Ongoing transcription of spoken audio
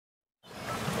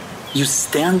You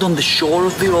stand on the shore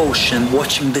of the ocean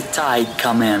watching the tide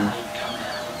come in.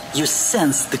 You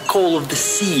sense the call of the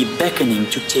sea beckoning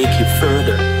to take you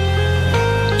further.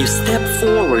 You step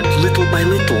forward little by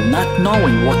little, not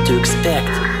knowing what to expect,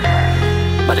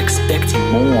 but expecting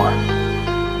more.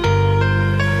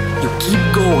 You keep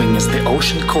going as the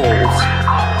ocean calls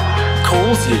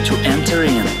you to enter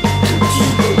in to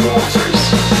deeper waters.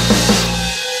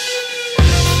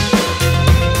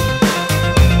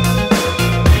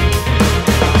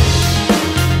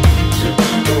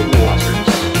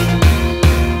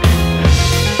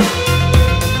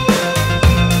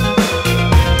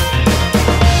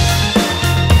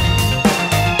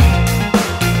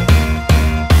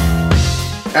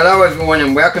 Hello everyone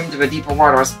and welcome to the Deeper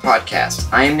Waters podcast.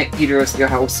 I am Nick Peters, your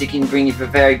host, seeking to bring you the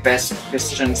very best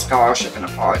Christian scholarship and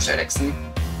apologetics. And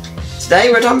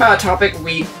today we're talking about a topic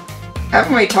we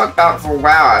haven't really talked about for a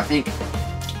while. I think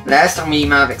last time we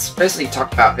might have explicitly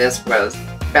talked about this was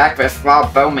back with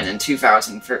Rob Bowman in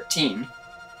 2013.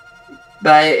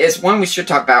 But it's one we should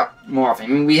talk about more often. I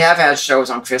mean, we have had shows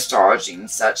on Christology and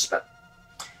such, but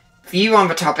view on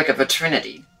the topic of the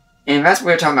Trinity. And that's what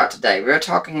we're talking about today. We're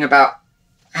talking about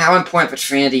how important the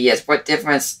Trinity is, what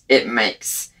difference it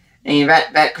makes. I mean,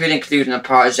 that could include an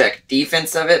apologetic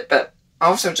defense of it, but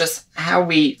also just how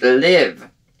we live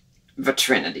the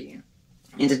Trinity.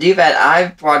 And to do that,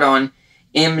 I've brought on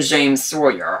M. James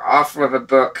Sawyer, author of a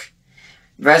book,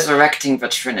 Resurrecting the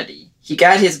Trinity. He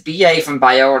got his B.A. from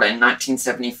Biola in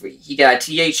 1973. He got a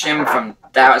Th.M. from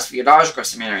Dallas Theological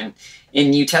Seminary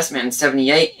in New Testament in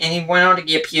 78, and he went on to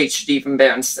get a Ph.D. from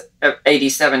there in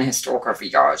 87 in Historical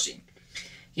Theology.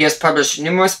 He has published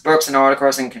numerous books and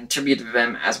articles and contributed to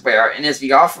them as well, and is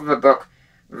the author of the book,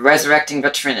 Resurrecting the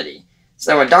Trinity.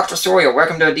 So, Dr. Sawyer,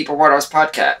 welcome to the Deeper Waters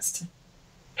podcast.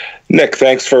 Nick,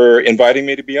 thanks for inviting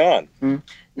me to be on.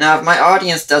 Now, if my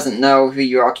audience doesn't know who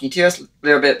you are, can you tell us a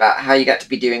little bit about how you got to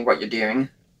be doing what you're doing?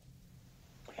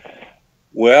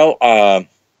 Well,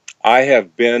 I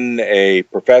have been a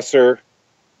professor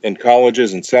in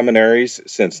colleges and seminaries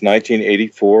since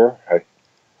 1984,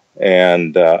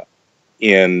 and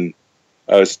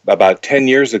about 10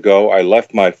 years ago, I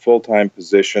left my full-time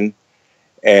position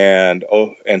and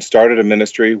started a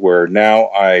ministry where now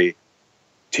I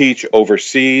teach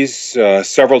overseas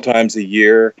several times a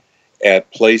year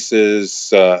at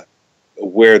places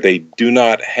where they do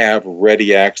not have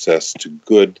ready access to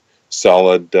good,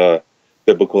 solid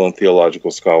biblical and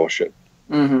theological scholarship.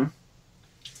 Now,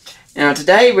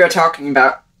 today we're talking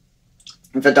about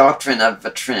the doctrine of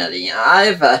the Trinity.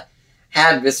 I've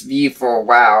had this view for a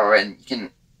while, and you can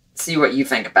see what you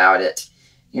think about it.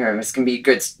 You know, this can be a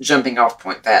good jumping off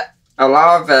point. That a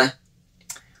lot of the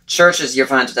churches you'll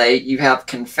find today, you have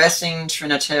confessing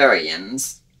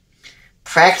Trinitarians,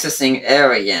 practicing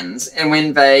Arians, and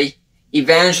when they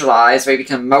evangelize, they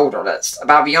become modalists.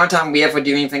 About the only time we ever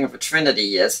do anything with the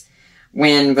Trinity is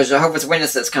when the Jehovah's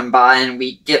Witnesses come by and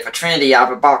we get the Trinity out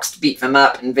of a box to beat them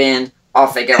up, and then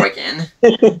off they go again.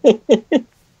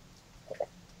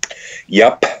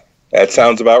 Yep, that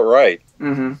sounds about right.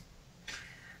 And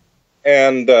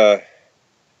the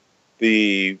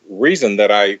reason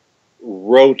that I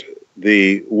wrote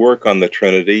the work on the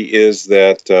Trinity is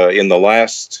that in the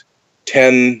last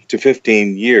 10 to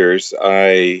 15 years,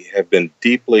 I have been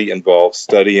deeply involved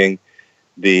studying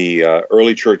the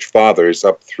early church fathers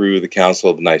up through the Council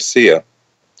of Nicaea,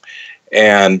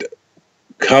 and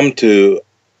come to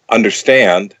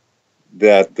understand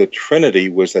that the Trinity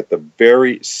was at the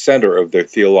very center of their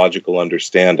theological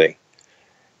understanding.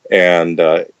 And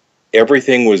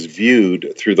everything was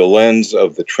viewed through the lens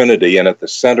of the Trinity, and at the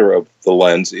center of the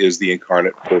lens is the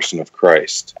incarnate person of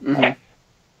Christ.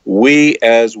 We,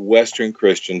 as Western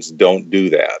Christians, don't do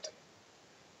that.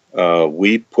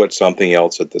 We put something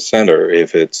else at the center.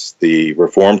 If it's the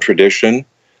Reformed tradition,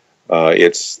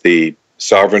 it's the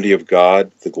sovereignty of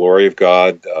God, the glory of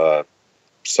God.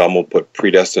 Some will put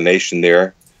predestination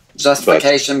there.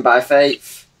 Justification by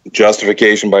faith.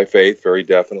 Justification by faith, very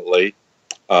definitely.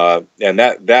 And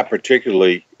that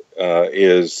particularly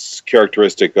is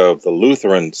characteristic of the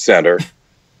Lutheran center.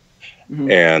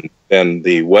 And then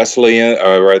the Wesleyan,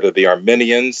 or rather the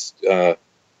Arminians,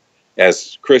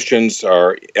 as Christians,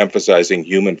 are emphasizing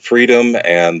human freedom,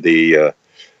 and the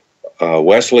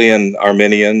Wesleyan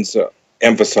Arminians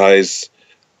emphasize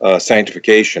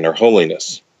sanctification or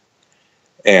holiness.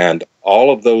 And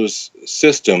all of those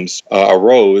systems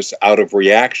arose out of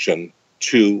reaction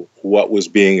to what was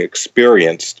being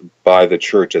experienced by the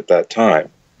church at that time.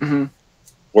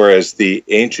 Whereas the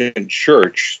ancient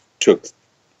church took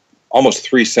almost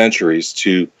 3 centuries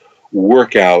to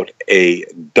work out a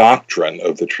doctrine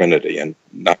of the Trinity. And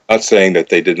Not saying that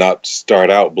they did not start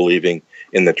out believing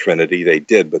in the Trinity. They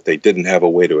did, but they didn't have a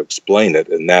way to explain it,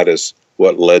 and that is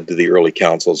what led to the early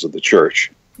councils of the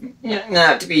church. Yeah,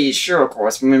 now, to be sure, of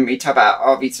course, when we talk about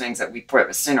all these things that we put at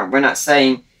the center, we're not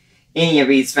saying any of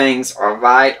these things are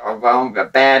right or wrong, or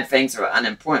bad things or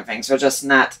unimportant things. They're just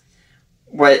not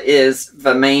what is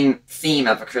the main theme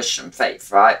of a Christian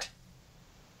faith, right?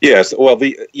 Yes, well,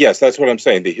 that's what I'm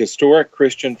saying. The historic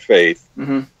Christian faith,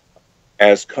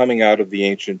 as coming out of the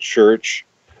ancient church,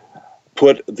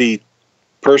 put the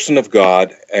person of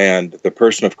God and the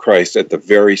person of Christ at the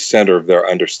very center of their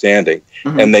understanding.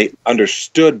 And they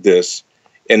understood this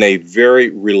in a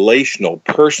very relational,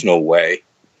 personal way,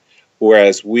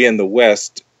 whereas we in the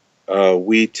West,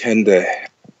 we tend to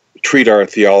treat our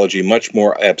theology much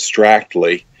more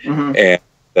abstractly and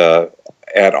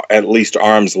at least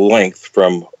arm's length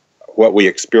from what we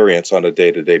experience on a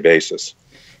day-to-day basis.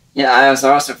 Yeah, I was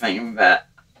also thinking that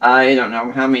I don't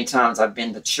know how many times I've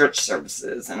been to church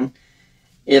services, and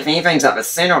if anything's at the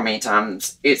center many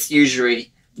times, it's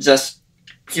usually just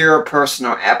pure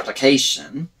personal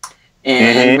application.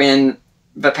 And when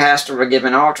the pastor will give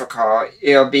an altar call,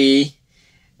 it'll be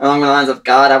along the lines of,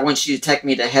 God, I want you to take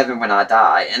me to heaven when I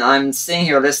die. And I'm sitting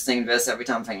here listening to this every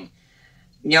time thinking,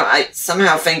 I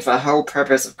somehow think the whole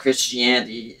purpose of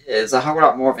Christianity is a whole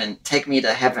lot more than take me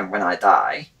to heaven when I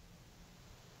die.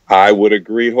 I would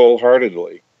agree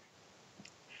wholeheartedly.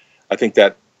 I think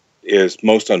that is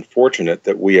most unfortunate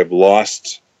that we have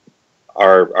lost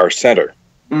our center.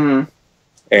 And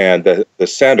the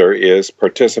center is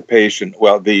participation.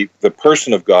 Well, the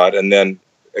person of God, and then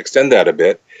extend that a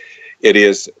bit, it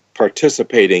is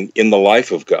participating in the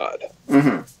life of God,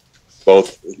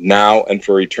 both now and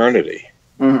for eternity.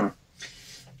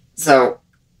 So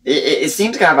it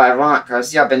seems kind of ironic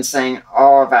because I've been saying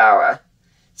all of our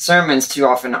sermons too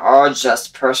often are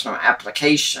just personal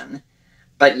application,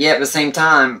 but yet at the same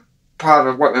time, part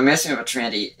of what we're missing with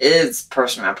Trinity is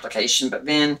personal application. But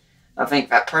then I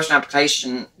think that personal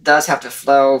application does have to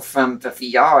flow from the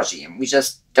theology, and we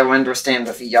just don't understand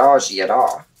the theology at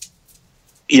all.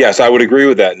 Yes, I would agree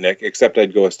with that, Nick, except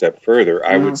I'd go a step further.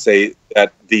 I would say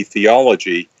that the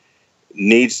theology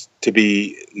needs to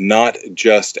be not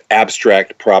just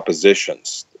abstract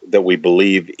propositions that we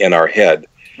believe in our head,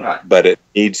 but it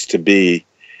needs to be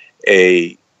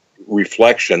a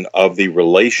reflection of the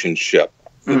relationship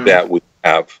that we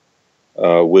have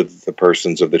with the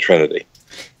persons of the Trinity.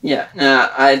 Yeah,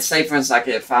 now I'd say, for instance, like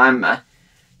if I'm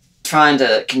trying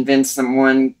to convince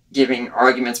someone giving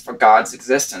arguments for God's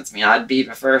existence, I'd be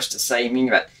the first to say,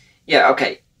 that,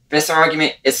 this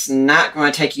argument is not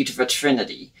going to take you to the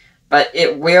Trinity, but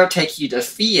it will take you to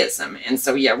theism. And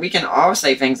so, we can all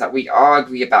say things that we all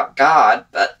agree about God,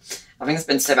 but I think it's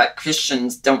been said that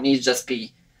Christians don't need to just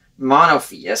be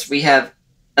monotheists. We have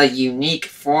a unique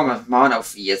form of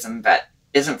monotheism that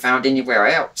isn't found anywhere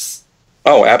else.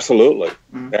 Oh, absolutely.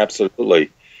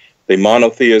 Absolutely. The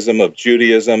monotheism of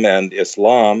Judaism and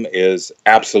Islam is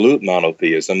absolute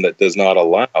monotheism that does not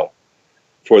allow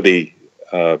for the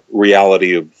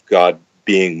reality of God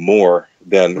being more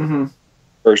than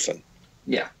person.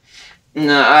 Yeah.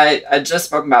 No, I just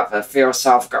spoke about the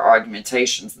philosophical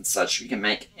argumentations and such we can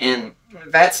make, and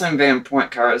that's something very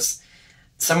important because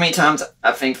so many times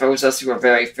I think those of us who are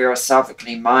very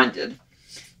philosophically minded,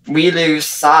 we lose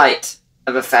sight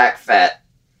of the fact that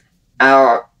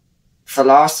our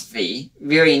philosophy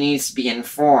really needs to be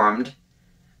informed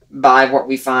by what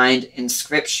we find in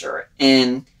Scripture.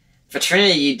 And the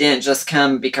Trinity didn't just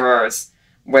come because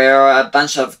a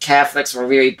bunch of Catholics were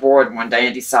really bored one day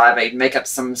and decided they'd make up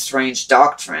some strange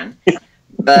doctrine.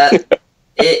 But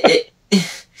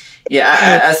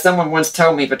as someone once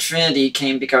told me, the Trinity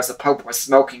came because the Pope was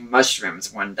smoking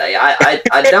mushrooms one day. I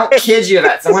don't kid you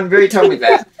that. Someone really told me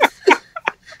that.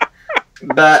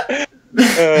 But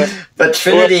the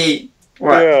Trinity...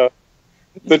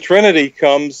 The Trinity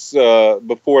comes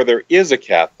before there is a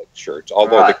Catholic Church,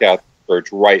 although the Catholic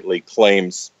Church rightly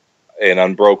claims an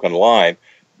unbroken line,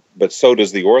 but so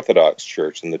does the Orthodox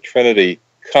Church. And the Trinity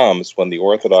comes when the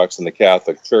Orthodox and the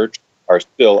Catholic Church are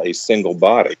still a single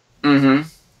body. And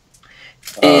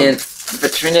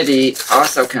the Trinity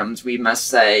also comes, we must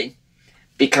say,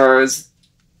 because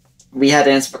we had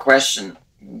to answer the question,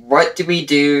 what do we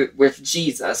do with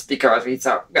Jesus? Because we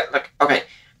thought,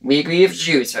 we agree with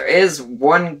Jews. There is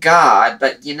one God,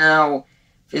 but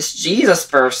this Jesus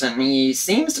person, he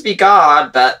seems to be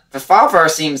God, but the Father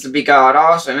seems to be God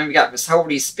also. And then we got this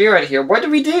Holy Spirit here. What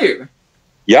do we do?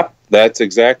 Yep, that's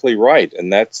exactly right.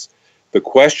 And that's the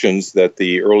questions that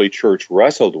the early church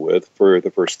wrestled with for the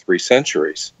first 3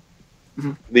 centuries.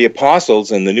 The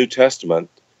apostles in the New Testament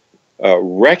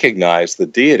recognize the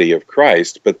deity of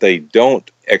Christ, but they don't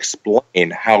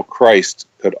explain how Christ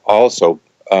could also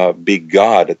be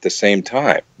God at the same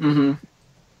time. Mm-hmm.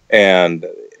 And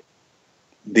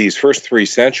these first 3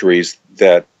 centuries,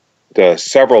 that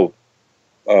several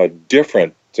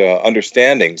different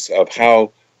understandings of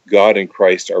how God and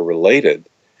Christ are related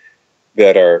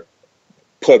that are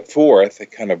put forth, they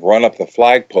kind of run up the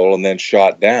flagpole and then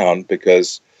shot down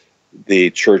because the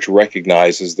church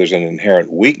recognizes there's an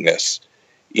inherent weakness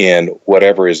in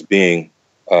whatever is being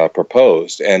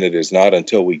proposed. And it is not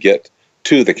until we get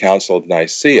to the Council of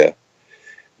Nicaea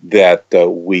that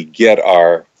we get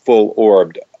our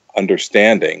full-orbed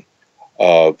understanding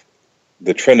of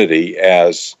the Trinity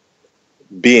as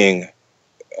being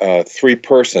 3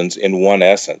 persons in one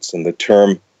essence. And the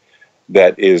term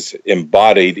that is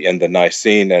embodied in the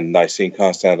Nicene and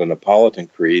Nicene-Constantinopolitan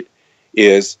Creed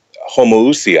is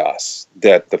homoousios,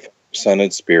 that the Son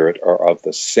and Spirit are of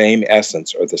the same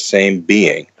essence or the same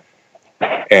being.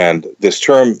 And this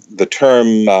term, that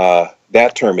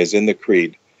term is in the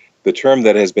Creed. The term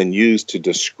that has been used to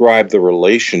describe the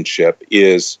relationship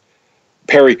is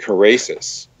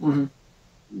perichoresis. Mm-hmm.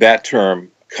 That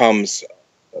term comes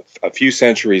a few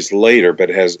centuries later, but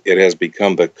it has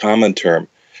become the common term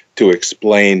to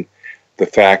explain the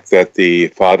fact that the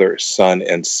Father, Son,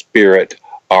 and Spirit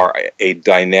are a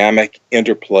dynamic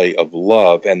interplay of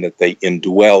love and that they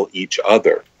indwell each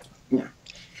other. Yeah.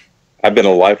 I've been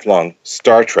a lifelong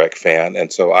Star Trek fan,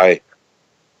 and so I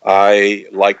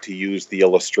like to use the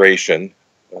illustration,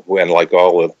 and like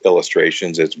all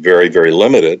illustrations, it's very, very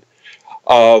limited,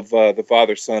 of the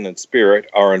Father, Son, and Spirit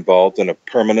are involved in a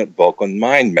permanent Vulcan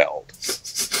mind meld.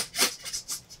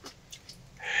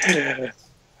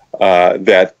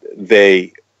 That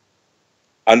they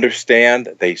understand,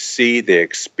 they see, they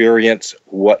experience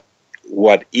what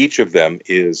each of them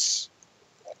is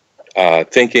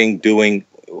thinking, doing,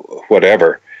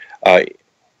 whatever,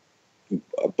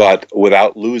 but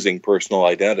without losing personal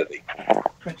identity.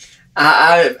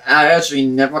 I actually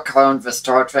never caught on to the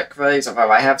Star Trek craze, although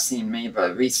I have seen many of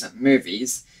the recent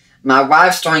movies. My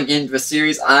wife's trying to get into the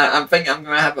series. I'm thinking I'm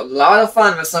going to have a lot of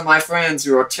fun with some of my friends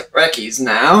who are Trekkies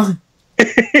now.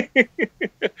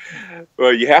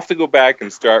 Well, you have to go back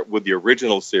and start with the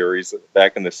original series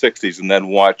back in the 60s and then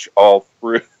watch all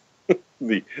through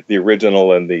the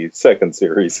original and the second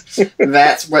series.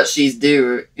 That's what she's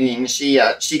doing. She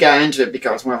got into it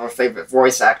because one of her favorite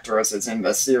voice actors is in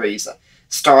the series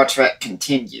Star Trek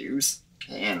Continues,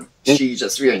 and she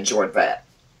just really enjoyed that.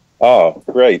 Oh,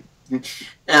 great.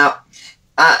 Now,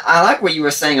 I like what you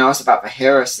were saying also about the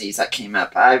heresies that came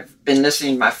up. I've been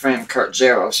listening to my friend Kurt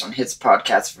Jarrows on his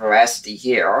podcast, Veracity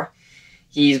Here.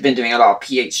 He's been doing a lot of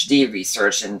PhD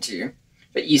research into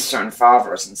the Eastern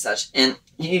Fathers and such. And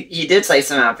he did say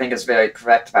something I think is very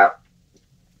correct about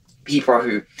people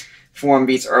who formed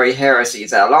these early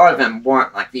heresies. That a lot of them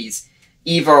weren't like these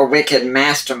evil, wicked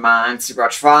masterminds who were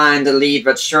trying to lead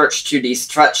the church to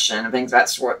destruction and things of that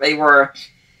sort. They were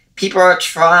people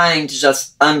trying to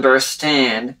just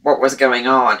understand what was going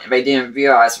on, and they didn't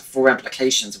realize the full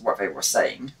implications of what they were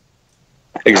saying.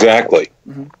 Exactly.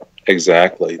 Mm-hmm.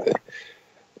 Exactly.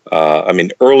 I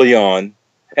mean, early on,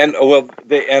 and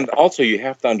also you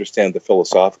have to understand the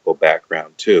philosophical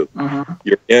background too. Mm-hmm.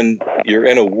 You're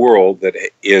in a world that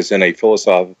is in a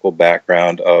philosophical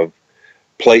background of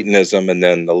Platonism, and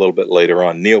then a little bit later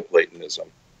on Neoplatonism,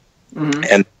 Mm-hmm.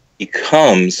 and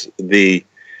becomes the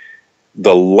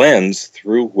lens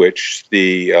through which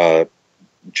the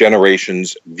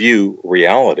generations view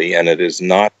reality. And it is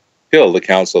not until the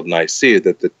Council of Nicaea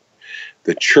that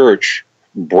the church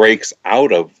breaks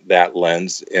out of that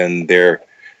lens in their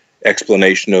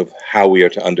explanation of how we are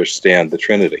to understand the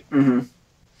Trinity. Mm-hmm.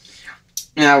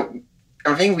 Now,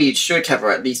 I think we should cover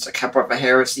at least a couple of the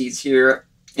heresies here.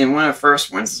 And one of the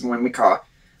first ones is one we call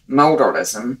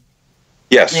modalism.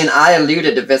 Yes. And I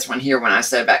alluded to this one here when I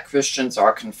said that Christians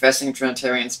are confessing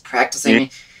Trinitarians, practicing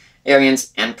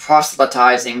Arians, and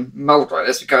proselytizing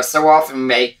modalists, because so often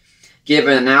they give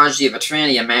an analogy of a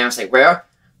Trinity, a man will say, well,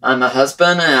 I'm a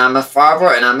husband, and I'm a father,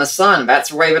 and I'm a son.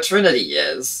 That's the way the Trinity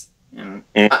is. And,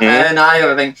 and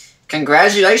I think,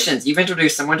 congratulations, you've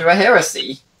introduced someone to a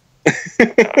heresy.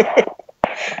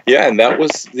 Yeah, and that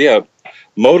was,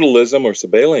 modalism or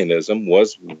Sabellianism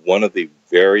was one of the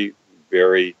very,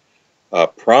 very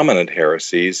prominent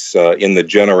heresies in the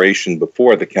generation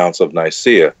before the Council of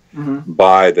Nicaea. Mm-hmm.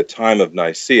 By the time of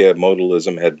Nicaea,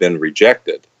 modalism had been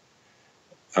rejected.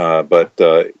 But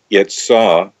it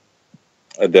saw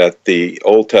that the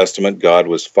Old Testament, God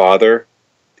was Father.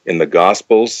 In the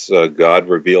Gospels, God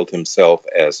revealed himself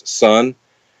as Son.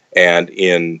 And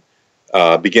in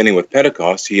beginning with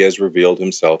Pentecost, he has revealed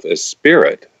himself as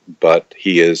Spirit, but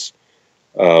he is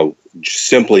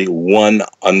simply one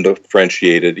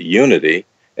undifferentiated unity.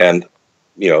 And,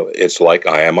 it's like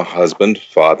I am a husband,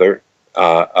 father,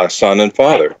 a son and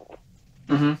father.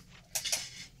 Mm-hmm.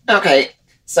 Okay,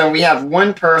 so we have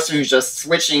one person who's just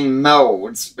switching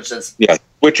modes, which is... Yeah,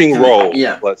 switching roles.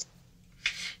 Yeah.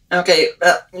 Okay,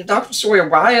 Dr. Sawyer,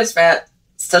 why is that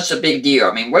such a big deal?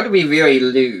 I mean, what do we really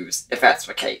lose if that's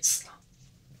the case?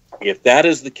 If that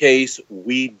is the case,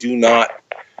 we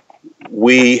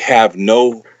have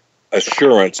no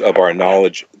assurance of our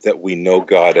knowledge that we know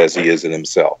God as he is in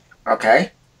himself.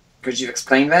 Okay. Could you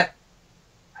explain that?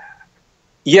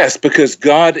 Yes, because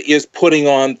God is putting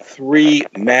on three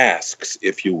masks,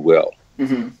 if you will.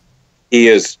 Mm-hmm. He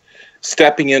is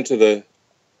stepping into the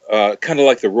kind of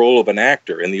like the role of an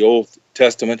actor. In the Old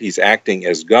Testament, he's acting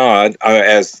as God,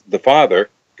 as the Father,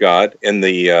 God. In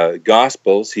the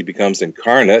Gospels, he becomes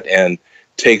incarnate and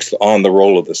takes on the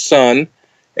role of the Son.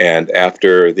 And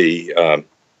after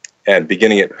and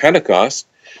beginning at Pentecost,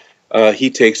 he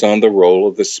takes on the role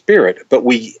of the Spirit. But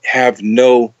we have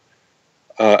no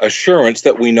assurance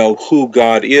that we know who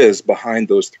God is behind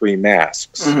those three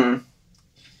masks. Mm-hmm.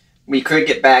 We could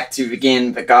get back to,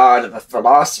 again, the God of the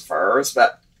philosophers,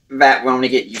 but that will only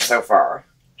get you so far.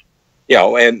 Yeah,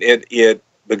 and the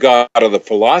God of the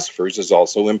philosophers is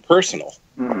also impersonal.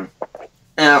 Mm-hmm.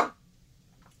 Now,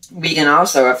 we can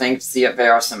also, I think, see if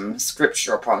there are some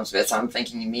scriptural problems with this. I'm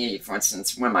thinking immediately, for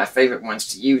instance, one of my favorite ones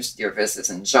to use here this is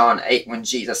in John 8 when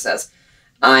Jesus says,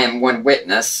 I am one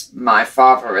witness, my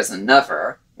Father is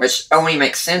another, which only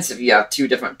makes sense if you have two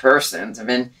different persons. And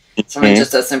then something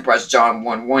just as simple as John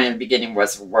 1:1, in the beginning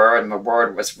was the Word, and the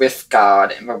Word was with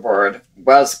God, and the Word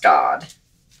was God.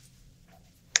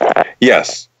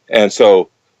 Yes, and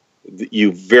so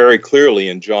you very clearly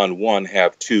in John 1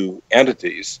 have two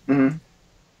entities. Mm-hmm.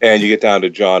 And you get down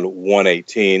to John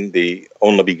 1:18, the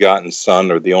only begotten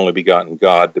Son or the only begotten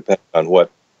God, depending on what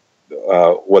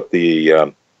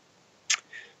the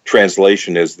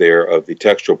translation is there of the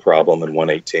textual problem in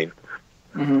 1:18.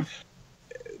 Mm-hmm.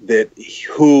 That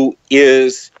who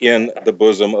is in the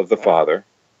bosom of the Father,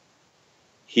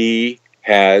 he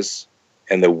has,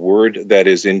 and the word that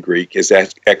is in Greek is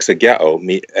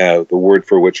exegeo, the word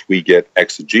for which we get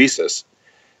exegesis.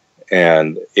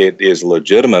 And it is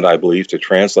legitimate, I believe, to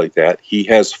translate that. He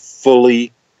has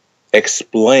fully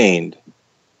explained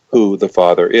who the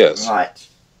Father is. Right.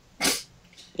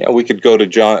 Yeah, we could go to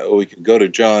John. We could go to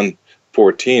John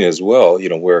 14 as well.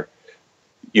 Where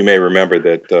you may remember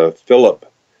that Philip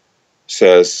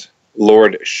says,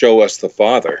 "Lord, show us the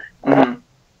Father,"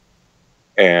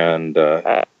 and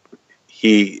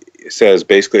he says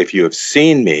basically, "If you have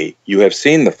seen me, you have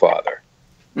seen the Father."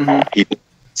 He didn't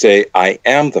say, "I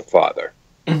am the Father,"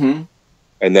 and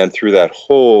then through that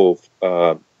whole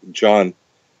John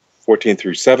 14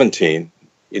 through 17,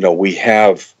 we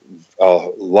have a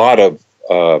lot of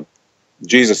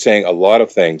Jesus saying a lot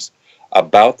of things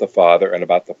about the Father and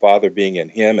about the Father being in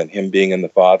him and him being in the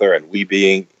Father and we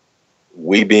being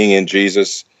in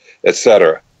Jesus,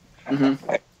 etc.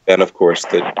 And of course,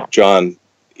 that John,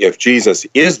 if Jesus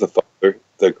is the Father,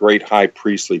 the great high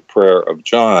priestly prayer of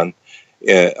John,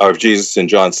 of Jesus in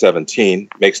John 17,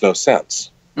 makes no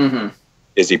sense.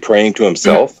 Is he praying to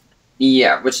himself?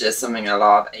 Yeah, which is something a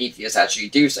lot of atheists actually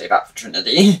do say about the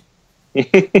Trinity.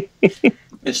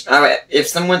 Which, if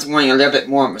someone's wanting a little bit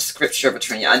more of a scripture of a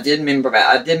Trinity, I did remember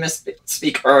that. I did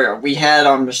misspeak earlier. We had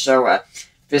on the show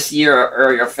this year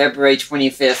earlier, February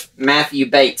 25th, Matthew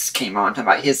Bates came on talking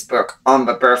about his book On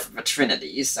the Birth of the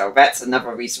Trinity. So that's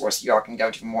another resource you all can go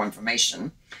to for more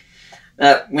information.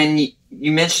 When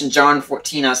you mentioned John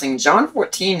 14, I was thinking John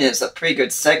 14 is a pretty good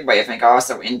segue, I think,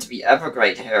 also into the other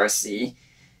great heresy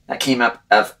that came up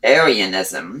of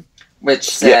Arianism, which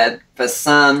said the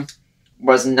Son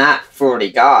was not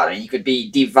fully God. I mean, he could be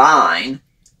divine,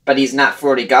 but he's not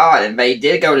fully God. And they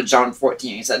did go to John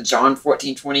 14. He said, John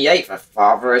 14:28, the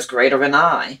Father is greater than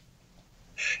I.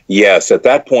 Yes, at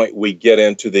that point we get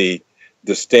into the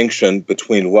distinction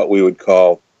between what we would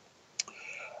call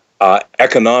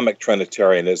economic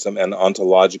Trinitarianism and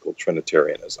ontological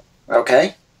Trinitarianism.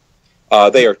 Okay.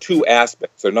 They are two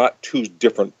aspects. They're not two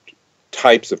different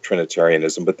types of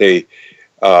Trinitarianism, but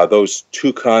those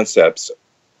two concepts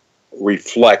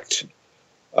reflect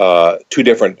two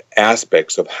different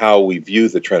aspects of how we view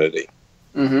the Trinity.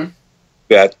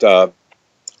 That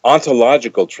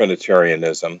ontological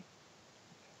Trinitarianism,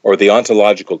 or the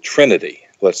ontological Trinity,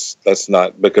 let's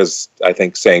not, because I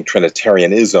think saying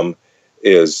Trinitarianism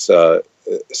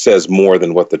says more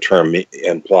than what the term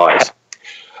implies.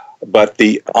 But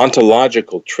the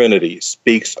ontological Trinity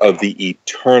speaks of the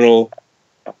eternal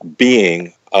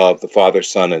being of the Father,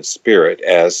 Son, and Spirit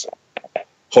as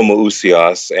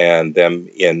homoousios, and them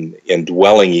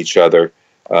indwelling each other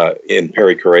in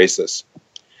perichoresis.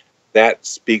 That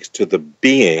speaks to the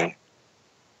being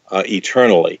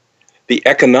eternally. The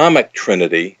economic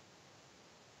Trinity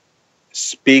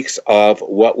speaks of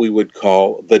what we would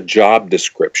call the job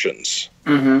descriptions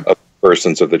of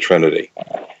persons of the Trinity.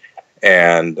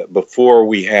 And before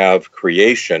we have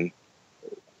creation,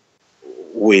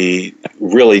 we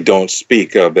really don't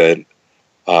speak of an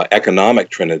economic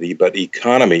Trinity, but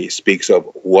economy speaks of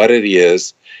what it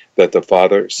is that the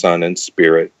Father, Son, and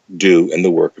Spirit do in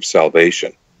the work of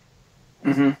salvation.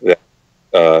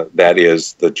 That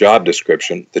is the job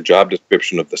description. The job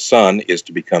description of the Son is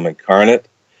to become incarnate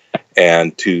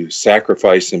and to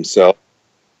sacrifice himself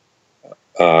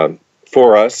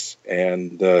for us,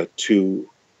 and to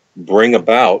bring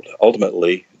about,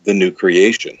 ultimately, the new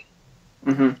creation.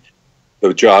 The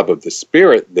job of the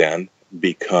Spirit, then,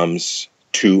 becomes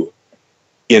to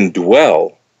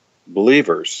indwell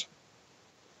believers.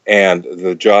 And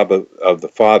the job of the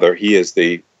Father, he is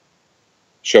the,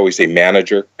 shall we say,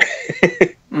 manager,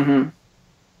 who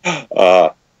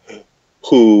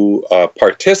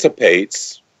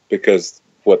participates, because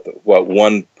what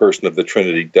one person of the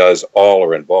Trinity does, all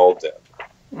are involved in.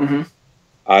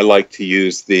 I like to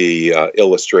use the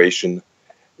illustration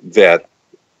that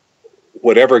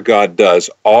whatever God does,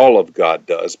 all of God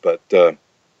does, but that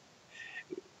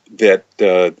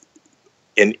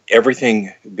in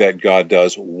everything that God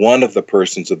does, one of the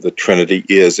persons of the Trinity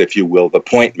is, if you will, the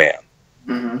point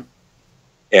man.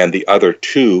 And the other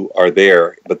two are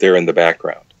there, but they're in the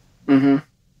background.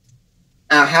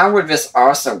 Now, how would this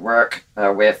also work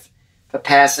with the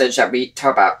passage that we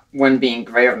talk about one being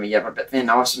greater than the other, but then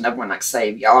also another one, like,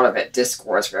 say, the Olivet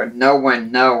Discourse, where no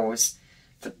one knows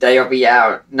the day or the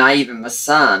hour, not even the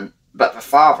Son, but the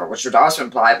Father, which would also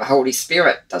imply the Holy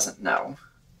Spirit doesn't know?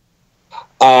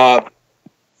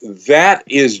 That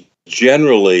is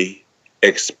generally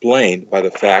explained by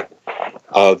the fact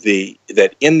of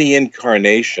that in the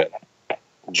incarnation,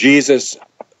 Jesus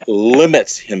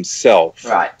limits himself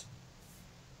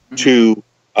to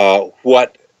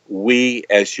what we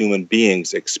as human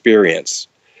beings experience.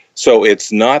 So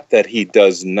it's not that he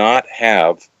does not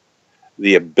have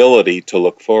the ability to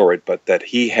look forward, but that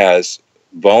he has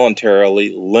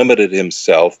voluntarily limited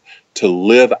himself to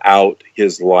live out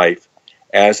his life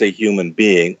as a human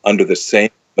being under the same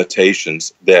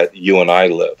limitations that you and I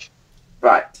live.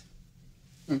 Right.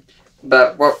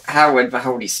 But how would the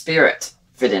Holy Spirit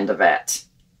fit into that?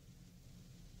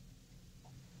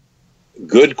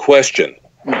 Good question.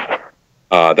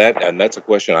 That's a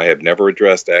question I have never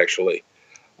addressed, actually.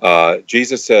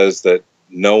 Jesus says that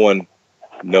no one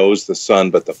knows the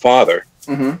Son but the Father.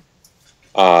 And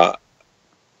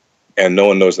no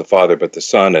one knows the Father but the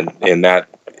Son. And in that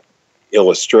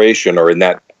illustration, or in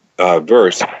that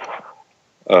verse,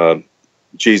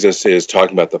 Jesus is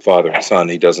talking about the Father and Son.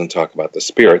 He doesn't talk about the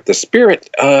Spirit. The Spirit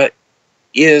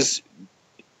is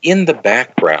in the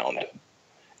background.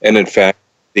 And in fact,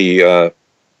 the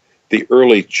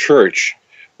early church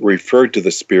referred to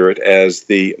the Spirit as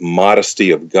the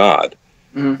modesty of God,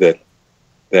 that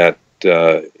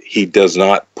he does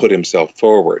not put himself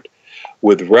forward.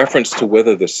 With reference to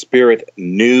whether the Spirit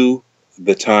knew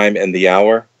the time and the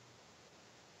hour,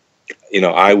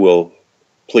 I will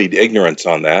plead ignorance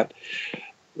on that.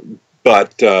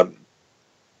 But the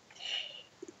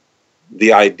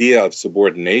idea of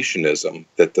subordinationism,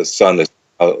 that the Son is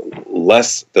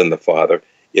less than the Father,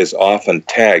 is often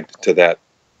tagged to that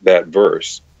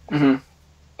verse.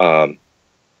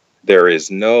 There is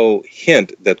no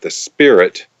hint that the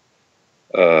Spirit,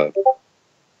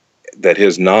 that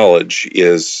his knowledge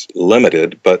is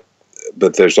limited, but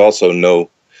there's also no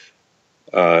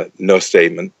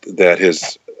statement that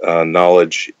his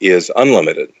knowledge is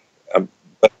unlimited.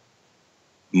 But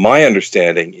my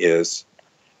understanding is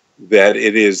that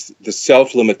it is the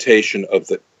self-limitation of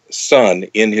the Son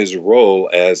in his role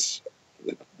as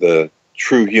the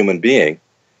true human being,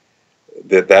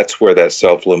 that's where that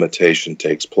self-limitation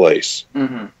takes place.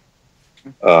 The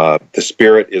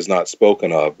Spirit is not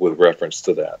spoken of with reference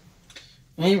to that.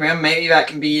 Well, maybe that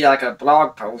can be like a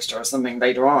blog post or something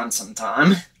later on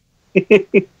sometime.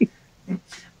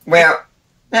 Well,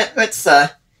 let's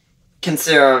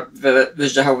consider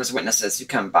the Jehovah's Witnesses who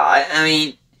come by. I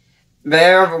mean,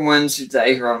 they're the ones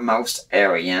today who are most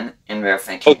Aryan in their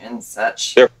thinking and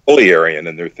such. They're fully Aryan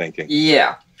in their thinking.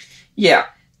 Yeah.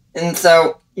 And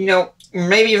so,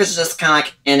 maybe it's just kind of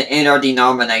like an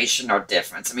interdenominational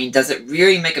difference. I mean, does it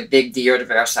really make a big deal to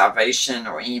their salvation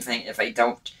or anything if they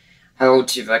don't hold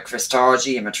to the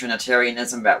Christology and the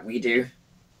Trinitarianism that we do?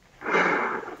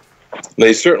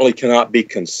 They certainly cannot be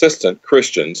consistent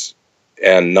Christians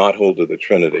and not hold to the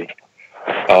Trinity.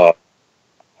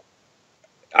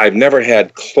 I've never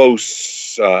had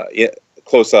close-up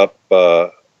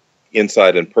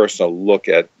inside and personal look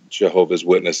at Jehovah's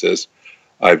Witnesses.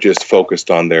 I've just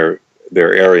focused on their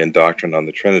Arian doctrine on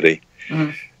the Trinity.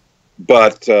 Mm-hmm.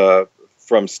 But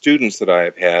from students that I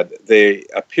have had, they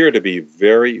appear to be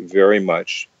very, very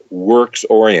much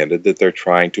works-oriented, that they're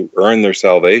trying to earn their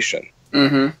salvation.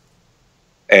 Mm-hmm.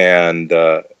 And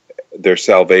their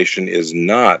salvation is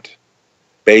not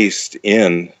based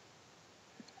in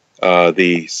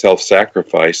the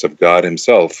self-sacrifice of God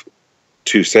himself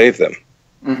to save them.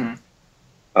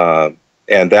 Mm-hmm.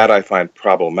 And that I find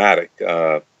problematic.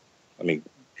 I mean,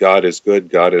 God is good,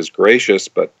 God is gracious,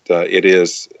 but it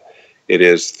is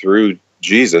through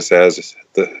Jesus as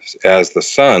the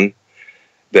Son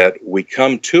that we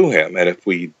come to him. And if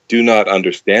we do not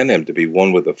understand him to be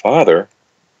one with the Father,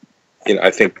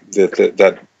 I think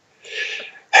that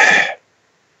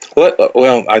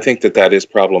I think that is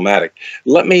problematic.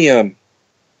 Let me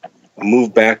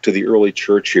move back to the early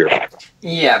church here.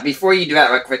 Yeah, before you do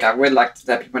that real quick, I would like to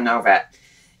let people know that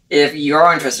if you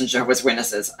are interested in Jehovah's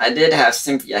Witnesses, I did have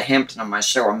Cynthia Hampton on my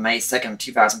show on May 2nd,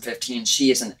 2015.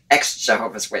 She is an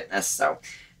ex-Jehovah's Witness, so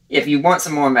if you want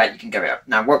some more on that, you can go there.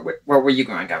 Now, what were you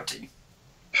going to go to?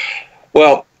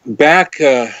 Well, back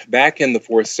in the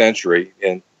 4th century,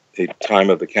 in the time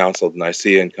of the Council of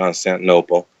Nicaea in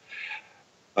Constantinople,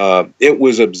 it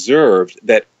was observed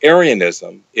that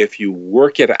Arianism, if you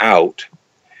work it out,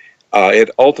 it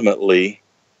ultimately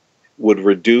would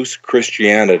reduce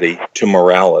Christianity to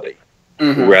morality,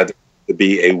 mm-hmm. rather than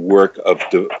be a work of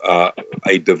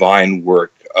a divine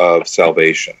work of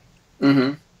salvation.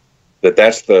 Mm-hmm.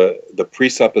 That's the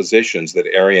presuppositions that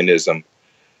Arianism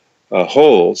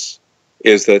holds,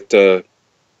 is that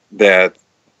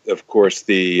of course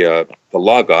the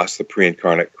Logos, the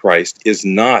pre-incarnate Christ, is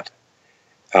not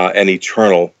an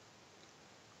eternal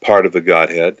part of the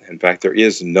Godhead. In fact, there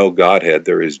is no Godhead.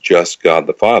 There is just God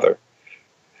the Father.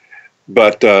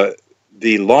 But the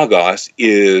Logos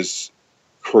is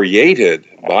created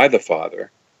by the Father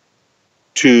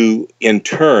to, in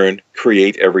turn,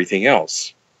 create everything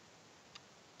else.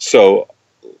 So,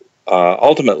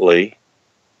 ultimately,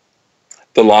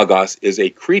 the Logos is a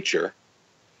creature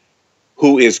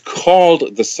who is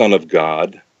called the Son of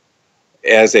God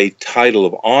as a title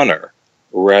of honor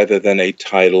rather than a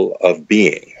title of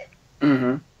being.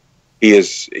 Mm-hmm.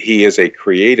 He is a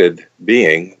created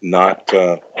being, not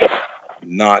an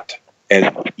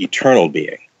eternal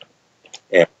being.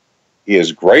 And he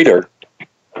is greater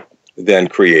than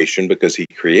creation because he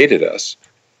created us,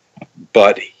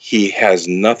 but he has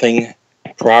nothing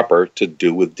proper to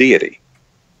do with deity.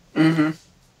 Mm-hmm.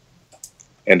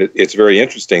 And it's very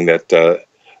interesting that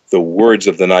the words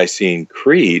of the Nicene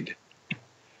Creed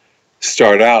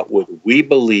start out with, we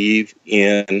believe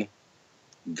in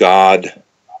God,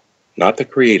 not the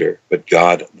Creator, but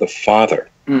God the Father,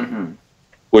 mm-hmm.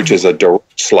 which is a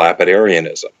direct slap at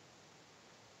Arianism.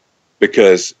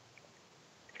 Because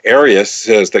Arius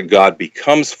says that God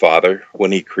becomes Father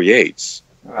when he creates,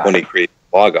 right. when he creates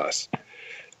Logos.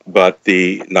 But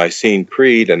the Nicene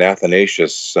Creed, and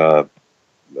Athanasius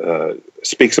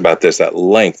speaks about this at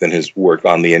length in his work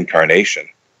on the Incarnation,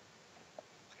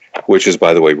 which is,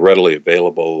 by the way, readily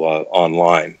available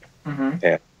online. Mm-hmm.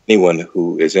 And anyone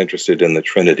who is interested in the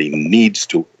Trinity needs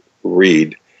to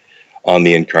read on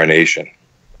the Incarnation.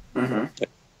 Mm-hmm.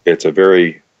 It's a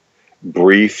very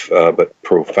brief but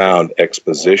profound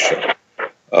exposition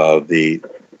of the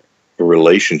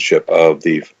relationship of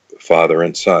the Father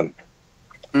and Son.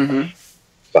 Mm-hmm.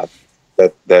 But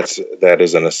that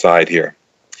is an aside here.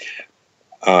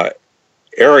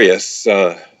 Arius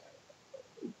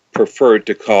preferred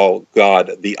to call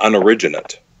God the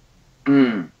unoriginate.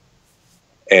 Mm.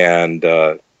 And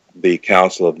the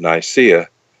Council of Nicaea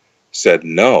said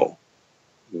no,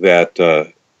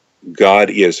 that God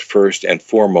is first and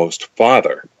foremost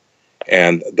Father.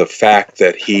 And the fact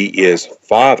that he is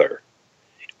Father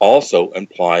also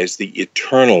implies the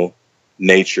eternal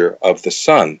nature of the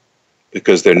Son,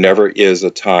 because there never is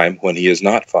a time when he is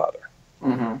not Father.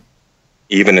 Mm-hmm.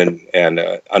 Even in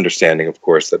understanding, of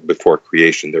course, that before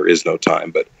creation there is no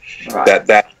time, but right.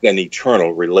 that's an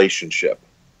eternal relationship.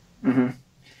 Mm-hmm.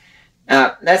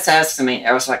 Let's ask something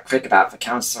else quick about the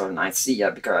Council of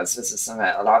Nicaea, because this is something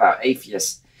that a lot of our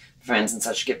atheist friends and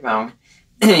such get wrong.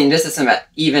 This is something that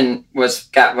even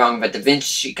got wrong with the Da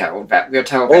Vinci Code, that we're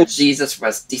told that Jesus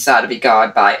was decided to be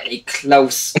God by a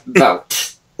close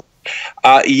vote.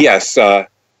 Yes.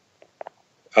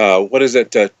 What is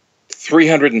it?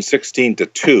 316 to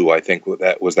 2, I think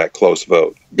that was that close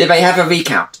vote. Did they have a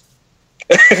recount?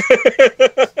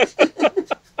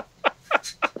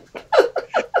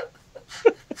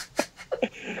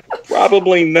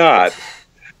 Probably not.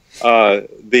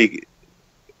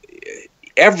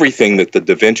 Everything that the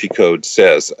Da Vinci Code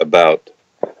says about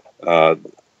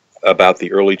the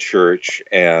early church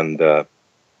and the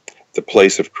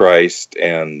place of Christ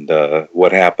and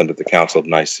what happened at the Council of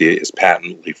Nicaea is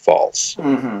patently false.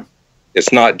 Mm-hmm.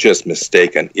 It's not just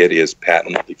mistaken; it is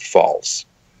patently false.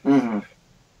 Mm-hmm.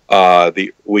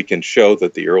 We can show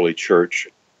that the early church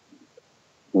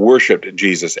worshipped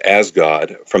Jesus as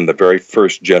God from the very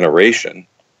first generation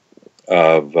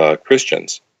of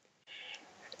Christians.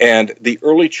 And the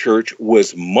early church was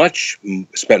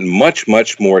spent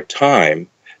much more time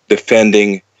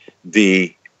defending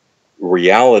the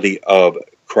reality of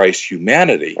Christ's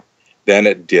humanity than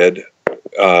it did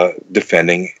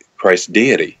defending Christ's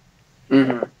deity.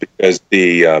 Mm-hmm. Because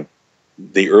the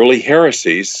early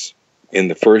heresies in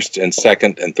the first and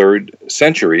second and third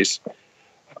centuries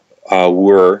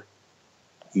were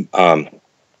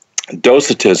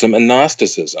Docetism and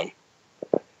Gnosticism,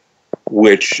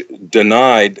 which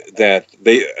denied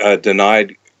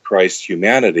Christ's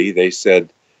humanity. They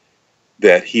said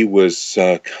that he was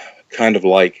kind of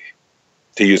like,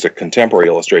 to use a contemporary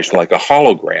illustration, like a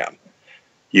hologram.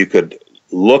 You could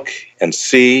look and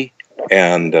see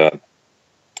and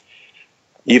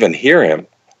even hear him,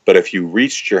 but if you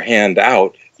reached your hand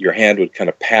out, your hand would kind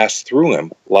of pass through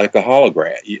him like a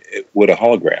hologram. It would a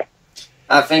hologram.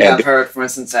 I think I've heard, for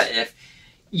instance, that if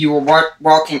you were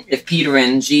walking, if Peter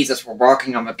and Jesus were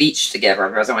walking on the beach together,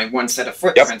 there was only one set of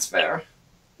footprints there.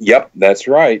 Yep, that's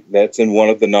right. That's in one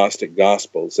of the Gnostic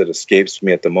Gospels. It escapes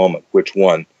me at the moment which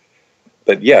one.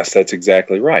 But yes, that's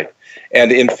exactly right.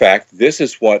 And in fact, this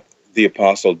is what the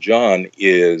Apostle John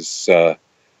is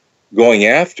going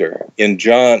after in 1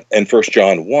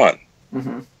 John 1.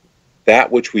 Mm-hmm.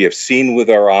 That which we have seen with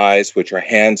our eyes, which our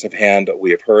hands have handled, we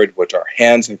have heard, which our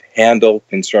hands have handled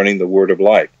concerning the word of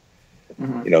life.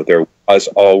 Mm-hmm. You know, there was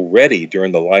already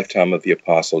during the lifetime of the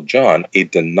Apostle John a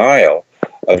denial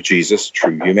of Jesus'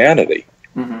 true humanity.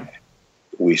 Mm-hmm.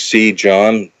 We see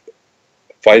John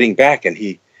fighting back, and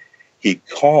he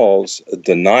calls a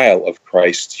denial of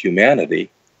Christ's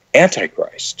humanity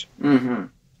Antichrist. Mm-hmm.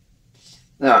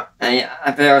 No,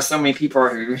 there are so many people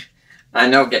who I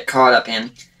know get caught up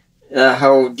in the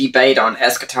whole debate on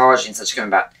eschatology and such, going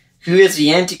about who is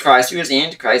the Antichrist,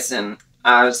 and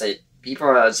I would say people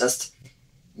are just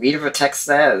read what the text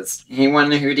says.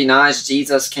 Anyone who denies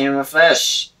Jesus came in the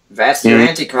flesh, that's your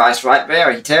Antichrist right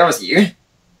there, he tells you.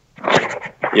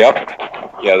 Yep.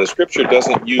 Yeah, the scripture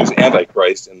doesn't use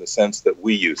Antichrist in the sense that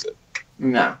we use it.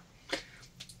 No.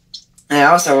 I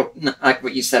also like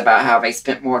what you said about how they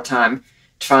spent more time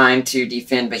trying to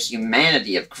defend the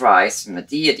humanity of Christ and the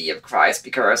deity of Christ,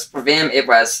 because for them it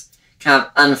was kind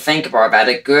of unthinkable that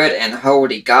a good and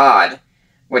holy God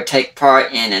would take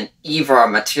part in an evil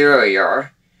material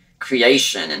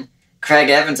creation. And Craig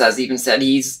Evans has even said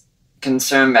he's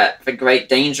concerned that the great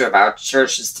danger of our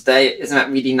churches today isn't that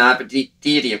we deny the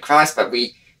deity of Christ, but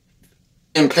we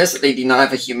implicitly deny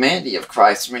the humanity of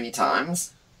Christ many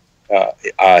times.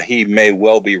 He may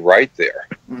well be right there.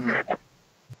 Mm-hmm.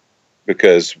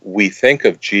 Because we think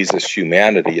of Jesus'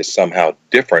 humanity as somehow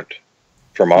different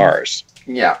from ours.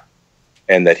 Yeah.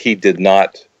 And that he did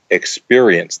not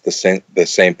experience the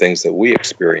same things that we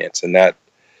experience. And that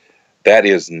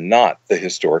is not the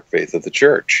historic faith of the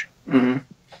church. Mm-hmm.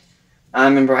 I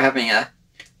remember having a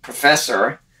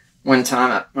professor one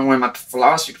time, one of my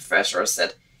philosophy professors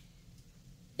said,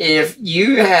 if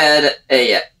you had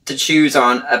to choose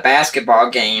on a basketball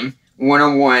game,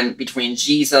 one-on-one between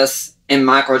Jesus and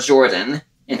Michael Jordan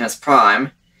in his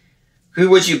prime, who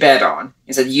would you bet on?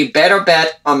 He said, you better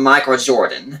bet on Michael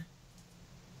Jordan.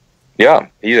 Yeah,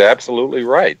 he's absolutely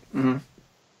right. Mm-hmm.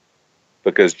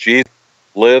 Because Jesus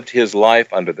lived his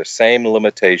life under the same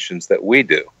limitations that we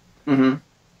do. Mm-hmm.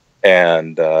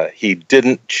 And he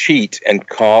didn't cheat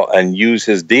and use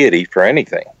his deity for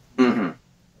anything. Mm-hmm.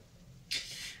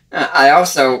 I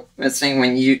also was saying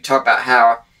when you talk about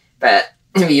how that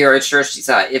the early church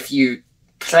decided if you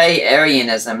play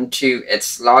Arianism to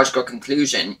its logical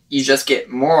conclusion, you just get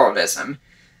moralism.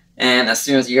 And as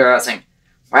soon as you're saying,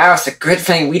 wow, it's a good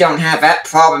thing we don't have that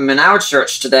problem in our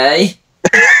church today.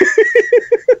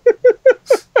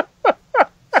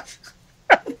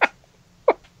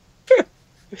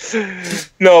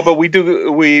 No, but we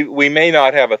do. We may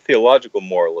not have a theological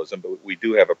moralism, but we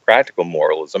do have a practical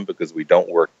moralism because we don't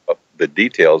work up the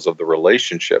details of the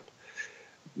relationship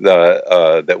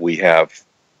that we have,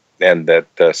 and that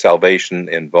salvation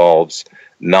involves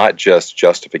not just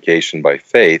justification by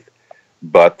faith,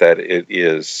 but that it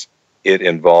is it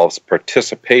involves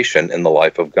participation in the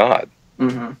life of God.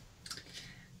 Mm-hmm.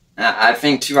 I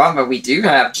think too often we do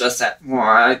have just that more.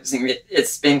 I think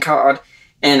it's been called,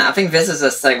 and I think this is a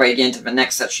segue again to the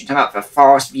next section, talking about the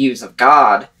false views of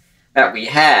God that we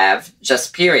have,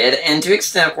 just period. And to an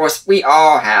extent, of course, we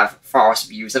all have false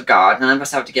views of God. None of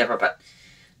us have together, but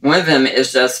one of them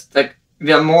is just the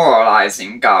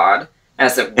moralizing God,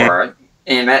 as it were.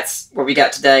 And that's what we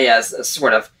got today as a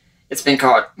sort of, it's been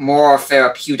called moral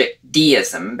therapeutic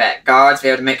deism, that God's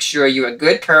there to make sure you're a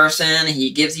good person. He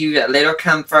gives you a little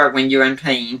comfort when you're in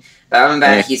pain. But other than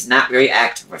that, he's not very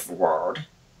active with the world.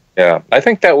 Yeah, I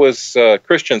think that was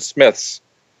Christian Smith's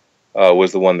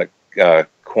was the one that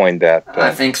coined that.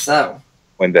 I think so.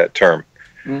 Coined that term.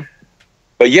 Mm.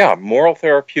 But yeah, moral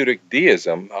therapeutic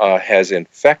deism has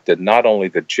infected not only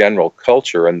the general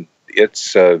culture and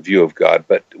its view of God,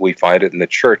 but we find it in the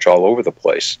church all over the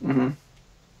place. Mm-hmm.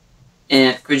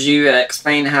 And could you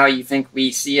explain how you think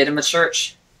we see it in the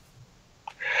church?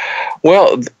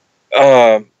 Well,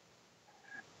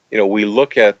 we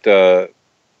look at a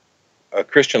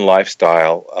Christian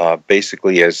lifestyle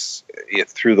basically as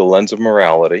through the lens of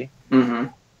morality. Mm-hmm.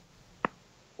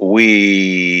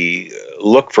 We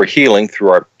look for healing through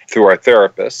our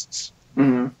therapists.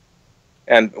 Mm-hmm.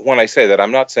 And when I say that,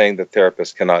 I'm not saying that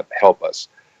therapists cannot help us,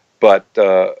 but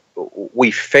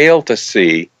we fail to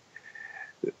see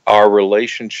our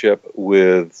relationship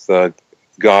with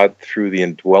God through the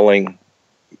indwelling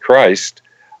Christ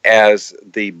as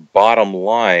the bottom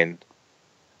line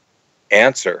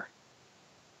answer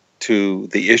to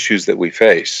the issues that we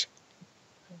face.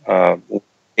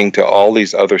 Looking to all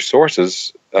these other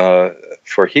sources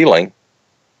for healing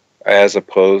as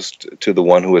opposed to the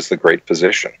one who is the great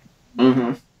physician.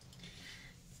 Mm-hmm.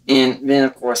 And then,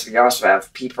 of course, we also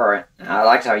have people, and I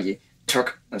liked how you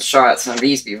took a shot at some of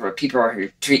these people who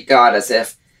treat God as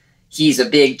if he's a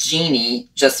big genie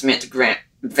just meant to grant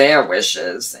their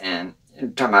wishes, and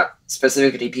talking about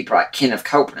specifically people like Kenneth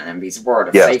Copeland and these Word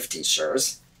of Faith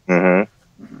teachers.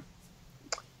 Mm-hmm. Mm-hmm.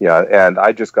 Yeah, and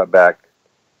I just got back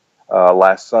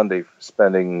last Sunday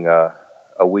spending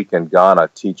a week in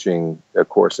Ghana teaching a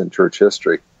course in church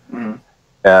history. Mm-hmm.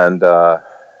 And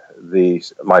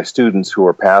my students who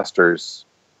are pastors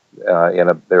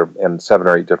they're in 7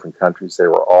 or 8 different countries, they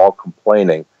were all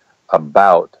complaining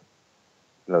about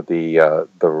the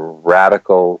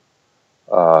radical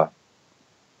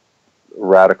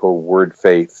word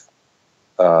faith,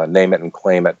 name it and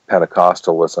claim it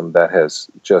Pentecostalism that has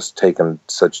just taken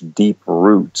such deep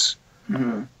roots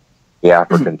in the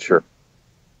African church.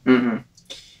 Mm-hmm.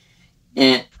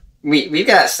 And we've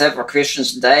got several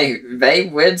Christians today who they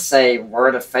would say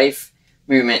Word of Faith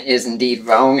movement is indeed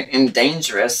wrong and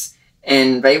dangerous,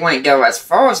 and they won't go as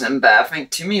far as them, but I think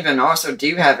too many of them also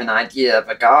do have an idea of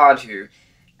a God who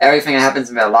everything that happens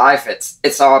in their life,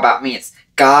 it's all about me. It's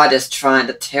God is trying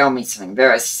to tell me something.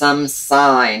 There is some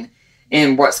sign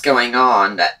in what's going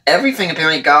on that everything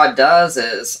apparently God does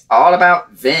is all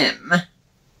about them.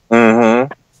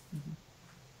 Mm-hmm.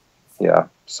 Yeah.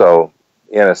 So,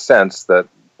 in a sense, that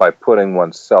by putting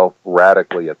oneself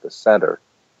radically at the center,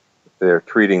 they're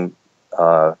treating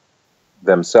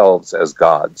themselves as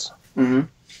gods. Mm-hmm.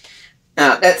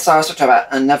 Now, let's also talk about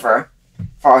another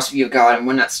false view of God, and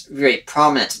one that's very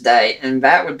prominent today, and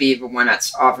that would be the one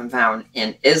that's often found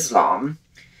in Islam,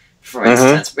 for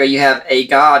instance, where you have a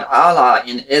God, Allah,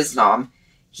 in Islam.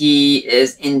 He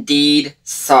is indeed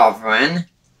sovereign.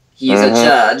 He is a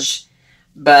judge,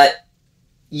 but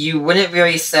you wouldn't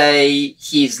really say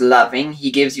he's loving.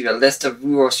 He gives you a list of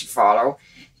rules to follow.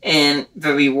 And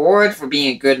the reward for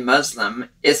being a good Muslim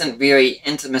isn't really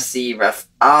intimacy with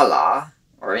Allah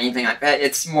or anything like that.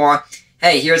 It's more,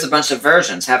 hey, here's a bunch of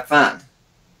versions, have fun.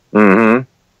 Mm-hmm.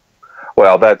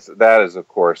 Well, that is, of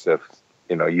course, if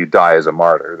you die as a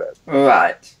martyr.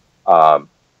 Right.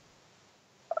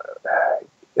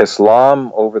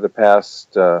 Islam over the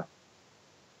past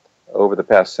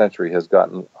century has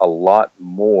gotten a lot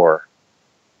more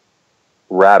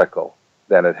radical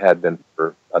than it had been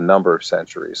for a number of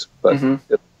centuries. But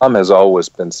Islam has always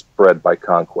been spread by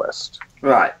conquest.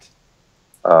 Right.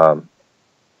 And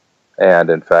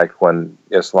in fact, when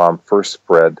Islam first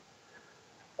spread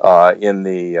in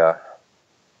the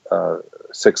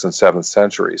 6th and 7th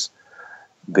centuries,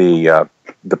 the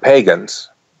pagans,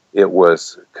 it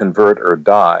was convert or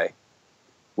die.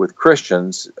 With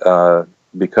Christians,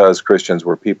 because Christians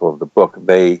were people of the book,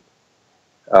 they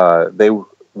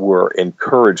were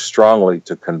encouraged strongly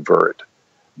to convert,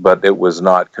 but it was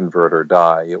not convert or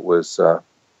die. It was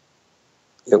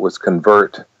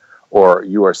convert, or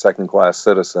you are second-class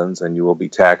citizens and you will be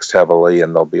taxed heavily,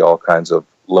 and there'll be all kinds of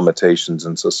limitations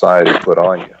in society put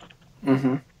on you.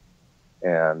 Mm-hmm.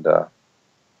 And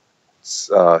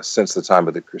since the time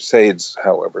of the Crusades,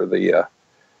 however,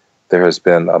 there has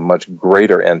been a much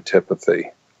greater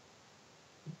antipathy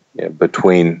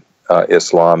between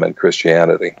Islam and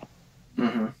Christianity.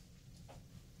 Mm-hmm.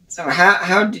 So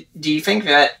how do you think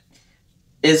that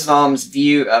Islam's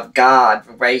view of God,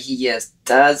 the way he is,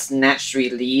 does naturally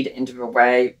lead into the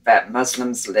way that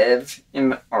Muslims live,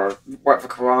 or what the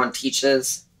Quran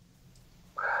teaches?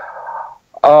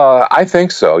 I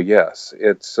think so, yes.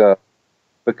 It's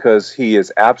because he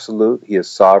is absolute, he is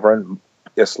sovereign.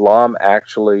 Islam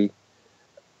actually,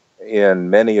 in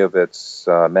many of its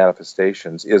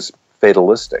manifestations, is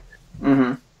fatalistic.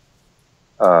 Mm-hmm.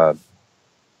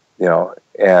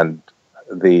 And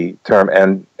the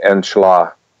term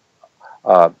inshallah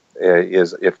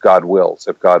is if God wills,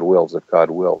 if God wills, if God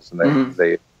wills. And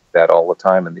they that all the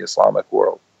time in the Islamic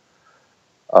world.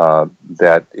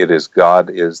 That it is God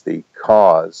is the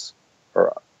cause,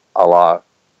 or Allah,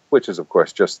 which is of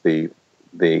course just the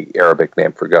Arabic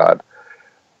name for God,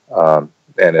 and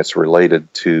it's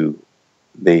related to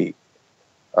the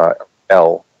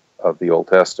El of the Old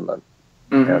Testament,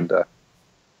 and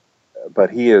but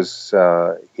he is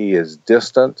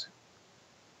distant,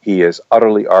 he is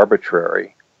utterly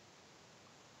arbitrary,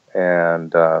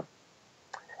 and well,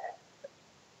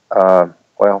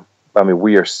 I mean,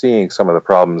 we are seeing some of the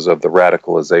problems of the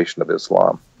radicalization of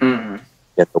Islam in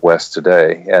the West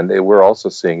today, and we're also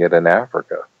seeing it in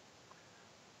Africa.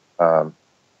 On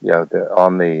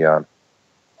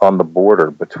the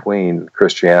border between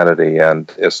Christianity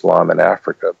and Islam in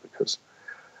Africa, because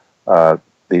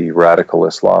the radical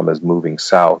Islam is moving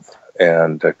south,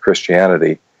 and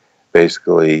Christianity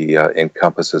basically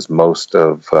encompasses most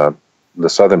of the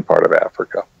southern part of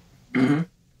Africa. Mm-hmm.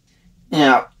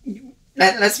 Now,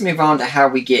 let's move on to how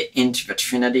we get into the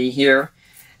Trinity here.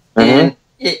 And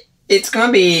it's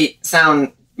going to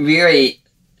sound really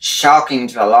shocking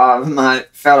to a lot of my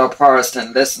fellow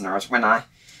Protestant listeners when I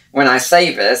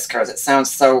say this, because it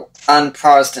sounds so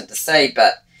un-Protestant to say,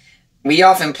 but we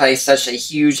often place such a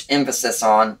huge emphasis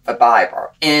on the Bible.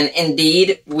 And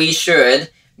indeed, we should.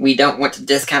 We don't want to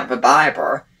discount the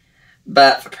Bible.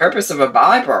 But the purpose of the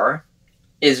Bible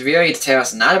is really to tell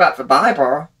us not about the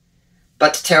Bible,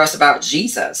 but to tell us about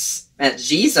Jesus. And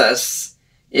Jesus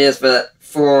is the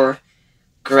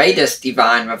greatest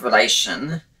divine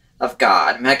revelation of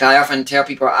God. In fact, I often tell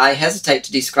people I hesitate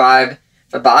to describe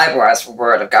the Bible as the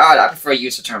Word of God. I prefer to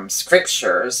use the term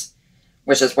Scriptures,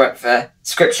 which is what the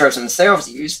Scriptures themselves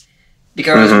use,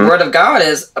 because the Word of God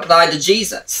is applied to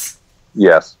Jesus.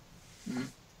 Yes.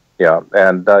 Yeah,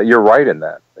 and you're right in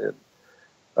that.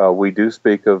 We do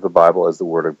speak of the Bible as the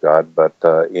Word of God, but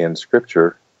in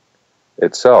Scripture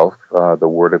itself, the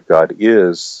Word of God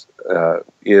is a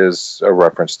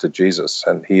reference to Jesus,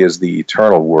 and He is the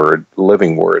eternal Word,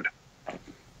 living Word,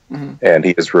 and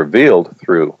He is revealed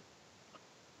through,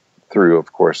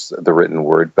 of course, the written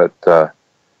Word,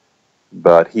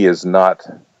 but He is not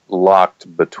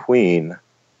locked between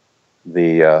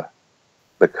the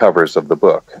covers of the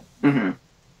book,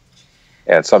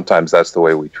 and sometimes that's the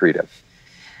way we treat Him.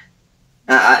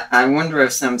 I wonder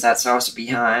if some of that's also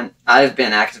behind. I've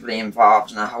been actively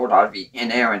involved in a whole lot of the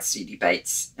inerrancy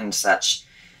debates and such.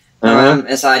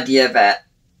 This idea that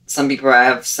some people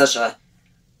have such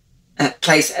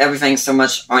place everything so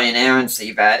much on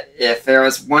inerrancy that if there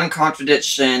is one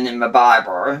contradiction in the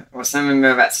Bible or something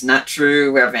that's not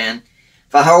true, well then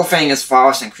the whole thing is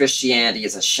false and Christianity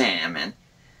is a sham. And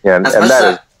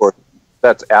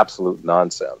that's absolute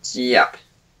nonsense. Yep.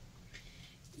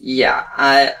 Yeah,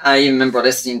 I remember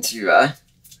listening to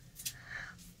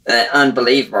an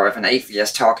unbeliever of an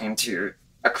atheist talking to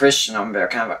a Christian on their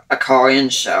kind of a call-in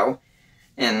show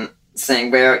and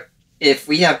saying, well, if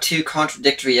we have two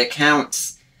contradictory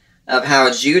accounts of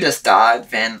how Judas died,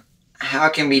 then how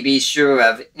can we be sure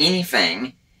of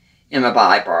anything in the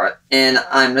Bible? And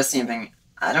I'm listening thinking,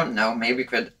 I don't know, maybe we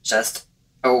could just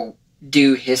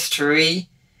do history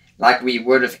like we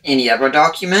would of any other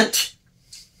document.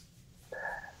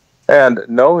 And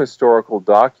no historical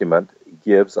document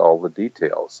gives all the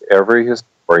details. Every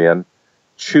historian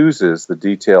chooses the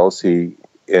details that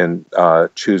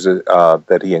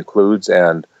he includes,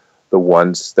 and the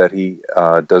ones that he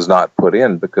does not put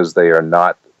in because they are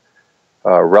not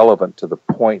relevant to the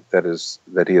point that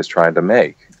he is trying to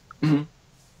make.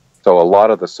 So a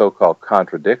lot of the so-called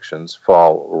contradictions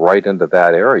fall right into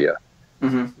that area.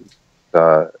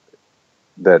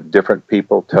 That different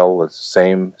people tell the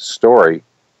same story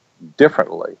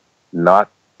differently,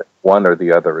 not that one or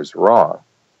the other is wrong.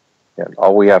 And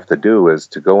all we have to do is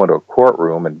to go into a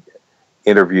courtroom and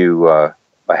interview a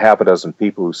half a dozen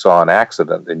people who saw an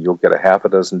accident, and you'll get a half a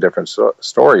dozen different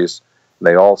stories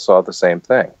They all saw the same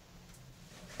thing.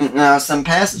 Now, some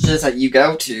passages that you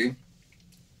go to,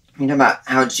 you know about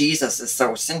how Jesus is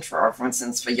so central. For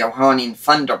instance, the Johannine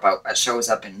thunderbolt that shows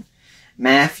up in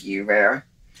Matthew, where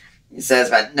he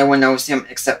says that no one knows him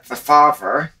except the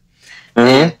Father,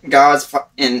 and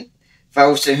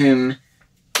those to whom,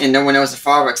 and no one knows the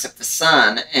Father except the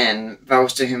Son, and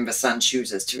those to whom the Son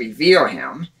chooses to reveal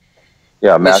him.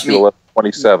 Yeah, Matthew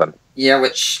 11:27. Yeah,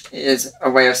 which is a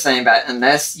way of saying that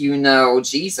unless you know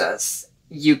Jesus,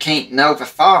 you can't know the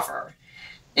Father.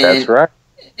 That's right.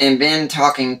 And then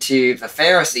talking to the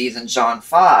Pharisees in John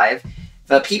 5,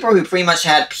 the people who pretty much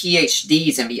had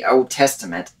PhDs in the Old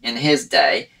Testament in his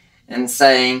day, and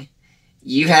saying,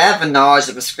 you have the knowledge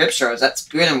of the Scriptures, that's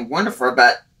good and wonderful,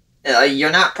 but you're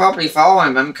not properly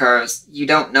following them because you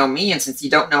don't know me, and since you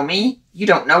don't know me, you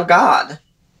don't know God.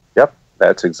 Yep,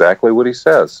 that's exactly what he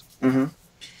says. Mm-hmm.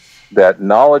 That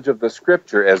knowledge of the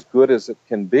Scripture, as good as it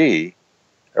can be,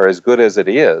 or as good as it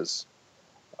is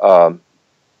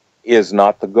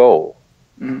not the goal.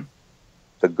 Mm-hmm.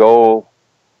 The goal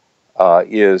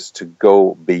is to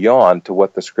go beyond to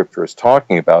what the Scripture is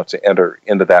talking about, to enter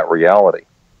into that reality.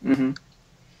 Mm-hmm.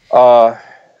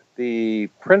 The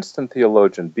Princeton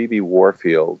theologian B.B.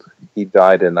 Warfield, he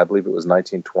died in, I believe it was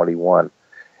 1921,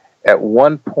 at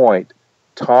one point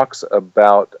talks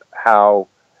about how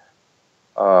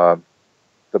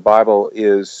the Bible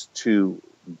is to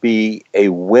be a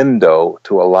window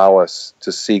to allow us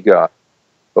to see God.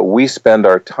 But we spend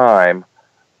our time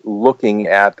looking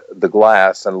at the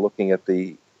glass and looking at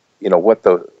the, what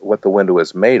the window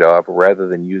is made of, rather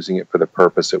than using it for the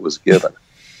purpose it was given.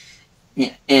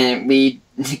 Yeah, and we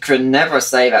could never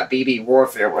say that B.B.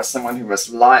 Warfield was someone who was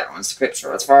light on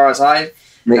Scripture. As far as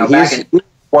He's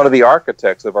one of the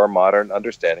architects of our modern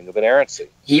understanding of inerrancy.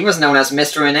 He was known as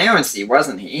Mr. Inerrancy,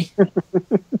 wasn't he?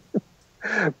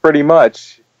 Pretty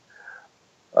much.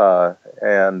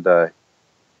 And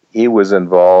he was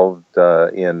involved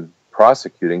in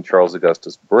prosecuting Charles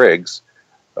Augustus Briggs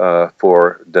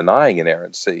for denying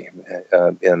inerrancy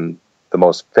in the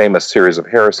most famous series of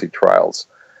heresy trials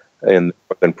in the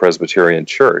Northern Presbyterian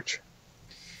Church.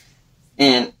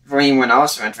 And for anyone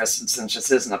also interested, since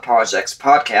this is an Apologetics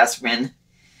podcast, when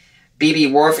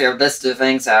B.B. Warfield listed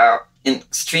things that are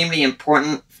extremely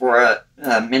important for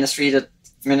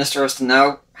ministers to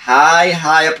know,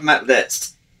 high up on that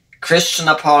list, Christian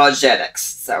apologetics.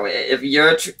 So if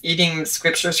you're treating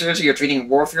Scripture seriously, you're treating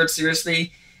Warfield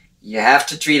seriously, you have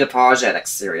to treat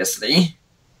apologetics seriously.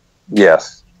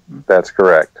 Yes, that's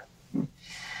correct.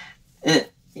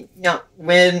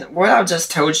 When what I just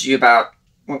told you about,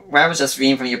 what I was just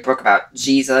reading from your book about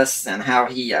Jesus and how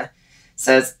he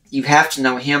says you have to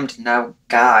know him to know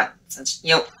God.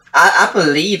 I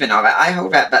believe in all that. I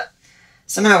hope that, but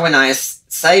somehow when I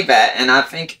say that, and I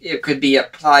think it could be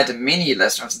applied to many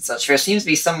listeners and such, there seems to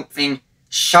be something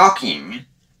shocking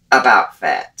about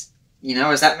that.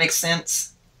 Does that make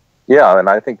sense? Yeah, and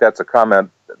I think that's a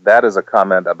comment. That is a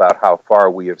comment about how far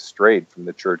we have strayed from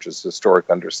the Church's historic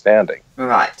understanding.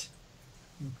 Right.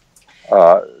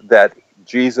 That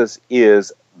Jesus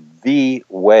is the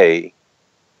way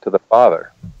to the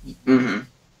Father. Mm-hmm.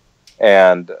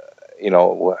 And,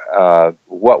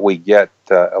 what we get,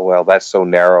 that's so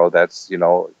narrow, that's,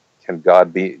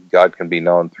 God can be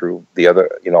known through the other,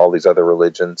 all these other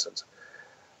religions.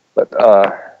 But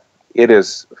it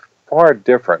is far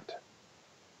different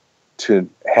to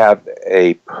have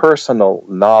a personal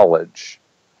knowledge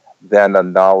than a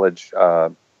knowledge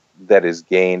that is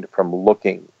gained from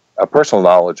a personal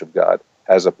knowledge of God,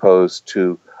 as opposed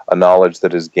to a knowledge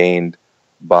that is gained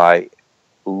by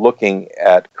looking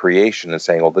at creation and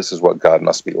saying, well, this is what God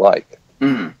must be like.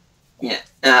 Mm-hmm. Yeah.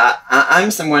 I'm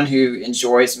someone who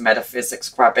enjoys metaphysics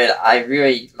quite a bit. I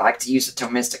really like to use the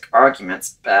Thomistic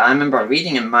arguments, but I remember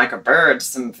reading in Michael Bird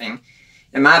something,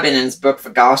 it might have been in his book,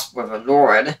 The Gospel of the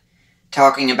Lord,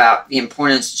 talking about the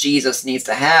importance Jesus needs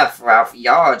to have for our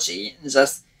theology. And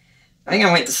I think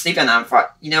I went to sleep and I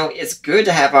thought, it's good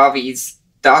to have all these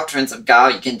doctrines of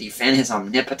God. You can defend his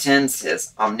omnipotence,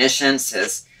 his omniscience,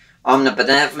 his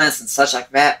omnibenevolence, and such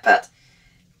like that, but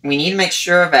we need to make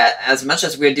sure that as much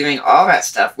as we're doing all that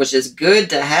stuff, which is good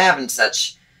to have and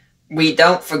such, we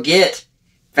don't forget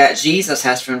that Jesus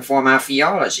has to inform our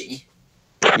theology.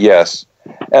 Yes.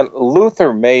 And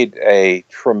Luther made a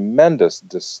tremendous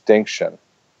distinction,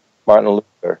 Martin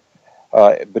Luther,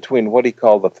 between what he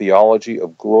called the theology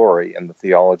of glory and the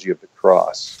theology of the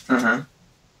cross. Uh-huh.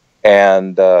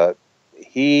 And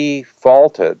he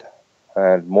faulted,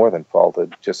 and more than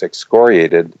faulted, just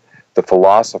excoriated the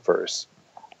philosophers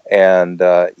and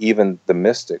even the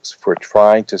mystics for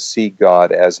trying to see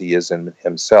God as he is in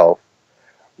himself,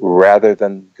 rather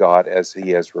than God as he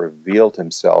has revealed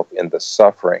himself in the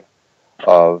suffering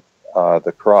of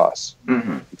the cross.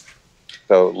 Mm-hmm.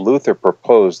 So Luther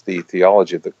proposed the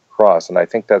theology of the cross, and I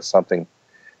think that's something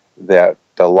that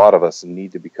a lot of us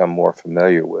need to become more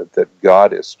familiar with, that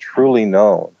God is truly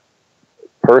known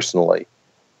personally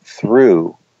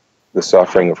through the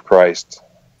suffering of Christ.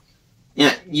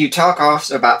 Yeah, you talk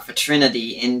also about the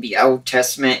Trinity in the Old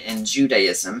Testament and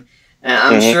Judaism.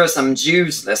 I'm sure some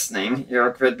Jews listening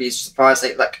here could be surprised.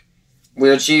 Like, look,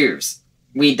 we're Jews.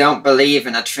 We don't believe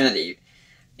in a Trinity.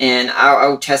 And our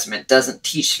Old Testament doesn't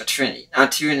teach the Trinity. Now,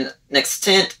 to an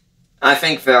extent, I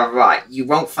think they're right. You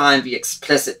won't find the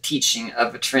explicit teaching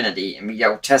of the Trinity in the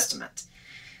Old Testament.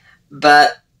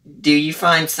 But do you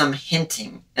find some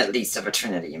hinting, at least, of a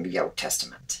Trinity in the Old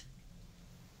Testament?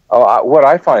 What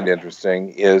I find interesting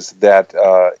is that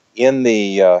in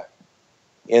the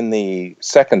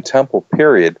Second Temple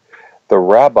period, the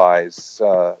rabbis,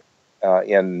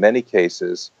 in many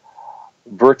cases,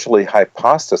 virtually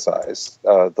hypostasize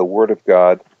the Word of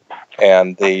God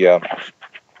and the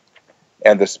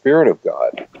Spirit of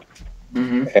God.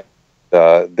 Mm-hmm. And,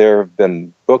 there have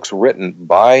been books written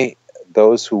by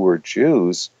those who were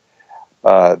Jews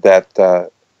that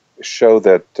show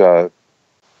that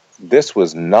this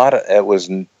was not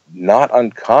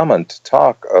uncommon to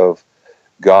talk of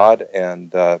God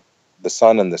and the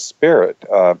Son and the Spirit,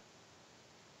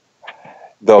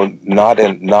 though not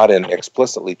in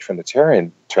explicitly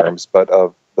Trinitarian terms, but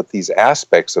these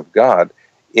aspects of God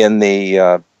in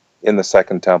the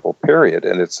Second Temple period.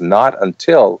 And it's not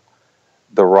until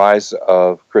the rise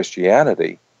of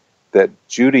Christianity that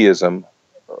Judaism,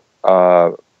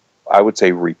 I would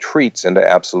say, retreats into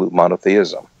absolute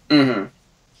monotheism. Mm-hmm.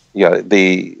 Yeah,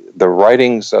 the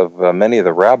writings of many of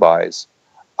the rabbis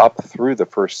up through the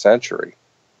first century,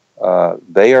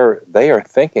 they are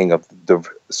thinking of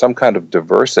some kind of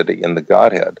diversity in the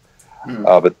Godhead,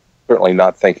 but certainly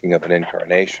not thinking of an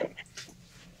incarnation.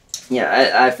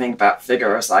 Yeah, I think about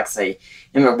figures like, say,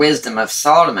 in the Wisdom of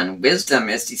Solomon, wisdom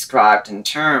is described in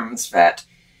terms that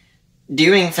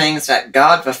doing things that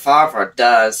God the Father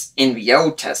does in the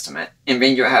Old Testament, and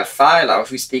then you have Philo,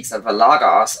 who speaks of the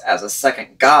Logos as a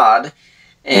second God,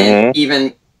 and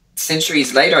even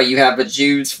centuries later you have the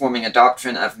Jews forming a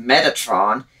doctrine of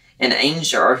Metatron, an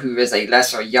angel who is a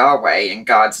lesser Yahweh and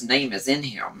God's name is in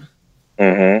him.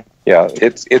 Mm-hmm. Yeah,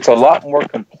 it's a lot more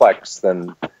complex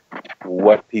than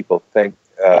what people think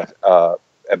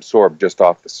absorb just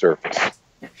off the surface.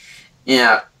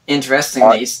 Yeah,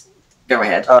 interestingly, go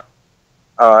ahead.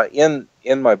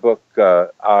 In my book,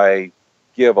 I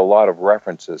give a lot of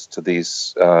references to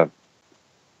these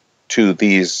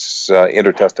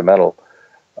intertestamental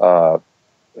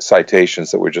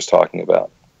citations that we're just talking about.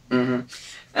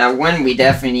 Mm-hmm. One we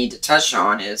definitely need to touch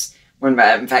on is when,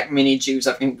 in fact, many Jews,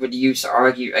 I think, would use to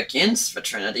argue against the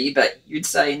Trinity, but you'd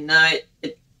say, no,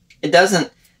 it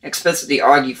doesn't explicitly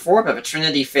argue for, but the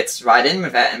Trinity fits right in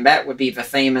with that, and that would be the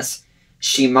famous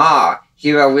Shema,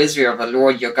 Hear, O Israel, the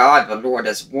Lord your God, the Lord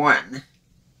is one.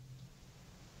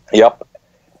 Yep.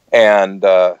 And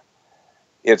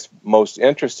it's most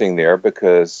interesting there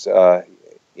because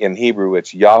in Hebrew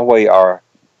it's Yahweh our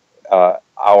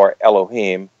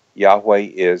Elohim. Yahweh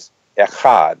is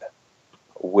Echad,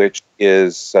 which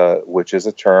is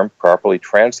a term properly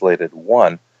translated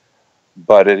one,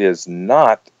 but it is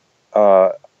not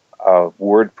a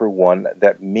word for one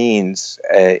that means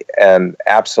an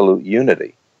absolute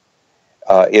unity.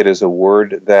 It is a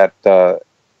word that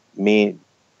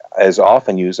is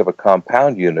often used of a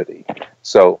compound unity.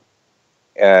 So,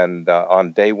 and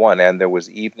on day one, and there was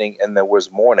evening and there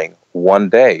was morning, one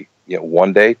day,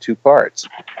 one day, two parts.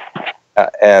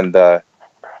 And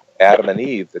Adam and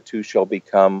Eve, the two shall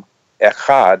become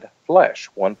echad, flesh,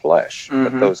 one flesh. Mm-hmm.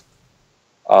 But those,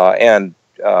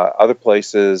 other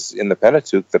places in the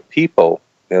Pentateuch, the people,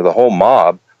 the whole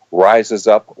mob, rises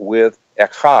up with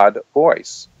echad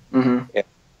voice. Mm-hmm.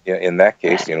 In that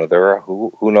case, there are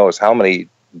who knows how many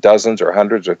dozens or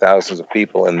hundreds or thousands of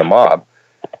people in the mob.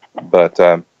 But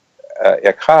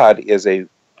echad is a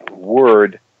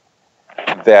word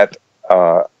that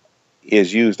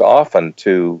is used often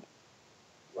to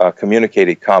communicate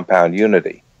a compound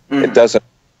unity. Mm-hmm. It doesn't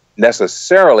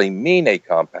necessarily mean a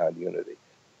compound unity,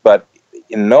 but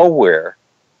nowhere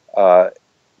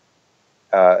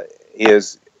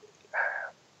is,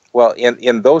 well,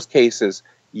 in those cases,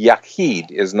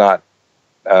 Yachid is not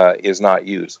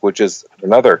used, which is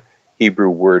another Hebrew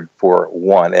word for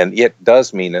one, and it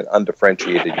does mean an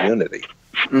undifferentiated unity.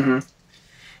 Mm-hmm.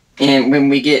 And when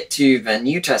we get to the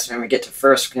New Testament, we get to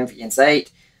 1 Corinthians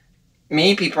 8,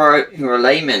 many people who are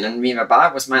laymen and read the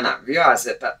Bibles might not realize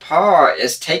it, but Paul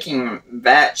is taking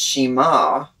that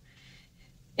Shema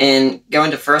and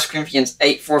going to 1 Corinthians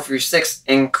 8:4-6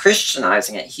 and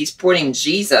Christianizing it. He's putting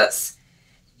Jesus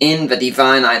in the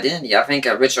divine identity. I think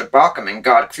Richard Bauckham in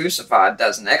God Crucified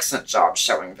does an excellent job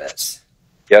showing this.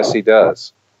 Yes, he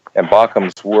does. And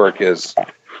Baukham's work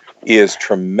is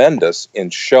tremendous in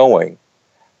showing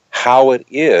how it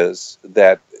is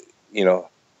that,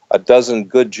 a dozen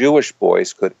good Jewish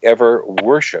boys could ever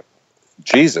worship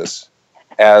Jesus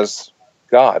as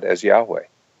God, as Yahweh.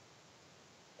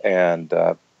 And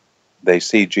they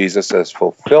see Jesus as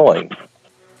fulfilling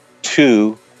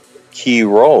two key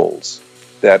roles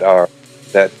that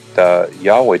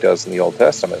Yahweh does in the Old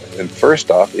Testament. And first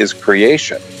off is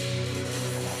creation.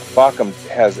 Bauckham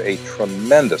has a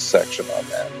tremendous section on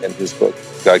that in his book,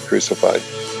 God Crucified.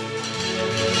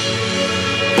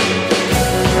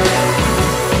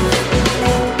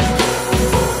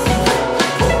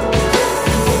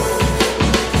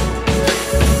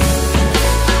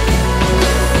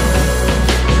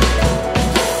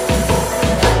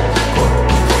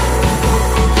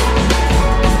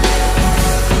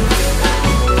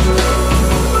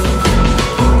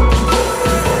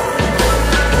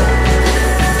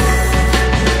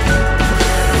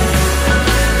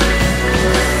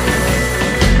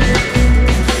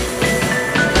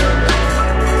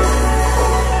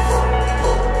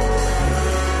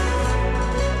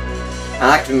 I'd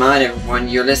like to remind everyone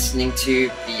you're listening to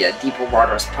the Deeper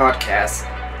Waters podcast.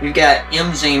 We've got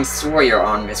M. James Sawyer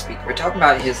on this week. We're talking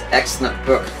about his excellent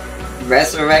book,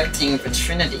 Resurrecting the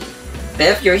Trinity. But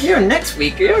if you're here next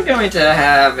week, you're going to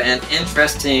have an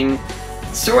interesting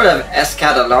sort of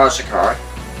eschatological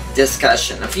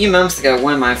discussion. A few months ago,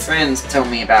 one of my friends told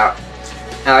me about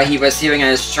how he was hearing at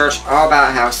his church all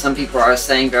about how some people are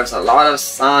saying there's a lot of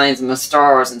signs and the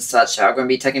stars and such that are going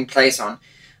to be taking place on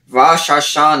Rosh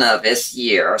Hashanah this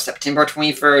year, September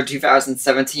 23rd,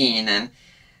 2017, and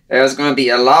there's going to be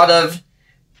a lot of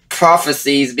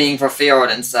prophecies being fulfilled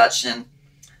and such, and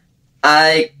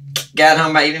I got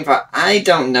home by evening thought, I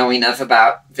don't know enough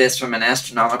about this from an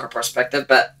astronomical perspective,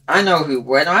 but I know who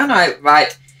would. Why don't I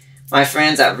write my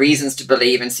friends at Reasons to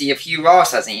Believe and see if Hugh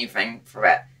Ross has anything for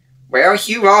that? Well,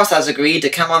 Hugh Ross has agreed to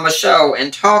come on the show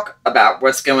and talk about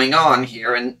what's going on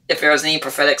here and if there's any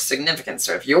prophetic significance.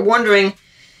 So if you're wondering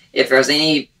if there's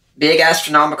any big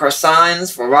astronomical signs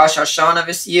for Rosh Hashanah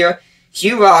this year,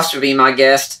 Hugh Ross will be my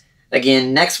guest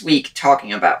again next week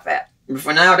talking about that. But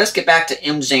for now, let's get back to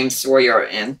M. James Sawyer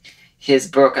and his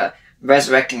book,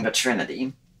 Resurrecting the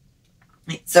Trinity.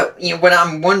 So, what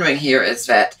I'm wondering here is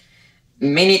that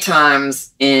many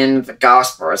times in the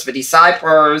Gospels, the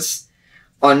disciples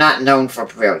are not known for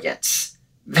brilliance.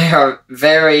 They are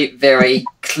very, very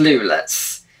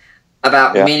clueless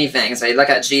about many things. They look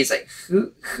at Jesus like,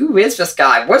 who is this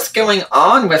guy? What's going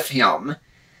on with him?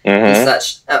 And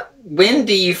such. When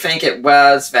do you think it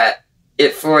was that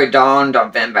it fully dawned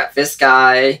on them that this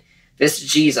guy, this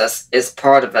Jesus, is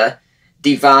part of a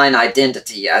divine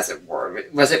identity, as it were?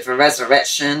 Was it the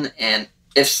resurrection? And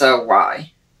if so,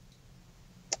 why?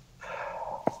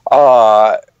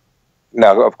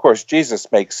 Now, of course,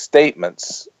 Jesus makes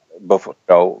statements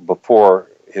before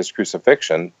his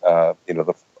crucifixion.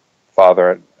 The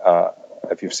Father,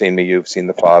 if you've seen me, you've seen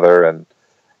the Father, and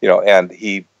and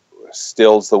he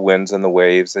stills the winds and the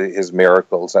waves, his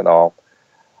miracles and all.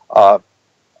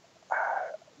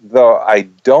 Though I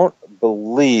don't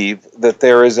believe that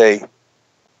there is a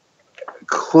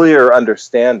clear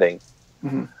understanding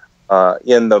in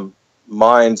the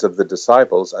minds of the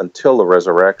disciples until the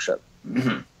resurrection.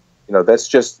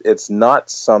 It's not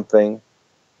something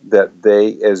that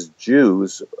they, as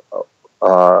Jews,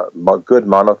 good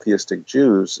monotheistic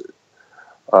Jews,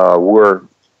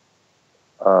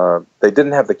 they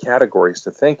didn't have the categories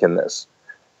to think in this.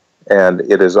 And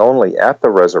it is only at the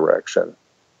resurrection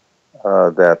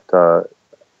that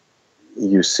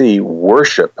you see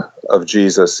worship of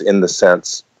Jesus in the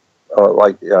sense,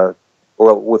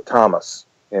 with Thomas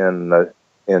in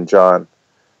John,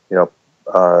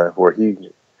 where he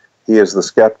is the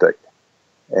skeptic,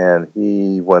 and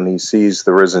when he sees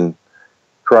the risen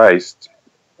Christ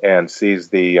and sees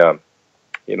the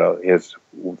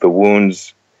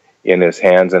wounds in his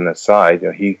hands and his side,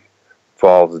 he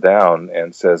falls down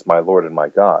and says, "My Lord and my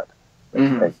God."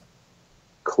 And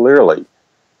clearly,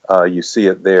 you see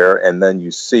it there, and then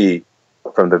you see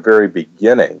from the very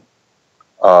beginning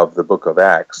of the book of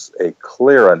Acts a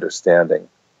clear understanding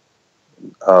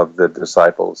of the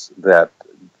disciples that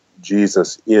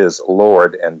Jesus is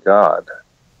Lord and God.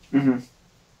 Mm-hmm.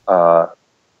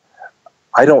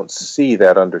 I don't see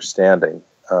that understanding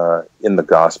in the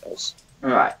Gospels.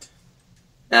 Right.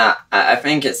 I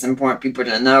think it's important for people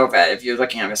to know that if you're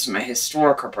looking at this from a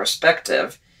historical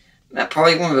perspective, that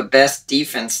probably one of the best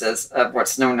defenses of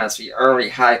what's known as the early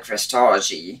high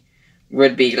Christology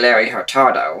would be Larry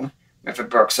Hurtado, with a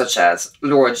book such as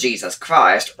Lord Jesus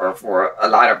Christ, or for a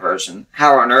lighter version,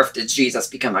 How on Earth Did Jesus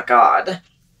Become a God?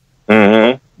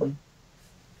 Mm-hmm.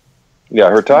 Yeah,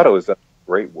 Hurtado has done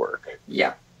great work.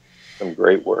 Yeah. Some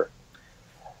great work.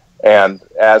 And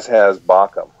as has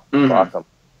Bauckham. Mm-hmm. Bauckham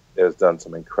has done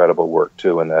some incredible work,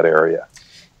 too, in that area.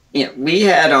 Yeah, we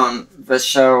had on the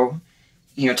show,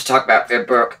 to talk about their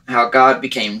book, How God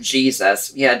Became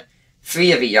Jesus. We had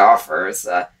 3 of the authors,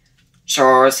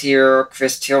 Charles here,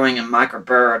 Chris Tilling, and Michael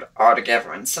Bird all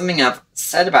together. And something I've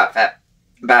said about the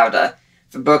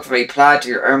book that applied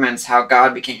to Ehrman's How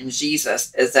God Became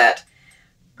Jesus is that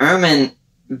Ehrman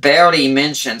barely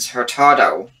mentions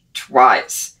Hurtado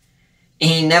twice.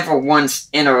 He never once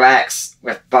interacts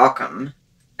with Bauckham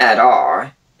at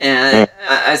all. And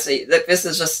I see, look, this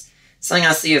is just something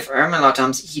I see with Ehrman a lot of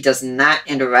times. He does not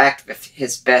interact with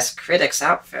his best critics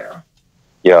out there.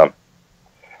 Yeah.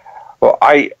 Well,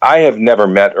 I have never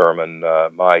met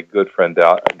Ehrman. My good friend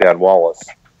Dan Wallace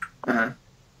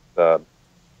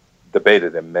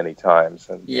debated him many times.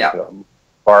 And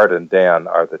Bart and Dan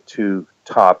are the 2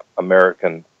 top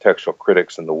American textual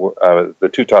critics in the world.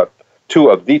 Two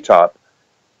of the top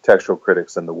textual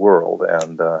critics in the world,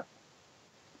 and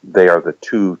they are the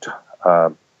 2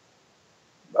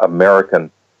 American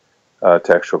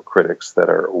textual critics that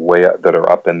are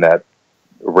up in that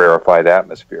rarefied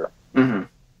atmosphere. Mm-hmm.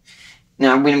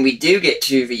 Now, when we do get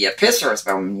to the epistles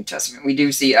from the New Testament, we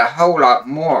do see a whole lot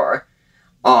more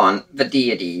on the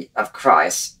deity of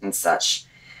Christ and such.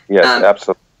 Yes,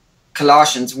 absolutely.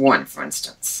 Colossians 1, for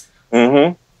instance.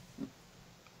 Mm-hmm.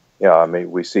 Yeah, I mean,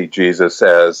 we see Jesus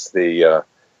as the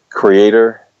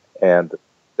creator and the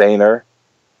sustainer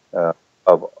of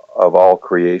all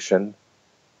creation.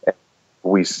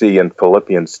 We see in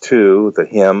Philippians 2 the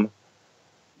hymn,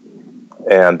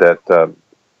 and that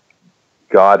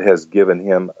God has given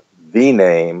him the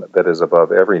name that is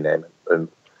above every name. And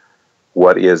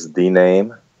what is the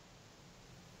name?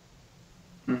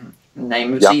 Mm-hmm.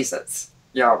 Name of Jesus,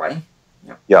 Yahweh.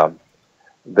 Yeah,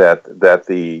 that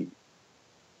the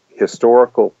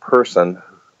historical person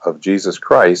of Jesus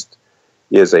Christ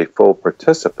is a full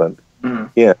participant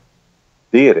in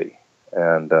deity,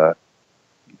 and that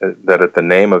at the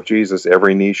name of Jesus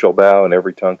every knee shall bow and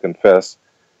every tongue confess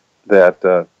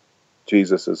that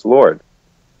Jesus is Lord.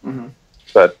 Mm-hmm.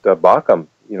 But Bauckham,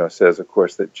 says, of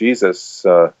course, that Jesus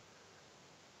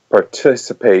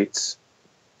participates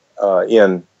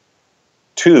in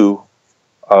 2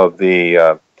 of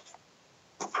the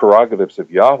prerogatives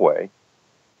of Yahweh,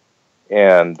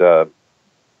 and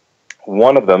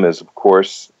one of them is, of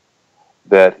course,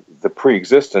 that the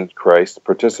pre-existent Christ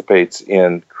participates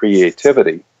in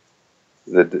creativity,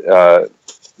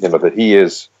 that he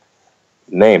is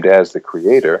named as the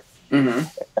creator. Mm-hmm.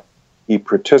 He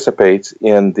participates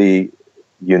in the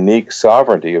unique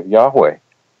sovereignty of Yahweh.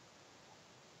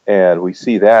 And we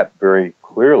see that very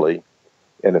clearly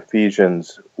in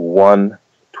Ephesians 1,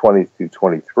 20 through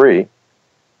 23.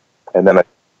 And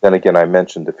then again, I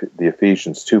mentioned the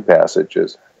Ephesians 2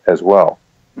 passages as well.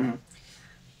 Mm-hmm.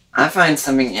 I find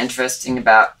something interesting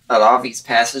about a lot of these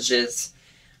passages.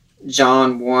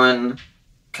 John 1,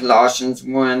 Colossians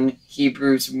 1,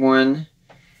 Hebrews 1,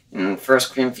 and 1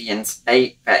 Corinthians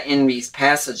 8, that in these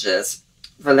passages,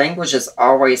 the language is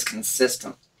always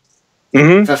consistent.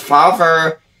 Mm-hmm. The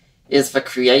Father is the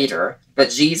creator, but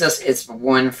Jesus is the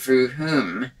one through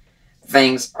whom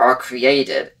things are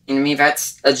created. And I mean,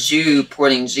 that's a Jew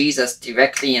putting Jesus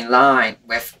directly in line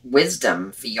with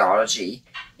wisdom theology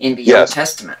in the Old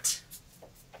Testament.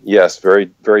 Yes,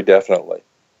 very, very definitely.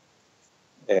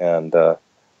 And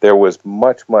there was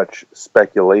much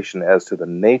speculation as to the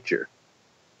nature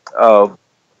of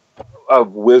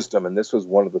wisdom, and this was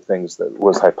one of the things that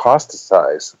was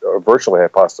hypostasized, or virtually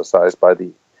hypostasized, by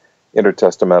the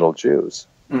intertestamental Jews,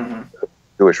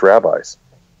 Jewish rabbis.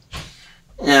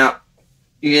 Now,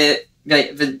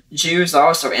 the Jews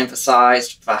also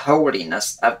emphasized the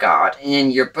holiness of God. And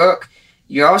in your book,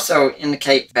 you also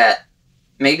indicate that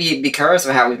maybe because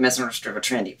of how we've misunderstood the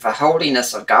Trinity, the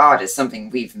holiness of God is something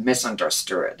we've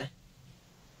misunderstood.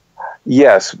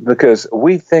 Yes, because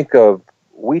we think of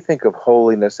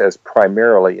holiness as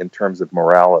primarily in terms of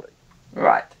morality.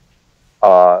 Right.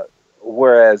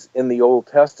 Whereas in the Old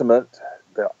Testament,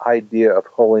 the idea of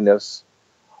holiness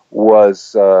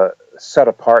was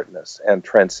set-apartness and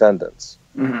transcendence.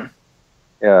 Mm-hmm.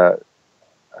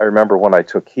 I remember when I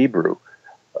took Hebrew,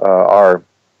 our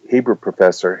Hebrew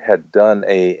professor had done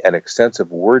an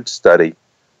extensive word study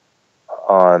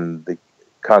on the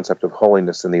concept of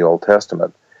holiness in the Old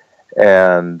Testament,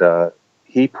 and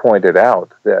he pointed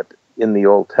out that in the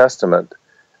Old Testament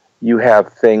you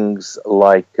have things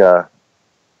like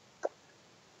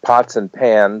pots and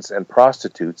pans and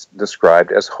prostitutes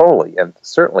described as holy, and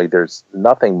certainly there's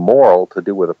nothing moral to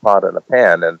do with a pot and a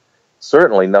pan, and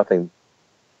certainly nothing,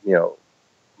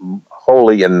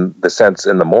 holy in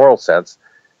the moral sense,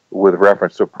 with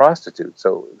reference to a prostitute.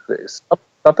 So there's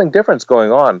something different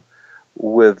going on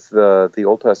with the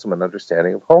Old Testament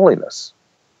understanding of holiness.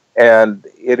 And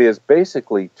it is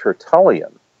basically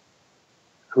Tertullian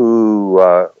who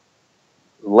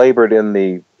labored in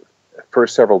the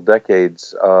first several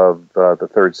decades of the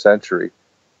 3rd century.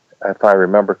 If I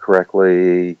remember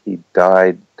correctly, he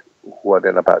died,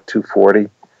 in about 240?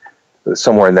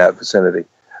 Somewhere in that vicinity.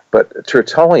 But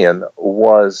Tertullian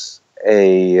was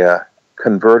a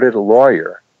converted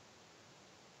lawyer.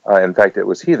 In fact, it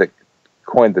was he that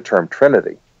coined the term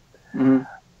Trinity. Mm-hmm.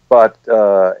 But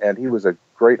and he was a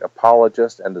great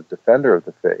apologist and a defender of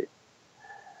the faith.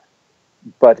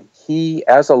 But he,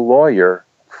 as a lawyer,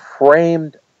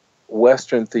 framed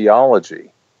Western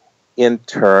theology in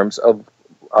terms of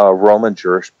Roman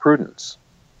jurisprudence.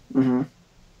 Mm-hmm.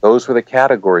 Those were the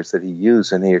categories that he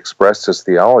used and he expressed his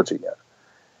theology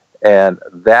in. And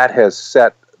that has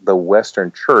set the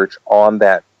Western Church on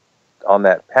that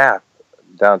path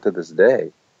down to this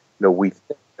day. We,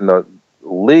 in the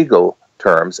legal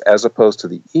terms, as opposed to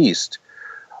the East,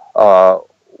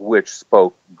 which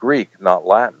spoke Greek, not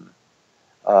Latin,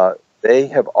 they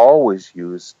have always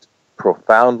used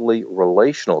profoundly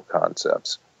relational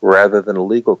concepts rather than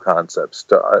legal concepts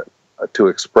to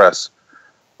express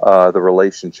the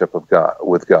relationship of God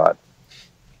with God.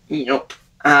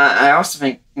 I also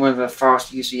think one of the false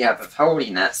views we have of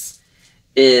holiness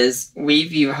is we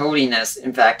view holiness,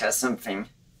 in fact, as something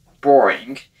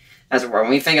boring. As it were, when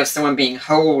we think of someone being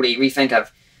holy, we think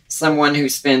of someone who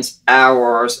spends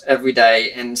hours every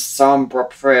day in somber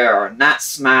prayer, not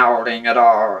smiling at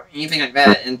all, or anything like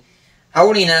that. And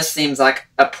holiness seems like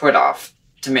a put-off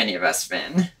to many of us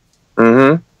then.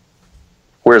 Mm-hmm.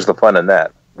 Where's the fun in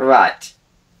that? Right.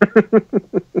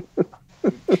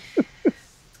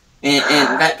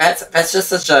 and that's just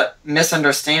such a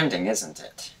misunderstanding, isn't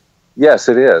it? Yes,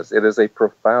 it is. It is a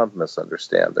profound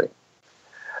misunderstanding.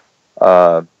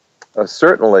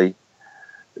 Certainly,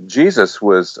 Jesus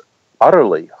was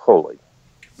utterly holy.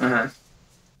 Uh-huh.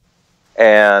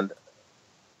 And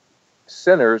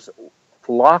sinners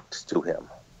flocked to him.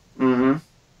 Mm-hmm.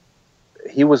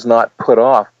 He was not put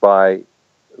off by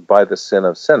the sin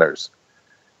of sinners.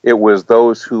 It was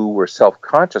those who were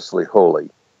self-consciously holy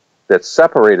that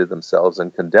separated themselves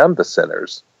and condemned the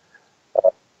sinners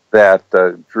that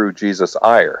drew Jesus'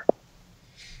 ire.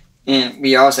 And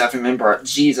we also have to remember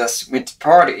Jesus went to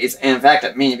parties, and in fact,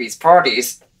 at many of these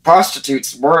parties,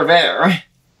 prostitutes were there.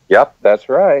 Yep, that's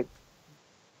right.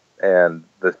 And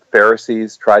the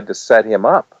Pharisees tried to set him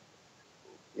up.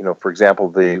 For example,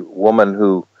 the woman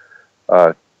who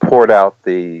poured out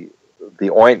the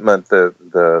ointment,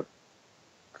 the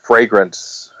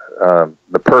fragrance,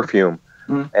 the perfume,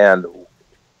 and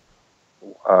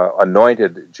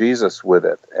anointed Jesus with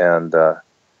it,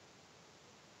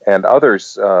 and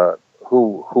others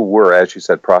who were, as you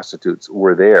said, prostitutes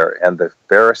were there, and the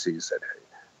Pharisees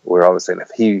were always saying,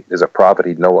 if he is a prophet,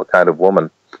 he'd know what kind of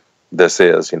woman this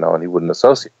is, and he wouldn't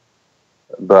associate.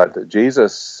 But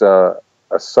Jesus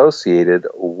associated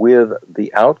with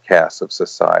the outcasts of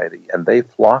society, and they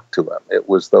flocked to him. It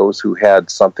was those who had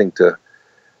something to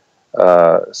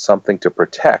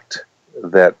protect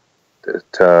that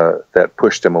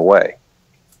pushed him away.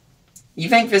 You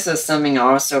think this is something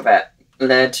also that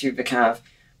led to the kind of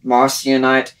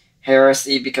Marcionite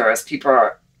heresy, because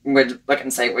people would look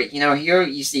and say, well, here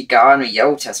you see God in the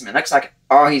Old Testament. It looks like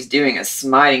all he's doing is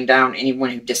smiting down anyone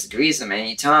who disagrees with him at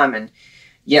any time, and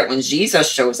yet when Jesus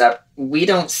shows up, we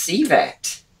don't see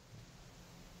that.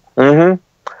 Mm-hmm.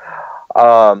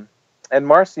 And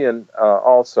Marcion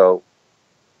also,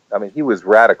 he was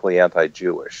radically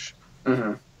anti-Jewish.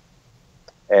 Mm-hmm.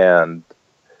 And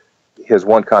his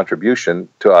one contribution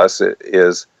to us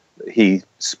is he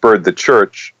spurred the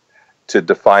church to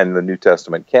define the New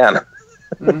Testament canon.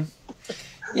 Mm-hmm.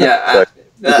 Yeah,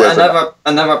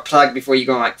 another plug before you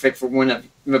go on, for one of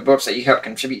the books that you helped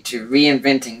contribute to,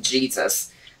 Reinventing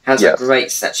Jesus, has a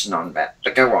great section on that.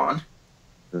 But go on.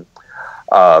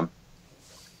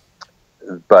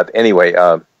 But anyway,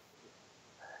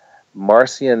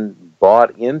 Marcion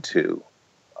bought into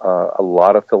a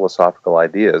lot of philosophical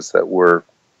ideas that were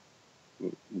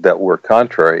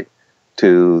contrary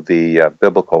to the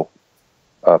biblical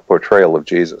portrayal of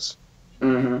Jesus.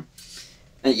 Mm-hmm.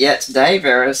 And yet today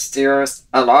there is still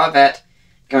a lot of that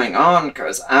going on,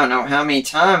 because I don't know how many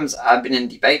times I've been in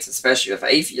debates, especially with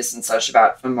atheists and such,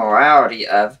 about the morality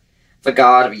of the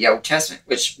God of the Old Testament,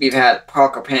 which we've had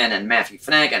Parker Penn and Matthew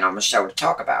Flanagan on the show to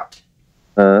talk about.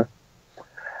 Well,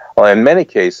 in many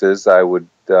cases, I would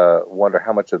wonder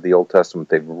how much of the Old Testament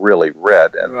they've really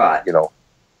read, and Right.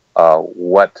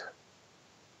 what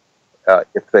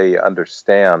if they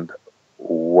understand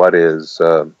what is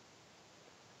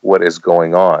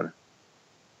going on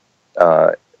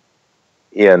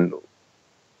in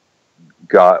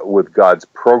God, with God's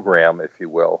program, if you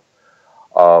will,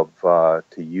 of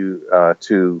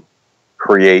to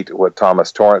create what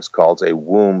Thomas Torrance calls a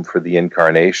womb for the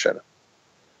incarnation.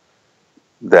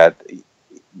 That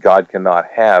God cannot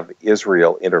have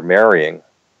Israel intermarrying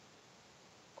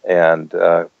and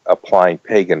applying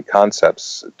pagan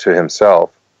concepts to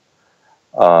himself.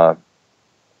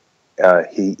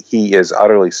 He is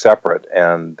utterly separate,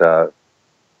 and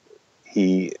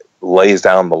he lays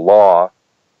down the law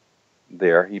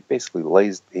there. He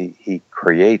basically he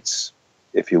creates,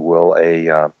 if you will,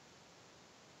 a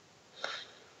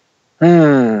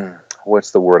what's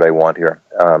the word I want here?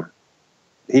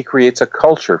 He creates a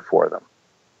culture for them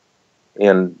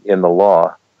in the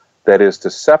law that is to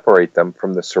separate them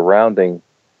from the surrounding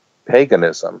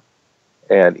paganism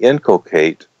and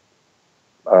inculcate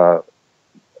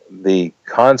the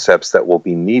concepts that will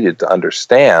be needed to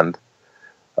understand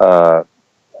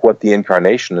what the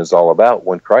incarnation is all about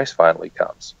when Christ finally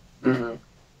comes.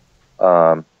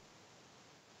 Mm-hmm.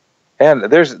 And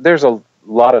there's a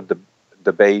lot of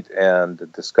debate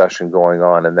and discussion going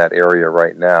on in that area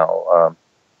right now.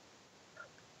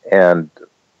 And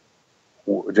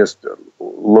just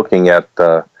looking at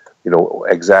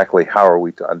exactly how are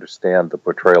we to understand the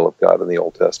portrayal of God in the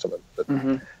Old Testament. But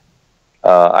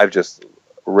I've just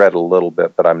read a little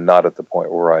bit, but I'm not at the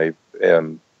point where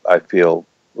I feel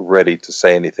ready to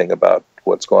say anything about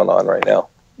what's going on right now.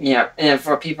 Yeah, and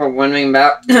for people wondering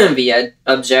about the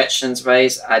objections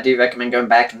raised, I do recommend going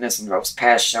back and listening to those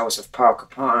past shows of Paul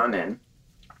Capone and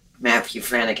Matthew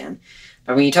Flanagan.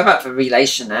 But when you talk about the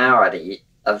relationality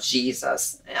of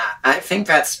Jesus, I think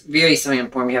that's really something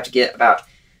important we have to get about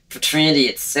the Trinity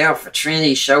itself. The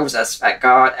Trinity shows us that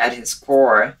God at his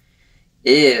core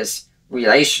is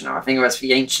relational. I think it was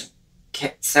the ancient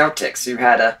Celtics who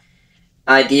had an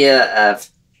idea of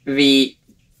the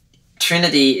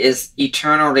Trinity is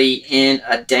eternally in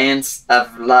a dance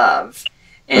of love,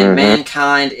 and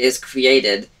mankind is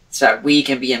created so that we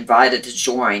can be invited to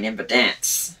join in the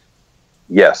dance.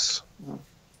 Yes,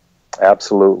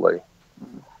 absolutely.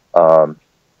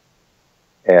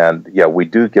 And yeah, we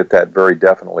do get that very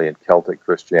definitely in Celtic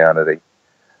Christianity.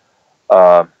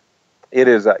 It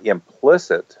is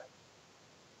implicit,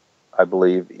 I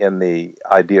believe, in the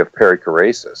idea of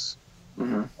perichoresis,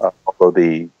 although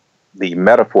the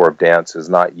metaphor of dance is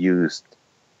not used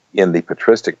in the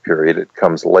patristic period; it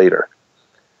comes later.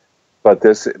 But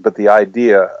the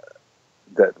idea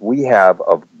that we have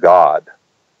of God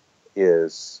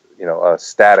is, a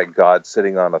static God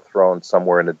sitting on a throne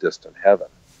somewhere in a distant heaven.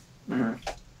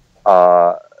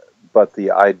 But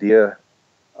the idea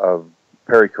of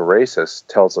perichoresis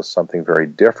tells us something very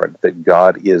different, that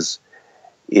God is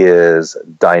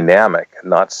dynamic,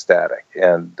 not static.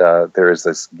 And there is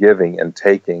this giving and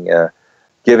taking, I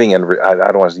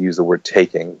don't want to use the word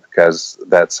taking because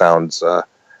that sounds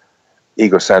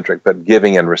egocentric, but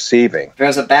giving and receiving.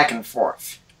 There's a back and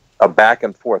forth. A back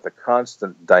and forth, a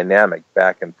constant dynamic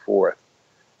back and forth,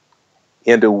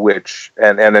 into which,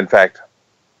 and in fact,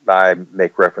 I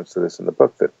make reference to this in the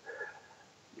book, that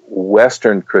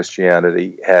Western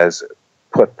Christianity has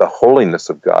put the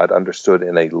holiness of God, understood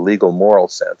in a legal moral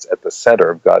sense, at the center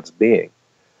of God's being,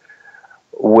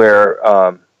 where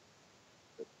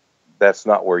that's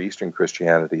not where Eastern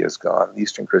Christianity has gone.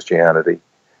 Eastern Christianity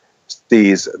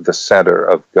sees the center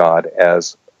of God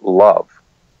as love.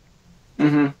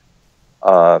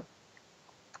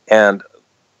 And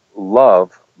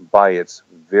love, by its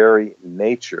very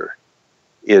nature,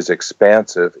 is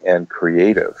expansive and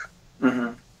creative.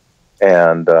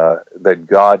 And that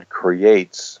God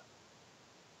creates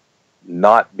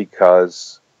not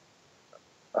because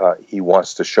he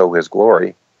wants to show his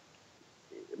glory.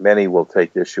 Many will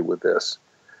take issue with this,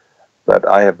 but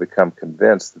I have become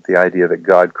convinced that the idea that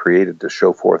God created to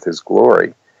show forth his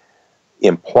glory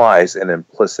implies an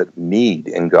implicit need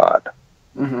in God.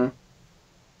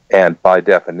 And by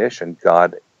definition,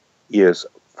 God is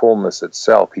fullness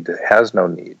itself. He has no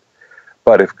need.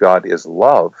 But if God is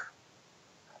love,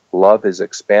 love is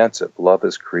expansive, love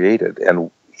is created,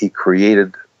 and he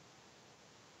created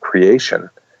creation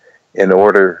in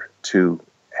order to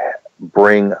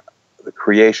bring the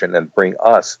creation and bring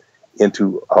us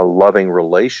into a loving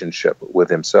relationship with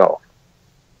himself.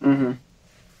 Mm-hmm.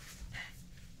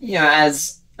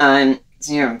 As I'm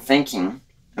thinking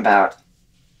about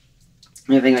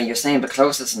everything that you're saying, the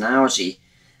closest analogy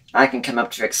I can come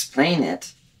up to explain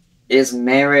it is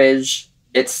marriage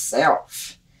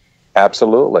itself.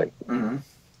 Absolutely. Mm-hmm.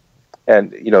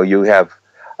 And, you have,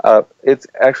 it's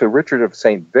actually Richard of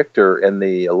St. Victor in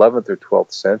the 11th or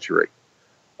 12th century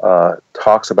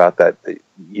talks about that.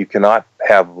 You cannot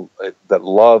have that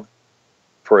love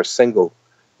for a single,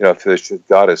 if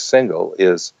God is single,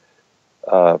 is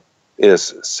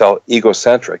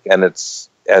egocentric, and it's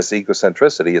as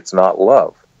egocentricity. It's not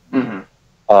love. Mm-hmm.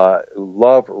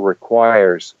 Love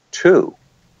requires two,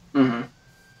 mm-hmm.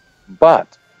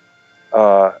 but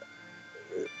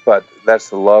that's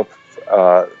the love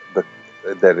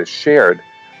that is shared.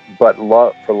 But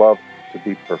for love to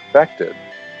be perfected,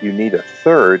 you need a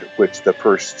third, which the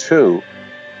first two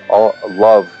all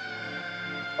love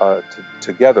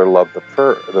together. Love the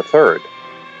third,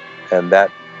 and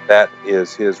that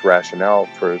is his rationale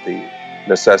for the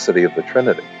necessity of the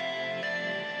Trinity.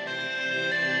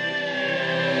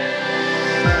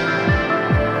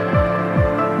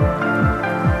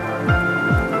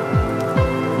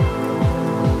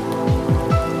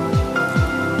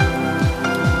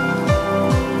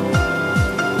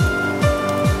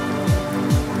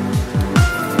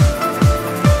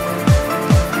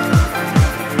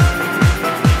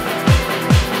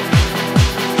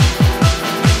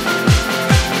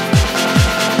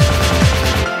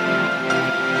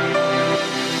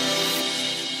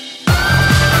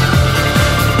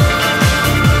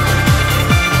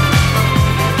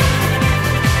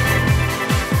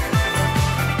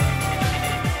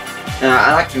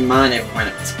 I'd like to remind everyone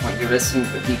at this point, you're listening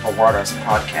to the Deeper Waters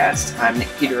podcast. I'm Nick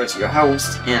Peters, your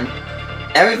host, and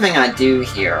everything I do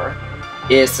here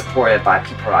is supported by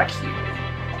people like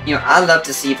you. I love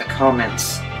to see the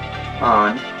comments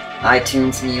on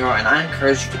iTunes and I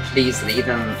encourage you to please leave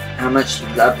them how much you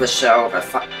love the show,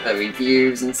 the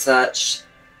reviews and such.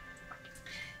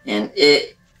 And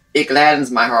it gladdens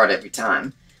my heart every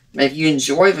time. But if you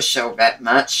enjoy the show that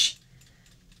much,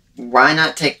 why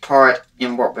not take part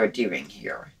in what we're doing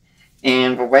here?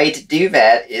 And the way to do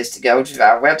that is to go to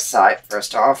our website,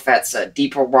 first off. That's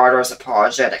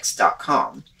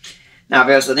deeperwatersapologetics.com. Now,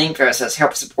 there's a link there that says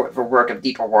help support the work of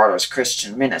Deeper Waters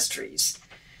Christian Ministries.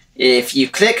 If you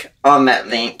click on that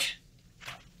link,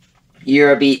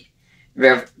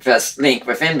 this link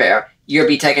within there, you'll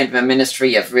be taken to the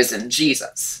ministry of Risen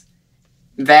Jesus.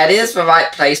 That is the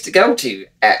right place to go to,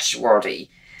 actually.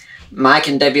 Mike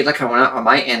and Debbie Lacona are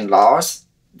my in-laws.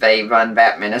 They run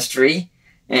that ministry,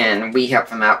 and we help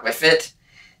them out with it.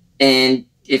 And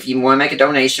if you want to make a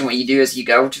donation, what you do is you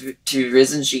go to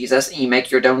Risen Jesus, and you make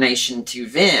your donation to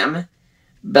them.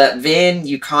 But then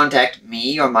you contact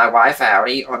me, or my wife,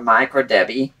 Allie, or Mike, or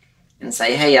Debbie, and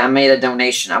say, hey, I made a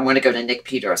donation. I want to go to Nick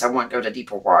Peters. I want to go to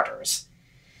Deeper Waters.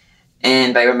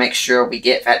 And they will make sure we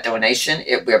get that donation.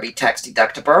 It will be tax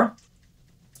deductible.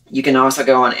 You can also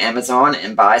go on Amazon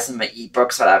and buy some of the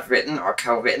ebooks that I've written or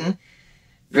co-written.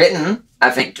 Written, I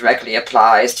think, directly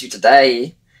applies to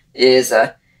today, is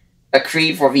a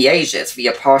creed for the ages, the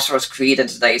Apostles' Creed in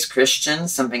today's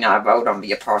Christians, something I wrote on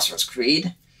the Apostles'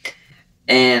 Creed.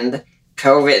 And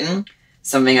co-written,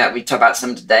 something that we talk about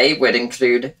some today, would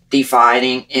include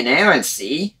defining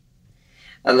inerrancy,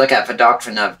 a look at the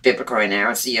doctrine of biblical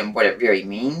inerrancy and what it really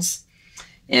means.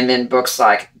 And then books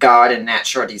like God and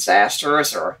Natural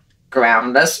Disasters or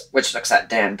Groundless, which looks at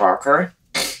Dan Barker.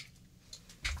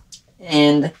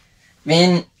 And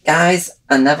then, guys,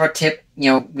 another tip, we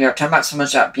are talking about so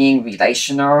much about being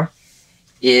relational.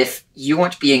 If you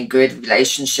want to be in good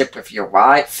relationship with your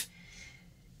wife,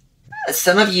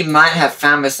 some of you might have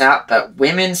found this out, but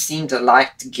women seem to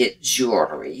like to get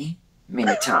jewelry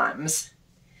many times.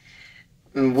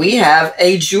 We have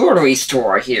a jewelry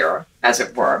store here, as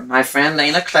it were. My friend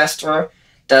Lena Klester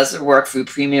does the work through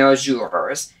Premier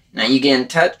Jewelers. Now you get in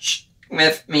touch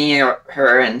with me or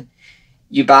her and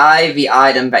you buy the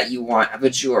item that you want at the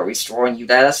jewelry store and you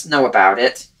let us know about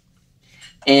it.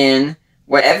 And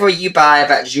whatever you buy at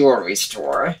that jewelry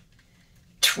store,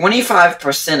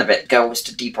 25% of it goes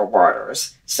to Deeper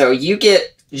Waters. So you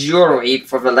get jewelry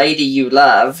for the lady you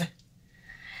love,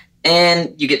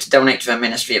 and you get to donate to the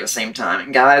ministry at the same time.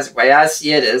 And guys, the way I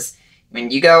see it is, when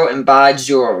you go and buy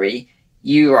jewelry,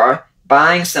 you are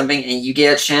buying something and you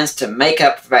get a chance to make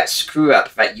up for that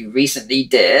screw-up that you recently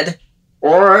did,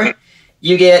 or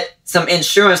you get some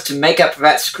insurance to make up for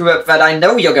that screw-up that I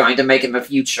know you're going to make in the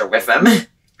future with them.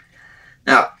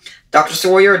 Now, Dr.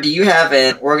 Sawyer, do you have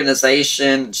an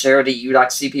organization, charity you'd like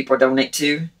to see people donate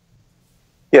to?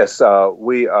 Yes,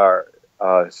 we are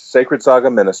Sacred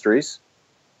Saga Ministries.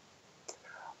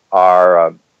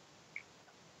 Our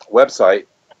website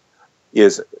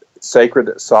is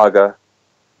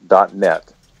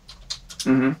sacredsaga.net.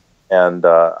 Mm-hmm. And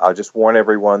I'll just warn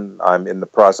everyone, I'm in the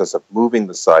process of moving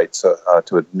the site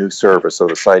to a new server, so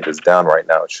the site is down right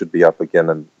now. It should be up again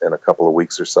in a couple of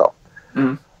weeks or so.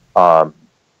 Mm-hmm.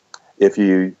 If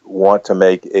you want to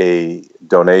make a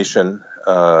donation,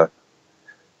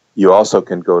 you also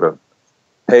can go to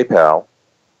PayPal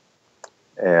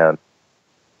and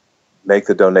make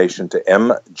the donation to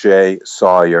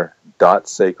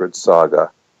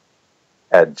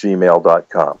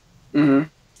mjsawyer.sacredsaga@gmail.com. Mm-hmm.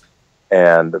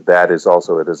 And that is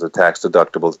also, it is a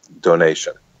tax-deductible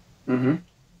donation. Mm-hmm.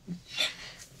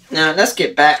 Now, let's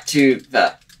get back to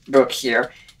the book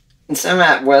here. And some of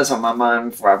that was on my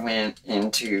mind before I went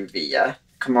into the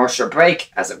commercial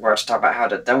break, as it were, to talk about how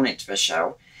to donate to the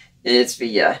show. It's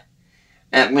the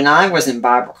when I was in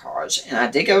Bible college, and I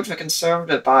did go to a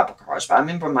conservative Bible college, but I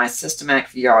remember my systematic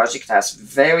theology class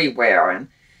very well, and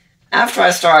after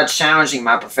I started challenging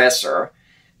my professor,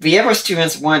 the other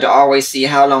students wanted to always see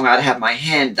how long I'd have my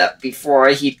hand up before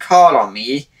he'd call on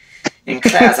me in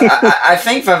class. I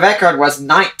think the record was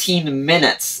 19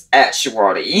 minutes,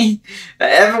 actually.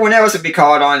 Everyone else would be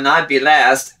called on and I'd be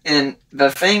last. And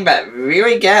the thing that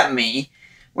really got me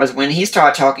was when he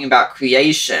started talking about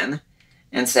creation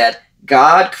and said,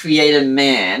 God created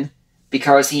man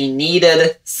because he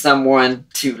needed someone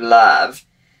to love.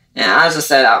 And I just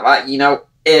said outright,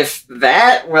 if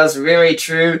that was really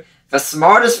true, the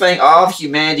smartest thing all of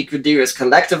humanity could do is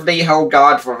collectively hold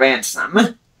God for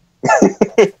ransom.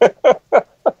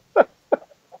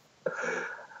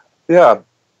 Yeah,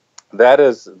 that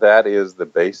is the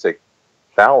basic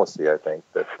fallacy, I think,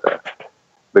 that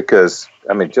because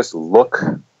I mean, just look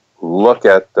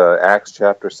at Acts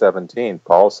chapter 17.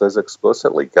 Paul says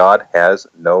explicitly, God has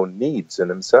no needs in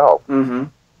himself. Mm-hmm.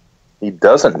 He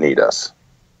doesn't need us.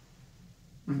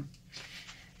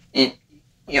 And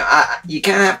you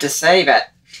kind of have to say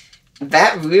that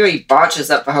really botches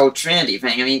up the whole Trinity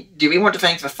thing. I mean, do we want to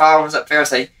think the followers up there and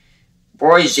say,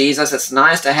 boy, Jesus, it's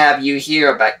nice to have you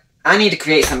here, but I need to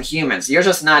create some humans. You're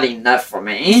just not enough for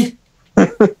me.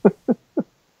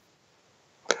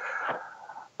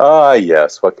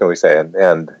 Yes, what can we say? And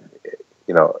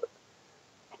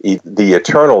the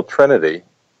eternal Trinity,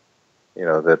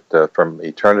 that from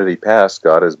eternity past,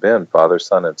 God has been Father,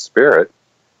 Son, and Spirit,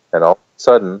 and all of a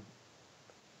sudden,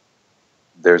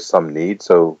 there's some need,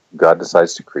 so God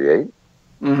decides to create.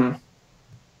 Mm-hmm.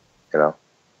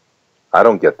 I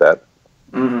don't get that.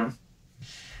 Mm-hmm.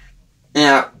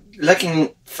 Now,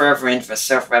 looking further into the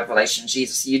self-revelation of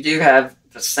Jesus, you do have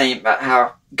the same about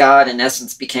how God, in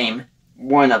essence, became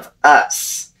one of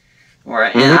us.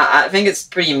 And I think it's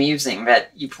pretty amusing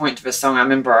that you point to the song. I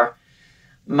remember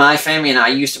my family and I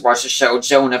used to watch the show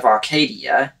Joan of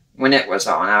Arcadia when it was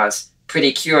on. I was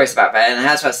pretty curious about that, and it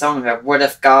has that song about what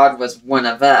if God was one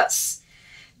of us.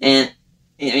 And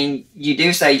I mean, you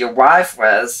do say your wife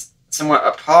was somewhat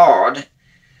appalled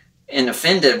and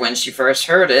offended when she first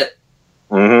heard it,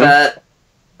 but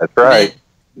that's right.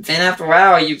 Then after a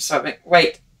while you sort of think,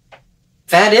 wait,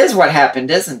 that is what happened,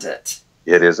 isn't it?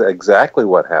 It is exactly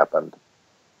what happened.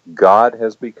 God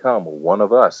has become one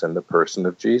of us in the person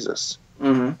of Jesus.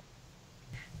 Mm-hmm.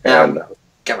 And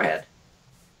go ahead.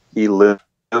 He lived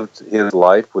his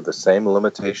life with the same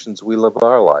limitations we live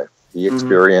our life. He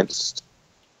experienced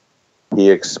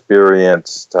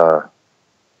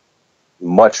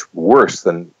much worse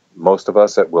than most of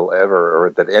us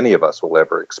that any of us will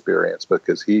ever experience,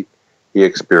 because he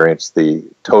experienced the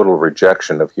total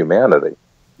rejection of humanity.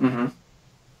 Mm-hmm.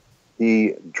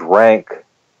 He drank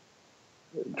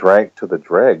to the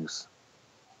dregs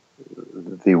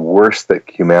the worst that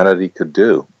humanity could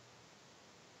do,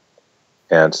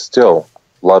 and still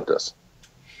loved us.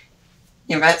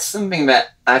 That's something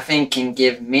that I think can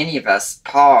give many of us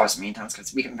pause many times,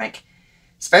 because we can think,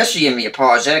 especially in the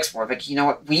apologetics world, like,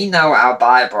 what, we know our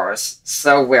Bibles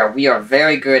so well. We are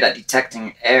very good at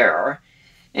detecting error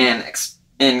and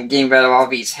getting rid of all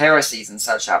these heresies and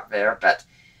such out there, but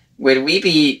would we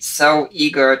be so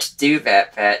eager to do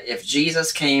that if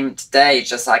Jesus came today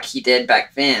just like he did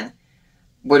back then,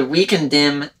 would we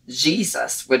condemn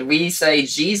Jesus? Would we say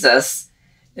Jesus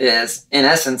is, in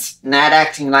essence, not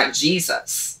acting like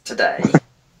Jesus today?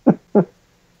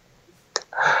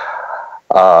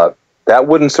 That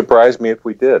wouldn't surprise me if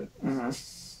we did. Mm-hmm.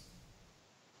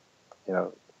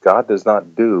 God does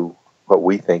not do what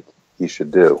we think he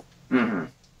should do. Mm-hmm.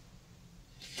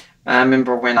 I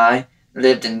remember when I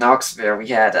lived in Knoxville,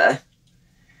 he had a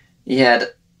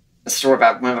story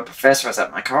about one of the professors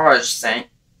at my college saying,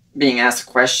 being asked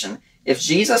a question. If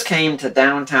Jesus came to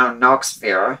downtown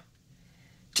Knoxville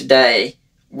today,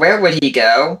 where would he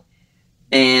go?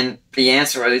 And the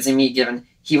answer is immediately given,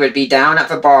 he would be down at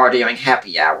the bar during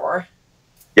happy hour.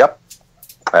 Yep,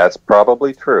 that's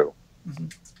probably true. Mm-hmm.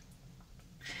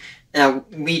 Now,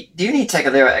 we do need to take a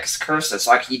little excursus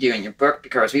like you do in your book,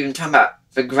 because we've been talking about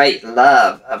the great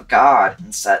love of God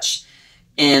and such.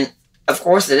 And, of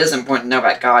course, it is important to know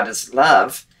that God is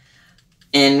love.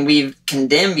 And we've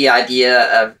condemned the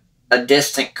idea of a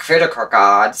distant, critical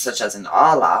God, such as an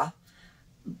Allah.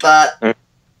 But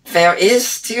there is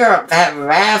still that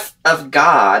wrath of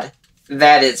God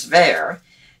that is there.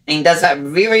 And does that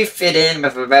really fit in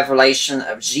with the revelation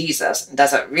of Jesus? And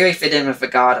does that really fit in with the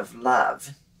God of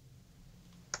love?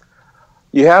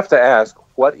 You have to ask,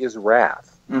 what is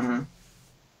wrath? Mm-hmm.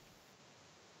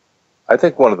 I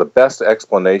think one of the best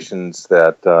explanations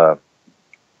that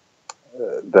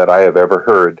that I have ever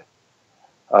heard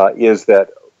is that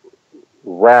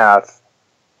wrath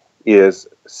is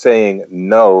saying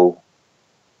no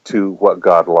to what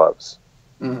God loves.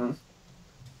 Mm-hmm.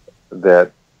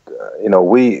 That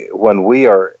when we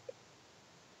are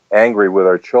angry with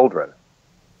our children,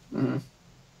 Mm-hmm.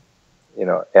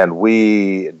 And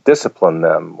we discipline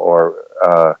them, or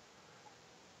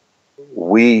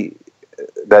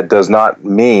that does not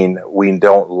mean we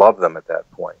don't love them at that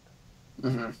point.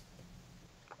 Mm-hmm.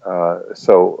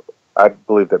 So I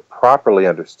believe that, properly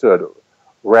understood,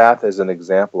 wrath is an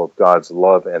example of God's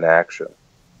love in action.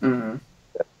 Mm-hmm.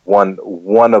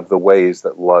 One of the ways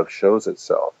that love shows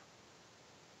itself,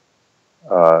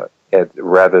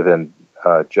 rather than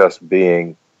just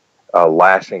being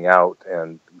lashing out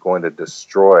and going to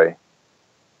destroy,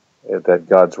 that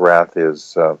God's wrath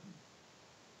is,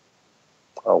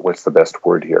 what's the best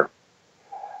word here,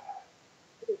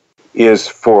 is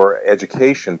for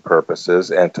education purposes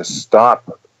and to stop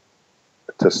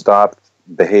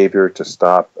behavior, to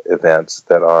stop events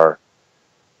that are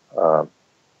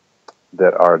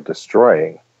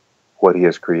destroying what he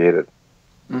has created.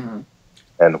 Mm-hmm.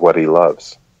 And what he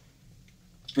loves.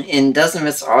 And doesn't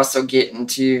this also get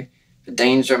into the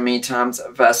danger many times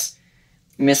of us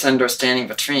misunderstanding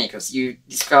the Trinity? Because you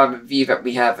describe a view that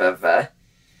we have of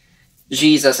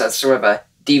Jesus as sort of a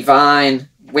divine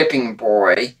whipping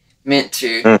boy meant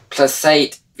to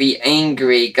placate the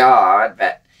angry God,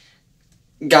 that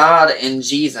God and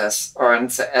Jesus are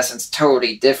in essence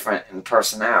totally different in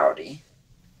personality.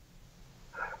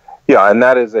 Yeah, and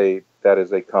that is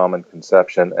a common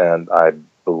conception, and I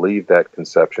believe that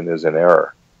conception is in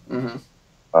error. Mm-hmm.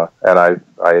 And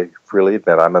I freely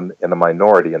admit I'm in a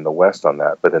minority in the West on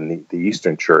that, but in the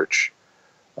Eastern Church,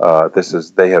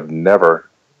 they have never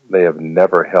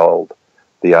held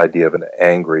the idea of an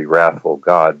angry, wrathful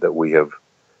God that we have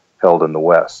held in the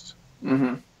West.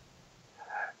 Mm-hmm.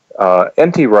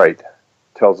 N.T. Wright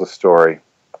tells a story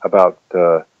about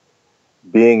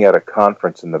being at a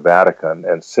conference in the Vatican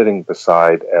and sitting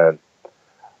beside an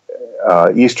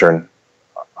Eastern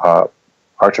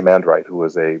archimandrite, who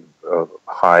was a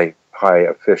high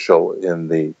official in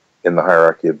the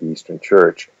hierarchy of the Eastern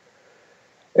Church,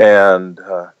 and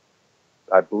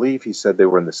I believe he said they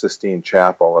were in the Sistine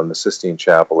Chapel, and the Sistine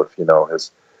Chapel, if you know, is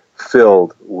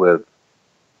filled with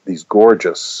these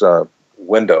gorgeous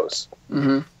windows,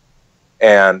 Mm-hmm.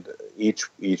 and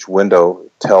each window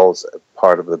tells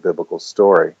part of the biblical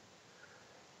story,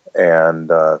 and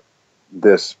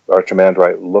this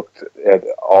archimandrite looked at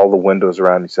all the windows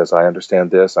around. He says, I understand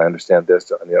this, and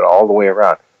all the way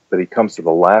around. But he comes to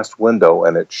the last window,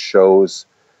 and it shows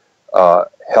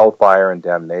hellfire and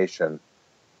damnation,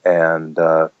 and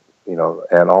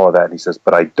and all of that. And he says,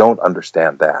 but I don't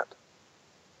understand that.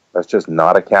 That's just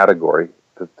not a category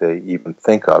that they even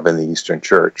think of in the Eastern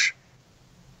Church.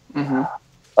 Mm-hmm.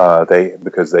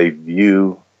 Because they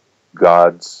view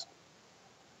God's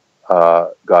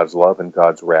love and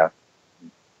God's wrath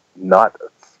not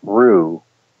through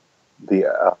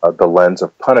the lens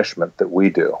of punishment that we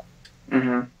do.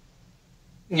 Mm-hmm.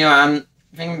 I'm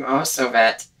thinking also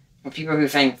that for people who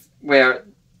think, well,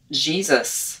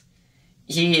 Jesus,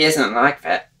 he isn't like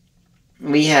that.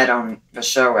 We had on the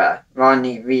show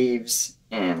Rodney Reeves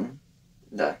and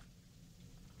I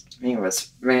think it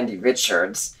was Randy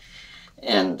Richards,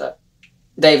 and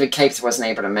David Capes wasn't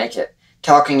able to make it,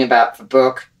 talking about the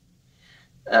book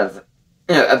of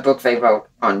a book they wrote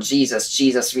on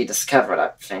Jesus Rediscovered, I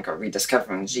think, or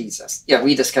Rediscovering Jesus. Yeah,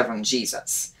 Rediscovering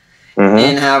Jesus. Mm-hmm.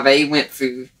 And how they went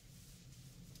through,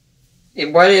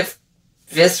 what if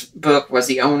this book was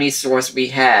the only source we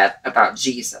had about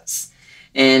Jesus?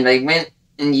 And they went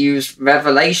and used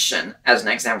Revelation as an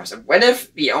example. So what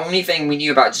if the only thing we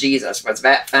knew about Jesus was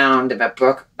that found in the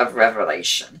book of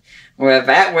Revelation? Well, if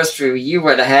that was true, you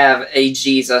would have a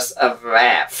Jesus of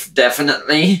wrath,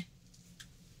 definitely.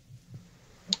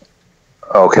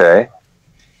 Okay.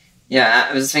 Yeah,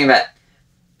 I was just thinking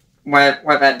about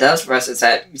what that does for us is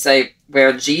that you say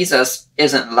where Jesus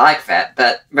isn't like that,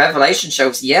 but Revelation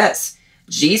shows yes,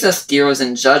 Jesus deals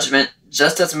in judgment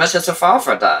just as much as the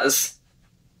Father does.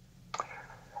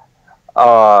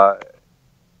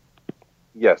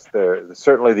 Yes,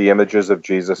 certainly the images of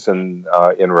Jesus in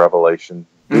Revelation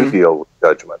do deal with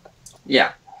judgment.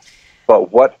 Yeah.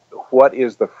 But what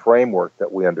is the framework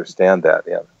that we understand that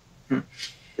in?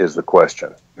 Is the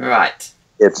question. Right.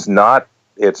 It's not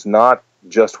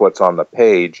just what's on the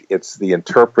page. It's the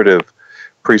interpretive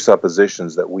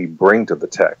presuppositions that we bring to the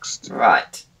text.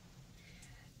 Right.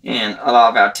 And a lot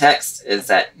of our text is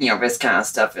that, this kind of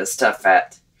stuff is stuff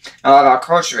that a lot of our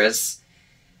culture is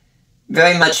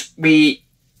very much, we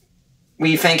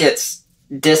think it's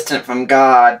distant from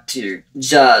God to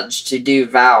judge, to do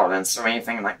violence or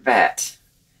anything like that.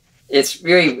 It's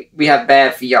really, we have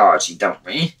bad theology, don't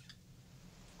we?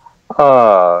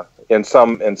 In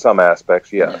some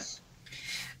aspects, yes.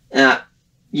 Yeah.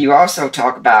 You also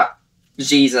talk about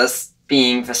Jesus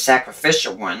being the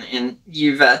sacrificial one, and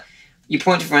you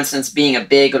point to, for instance, being a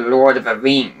big Lord of the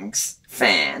Rings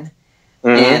fan,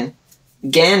 and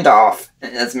Gandalf,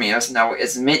 as many of us know,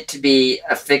 is meant to be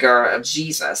a figure of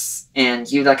Jesus,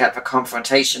 and you look at the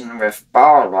confrontation with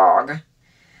Balrog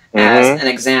as an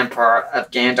example of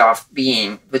Gandalf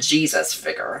being the Jesus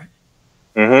figure.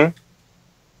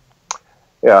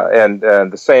 Yeah, and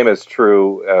the same is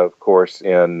true, of course,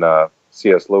 in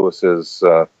C.S. Lewis's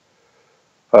The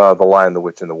Lion, the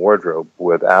Witch, and the Wardrobe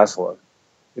with Aslan.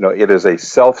 It is a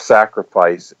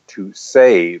self-sacrifice to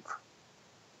save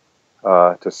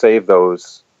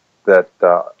those that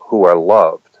who are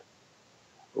loved,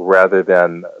 rather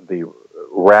than the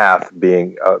wrath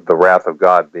of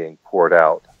God being poured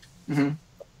out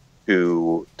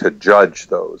to judge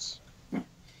those.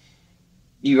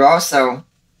 You also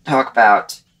talk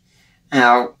about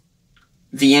how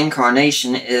the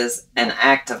incarnation is an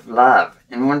act of love.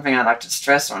 And one thing I'd like to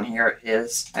stress on here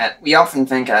is that we often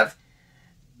think of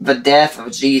the death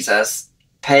of Jesus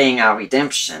paying our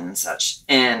redemption and such,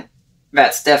 and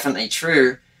that's definitely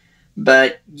true,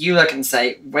 but you look and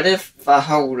say, what if the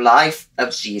whole life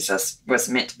of Jesus was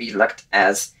meant to be looked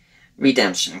as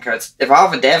redemption? Because if all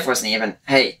the death wasn't even,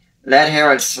 hey, let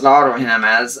Herod slaughter him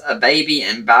as a baby,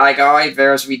 and by God,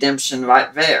 there's redemption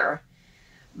right there.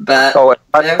 But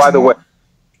by the way,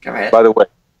 go ahead. By the way,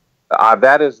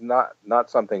 that is not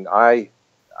something I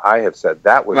have said.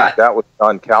 That was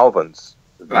John Calvin's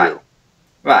view.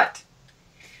 Right.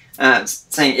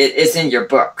 Saying it's in your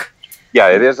book. Yeah,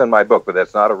 it is in my book, but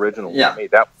that's not original to me.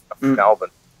 That was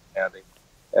Calvin's understanding,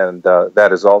 and that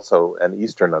is also an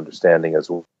Eastern understanding as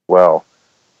well,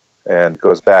 and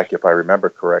goes back, if I remember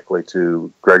correctly,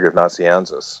 to Gregory of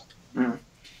Nazianzus.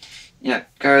 Yeah,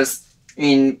 because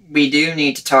we do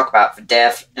need to talk about the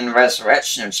death and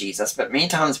resurrection of Jesus, but many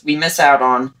times we miss out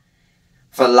on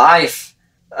the life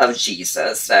of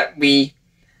Jesus.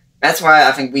 That's why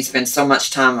I think we spend so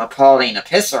much time with Pauline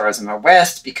epistles in the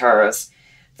West, because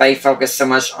they focus so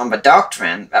much on the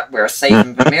doctrine that we're safe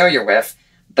and familiar with,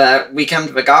 but we come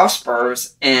to the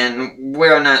Gospels and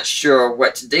we're not sure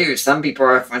what to do. Some people,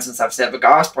 for instance, have said the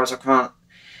Gospels are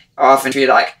often treated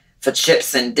like the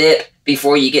chips and dip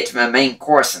before you get to the main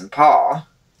course in Paul.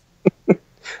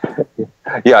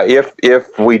 Yeah,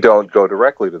 if we don't go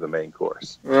directly to the main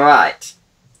course. Right.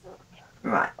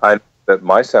 I know that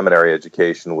my seminary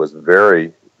education was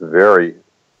very, very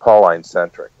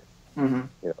Pauline-centric.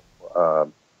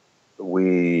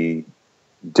 We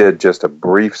did just a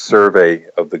brief survey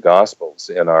of the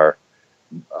Gospels in our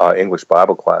English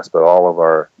Bible class, but all of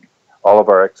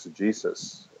our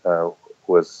exegesis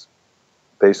was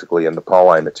basically in the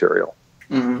Pauline material.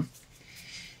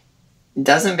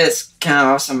 Doesn't this kind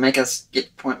of also make us get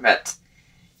the point that,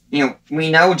 we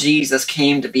know Jesus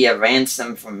came to be a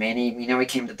ransom for many. We know he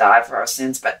came to die for our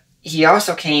sins, but he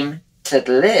also came to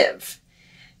live.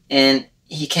 And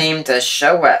he came to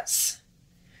show us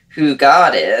who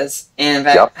God is, and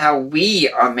that how we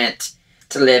are meant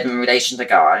to live in relation to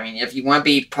God. If you want to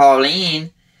be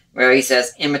Pauline, where he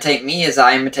says, imitate me as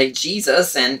I imitate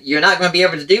Jesus, and you're not going to be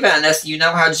able to do that unless you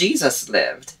know how Jesus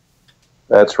lived.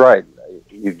 That's right.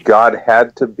 God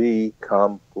had to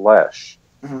become flesh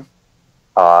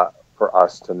for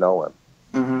us to know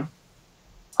him.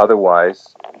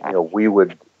 Otherwise, we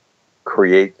would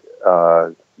create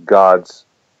gods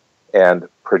and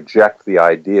project the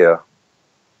idea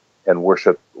and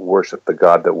worship the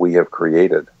God that we have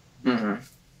created. And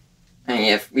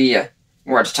if we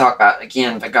were to talk about,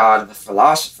 again, the God of the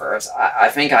philosophers, I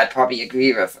think I'd probably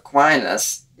agree with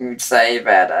Aquinas, who'd say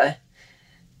that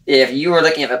if you were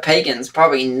looking at the pagans,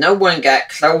 probably no one got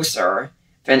closer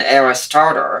than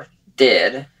Aristotle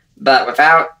did, but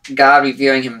without God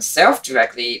revealing himself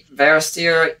directly, there's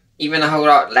still even a whole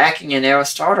lot lacking in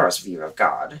Aristotle's view of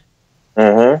God.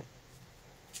 Mm-hmm.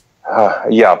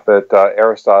 But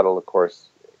Aristotle, of course,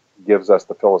 gives us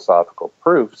the philosophical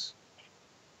proofs,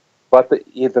 but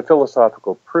the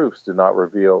philosophical proofs do not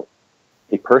reveal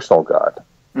a personal God.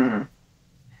 Mm-hmm.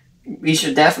 We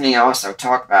should definitely also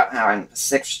talk about how in the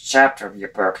 6th chapter of your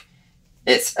book,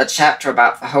 it's a chapter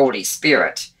about the Holy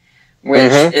Spirit,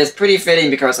 which is pretty fitting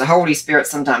because the Holy Spirit is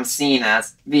sometimes seen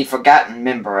as the forgotten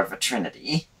member of the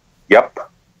Trinity. Yep.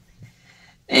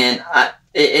 And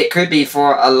it could be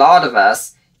for a lot of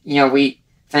us, we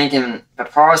think in the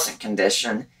Protestant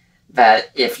condition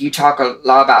that if you talk a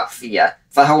lot about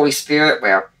the Holy Spirit,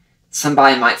 where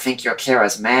somebody might think you're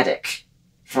charismatic,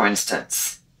 for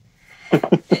instance.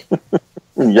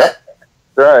 Yep,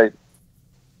 right.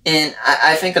 And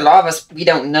I think a lot of us, we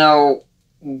don't know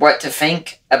what to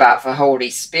think about the Holy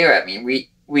Spirit. I mean,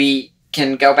 we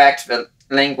can go back to the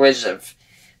language of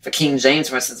the King James,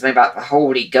 for instance, about the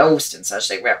Holy Ghost and such.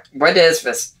 Like, what is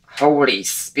this Holy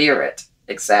Spirit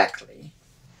exactly?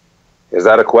 Is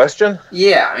that a question?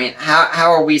 Yeah, I mean,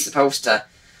 how are we supposed to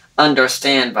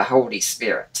understand the Holy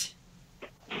Spirit?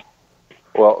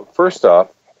 Well, first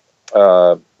off,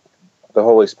 the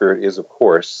Holy Spirit is, of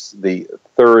course, the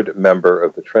third member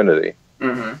of the Trinity.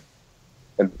 Mm-hmm.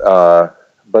 And,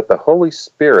 but the Holy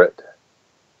Spirit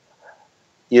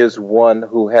is one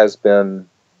who has been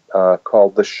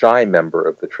called the shy member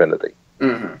of the Trinity.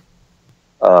 Mm-hmm.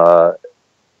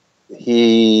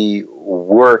 He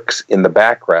works in the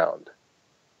background.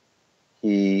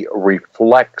 He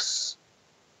reflects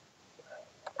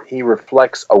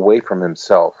away from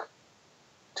himself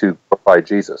to glorify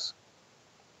Jesus.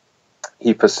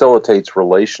 He facilitates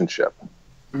relationship.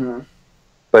 Mm-hmm.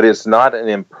 But it's not an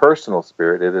impersonal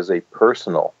spirit. It is a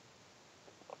personal.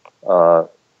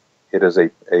 It is a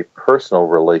personal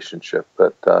relationship,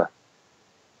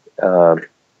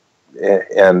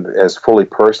 and as fully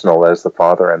personal as the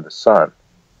Father and the Son.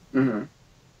 Mm-hmm.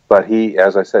 But he,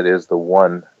 as I said, is the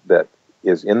one that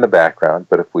is in the background.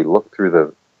 But if we look through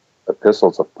the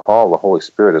epistles of Paul, the Holy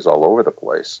Spirit is all over the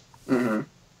place. Mm-hmm.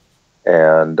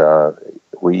 And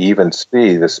we even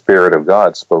see the Spirit of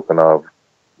God spoken of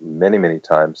many, many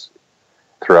times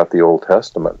throughout the Old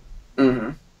Testament.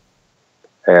 Mm-hmm.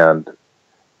 And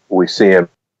we see him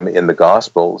in the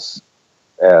Gospels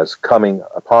as coming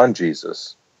upon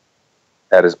Jesus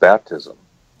at his baptism.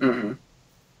 Mm-hmm.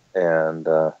 And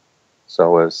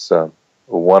so as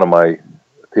one of my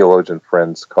theologian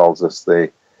friends calls us, a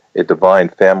divine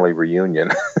family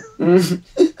reunion.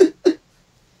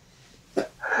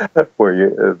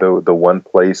 Where the one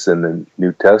place in the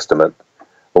New Testament,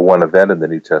 or one event in the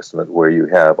New Testament, where you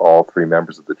have all three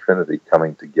members of the Trinity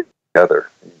coming together.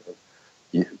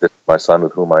 This is my Son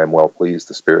with whom I am well pleased,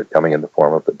 the Spirit coming in the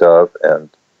form of the dove,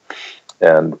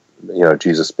 and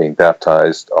Jesus being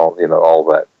baptized. All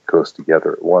that goes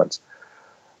together at once.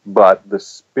 But the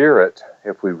Spirit,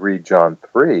 if we read John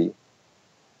 3,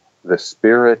 the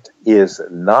Spirit is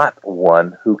not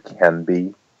one who can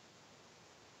be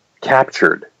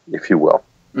captured, if you will.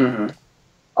 Mm-hmm.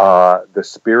 The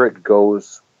Spirit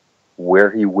goes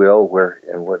where He will,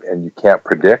 and you can't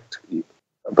predict.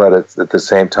 But it's, at the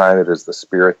same time, it is the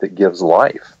Spirit that gives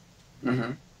life.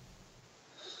 Mm-hmm.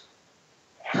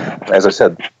 As I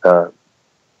said, the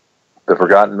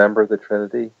forgotten member of the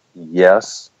Trinity,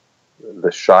 yes.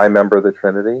 The shy member of the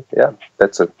Trinity, yeah.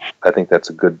 I think that's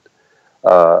a good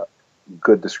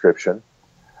description.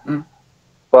 Mm.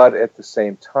 But at the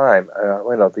same time,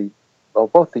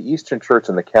 both the Eastern Church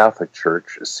and the Catholic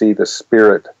Church see the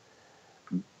Spirit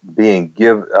being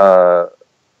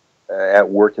at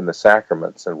work in the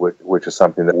sacraments, and which is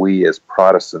something that we as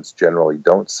Protestants generally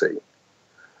don't see.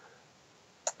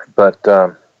 But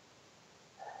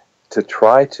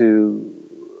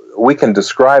we can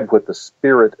describe what the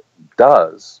Spirit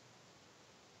does.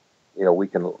 We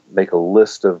can make a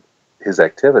list of His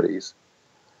activities,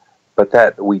 but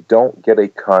that we don't get a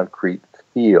concrete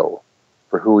feel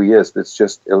for who He is. It's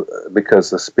just because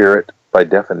the Spirit, by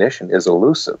definition, is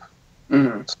elusive.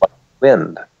 Mm-hmm. It's like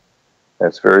wind. And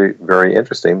it's very, very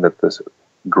interesting that this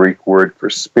Greek word for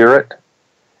spirit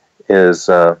is,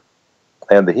 and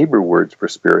the Hebrew words for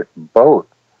spirit, both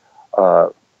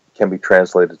can be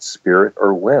translated spirit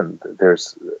or wind.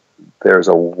 There's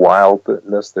a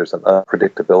wildness, there's an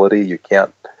unpredictability. You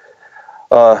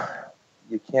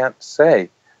can't say,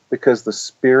 because the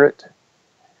Spirit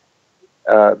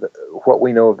what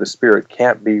we know of the Spirit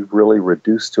can't be really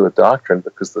reduced to a doctrine,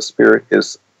 because the Spirit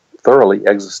is thoroughly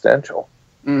existential.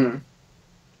 Mm-hmm.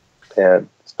 And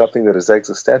something that is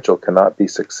existential cannot be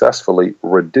successfully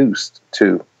reduced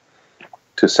to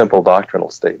simple doctrinal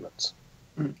statements.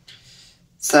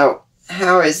 So,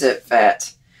 how is it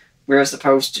that we're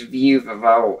supposed to view the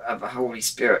role of the Holy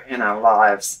Spirit in our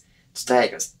lives today?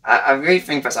 Because I really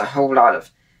think there's a whole lot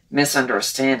of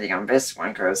misunderstanding on this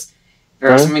one, because there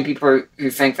are so many people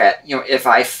who think that, if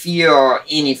I feel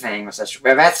anything or such,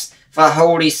 well, that's the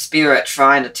Holy Spirit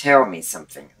trying to tell me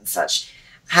something and such.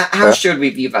 How should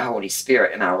we view the Holy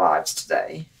Spirit in our lives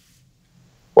today?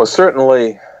 Well,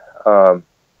 certainly,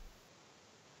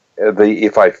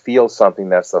 if I feel something,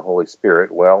 that's the Holy Spirit.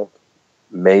 Well,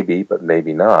 maybe, but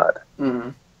maybe not.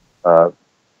 Mm-hmm.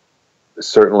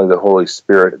 Certainly, the Holy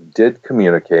Spirit did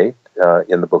communicate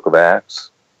in the book of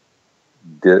Acts.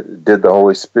 Did the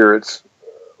Holy Spirit's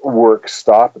work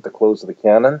stop at the close of the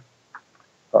canon?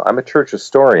 I'm a church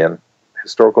historian,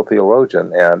 historical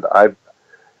theologian, and I've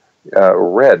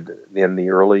read in the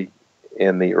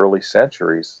early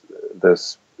centuries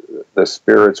the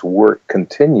Spirit's work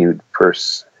continued for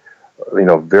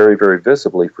very, very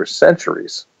visibly for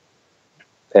centuries.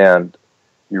 And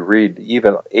you read,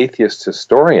 even atheist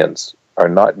historians are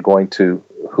not going to,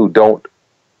 who don't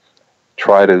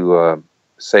try to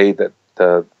say that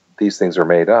these things are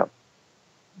made up.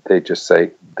 They just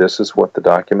say, this is what the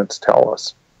documents tell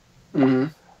us. Mm-hmm.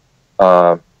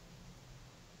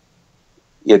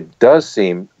 It does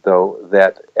seem, though,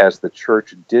 that as the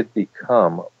church did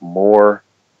become more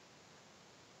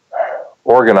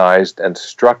organized and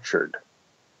structured,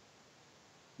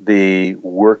 the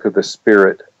work of the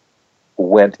Spirit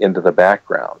went into the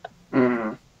background.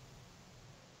 Mm-hmm.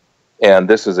 And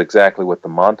this is exactly what the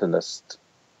Montanist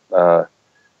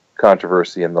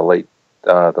controversy in the late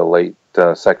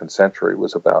 2nd century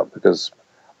was about, because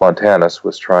Montanus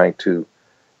was trying to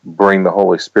bring the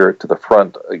Holy Spirit to the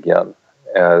front again,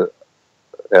 as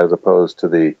opposed to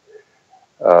the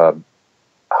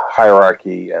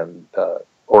hierarchy and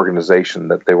organization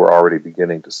that they were already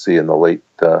beginning to see in the late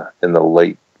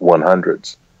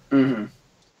 100s. Mm-hmm.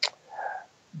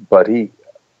 But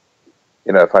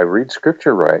if I read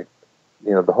Scripture right,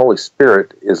 the Holy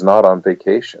Spirit is not on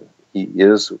vacation. He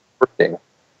is working.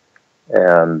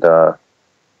 And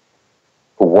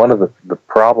one of the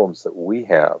problems that we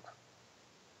have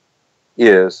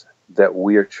is that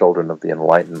we are children of the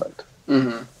Enlightenment.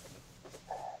 Mm-hmm.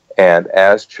 And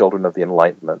as children of the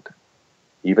Enlightenment,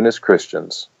 even as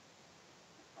Christians,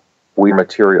 we are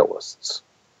materialists.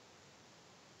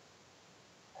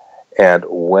 And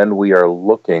when we are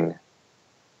looking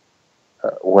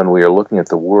at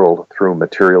the world through a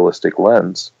materialistic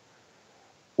lens,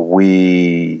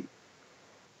 we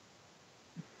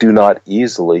do not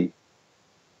easily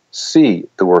see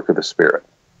the work of the Spirit.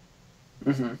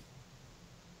 Mm-hmm.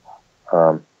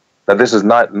 Now, this is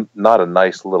not a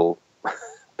nice little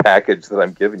package that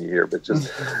I'm giving you here, but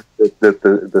just that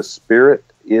the Spirit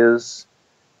is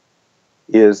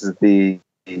the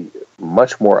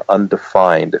much more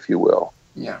undefined, if you will,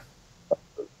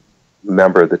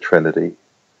 member of the Trinity,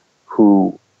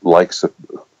 who likes to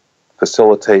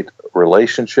facilitate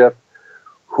relationship,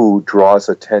 who draws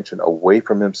attention away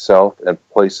from himself and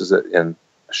places it and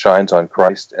shines on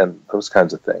Christ, and those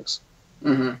kinds of things.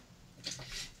 Mm-hmm.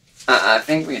 I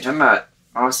think what you're talking about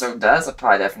also does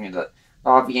apply definitely to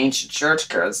all of the ancient church,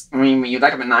 because when you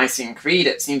look at the Nicene Creed,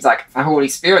 it seems like the Holy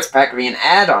Spirit's practically an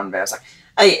add-on there. It's like,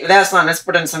 hey, let's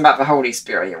put in something about the Holy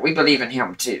Spirit here. We believe in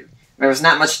Him too. There's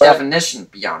not much definition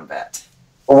beyond that.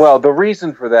 Well, the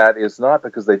reason for that is not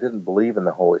because they didn't believe in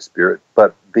the Holy Spirit,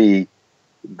 but the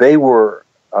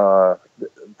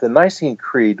Nicene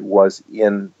Creed was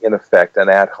in effect an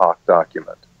ad hoc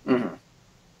document. Mm-hmm.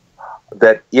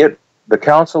 The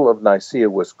Council of Nicaea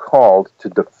was called to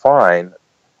define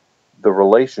the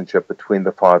relationship between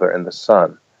the Father and the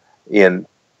Son, in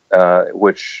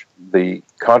which the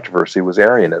controversy was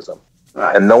Arianism.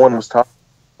 Right. And no one was talking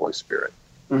about the Holy Spirit.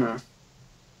 Mm-hmm.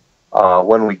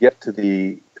 When we get to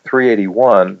the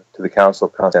 381, to the Council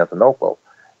of Constantinople,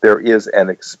 there is an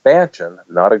expansion,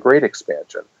 not a great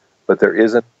expansion, but there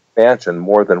is an expansion,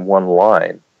 more than one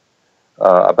line,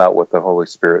 about what the Holy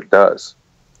Spirit does.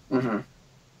 Mm-hmm.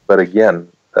 But again,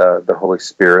 the Holy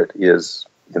Spirit is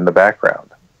in the background.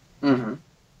 Mm-hmm.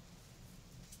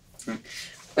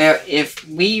 Well, if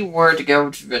we were to go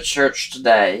to the church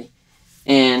today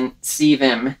and see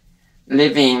them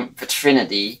living the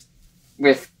Trinity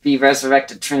with the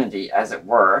resurrected Trinity, as it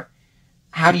were,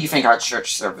 how do you think our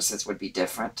church services would be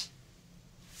different?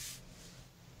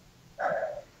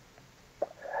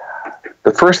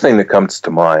 The first thing that comes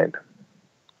to mind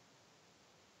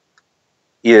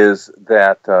is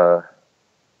that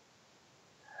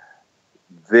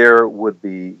there would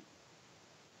be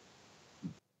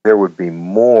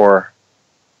more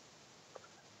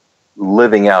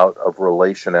living out of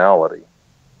relationality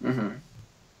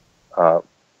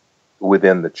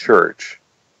within the church,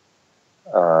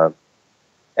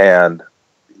 and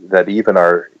that even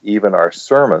our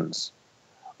sermons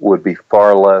would be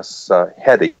far less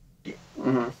heady,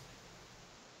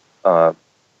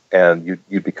 and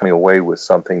you'd be coming away with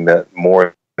something that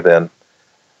more than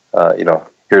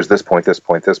here's this point, this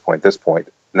point, this point, this point.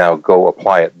 Now go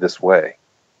apply it this way.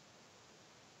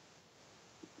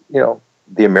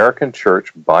 The American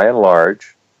church, by and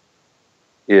large,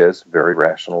 is very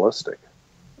rationalistic.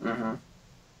 And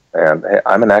hey,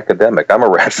 I'm an academic. I'm a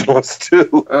rationalist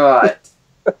too. Right.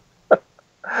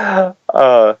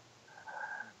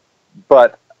 But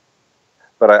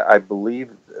I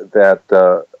believe that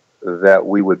that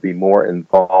we would be more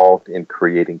involved in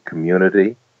creating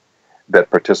community, that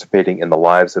participating in the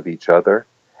lives of each other,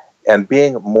 and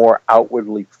being more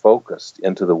outwardly focused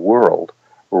into the world,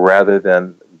 rather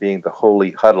than being the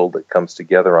holy huddle that comes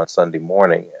together on Sunday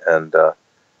morning and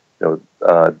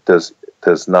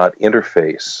does not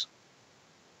interface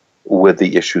with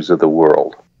the issues of the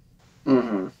world.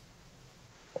 I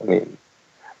mean,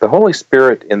 the Holy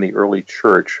Spirit in the early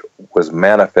church was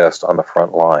manifest on the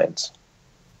front lines.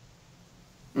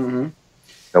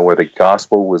 Where the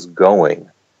gospel was going,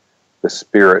 the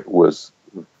Spirit was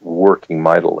working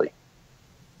mightily.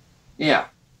 Yeah,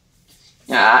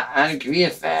 I agree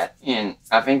with that, and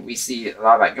I think we see a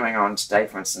lot of that going on today.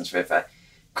 For instance, with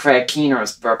Craig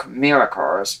Keener's book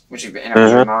Miracles, which you've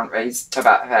interviewed him on, where he's talking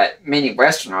about that many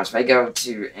Westerners, they go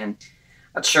to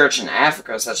a church in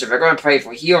Africa, such if they're going to pray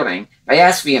for healing, they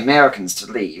ask the Americans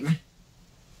to leave.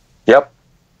 Yep,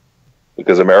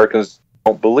 because Americans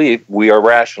don't believe, we are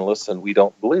rationalists, and we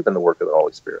don't believe in the work of the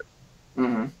Holy Spirit.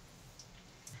 And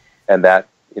that,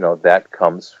 that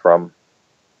comes from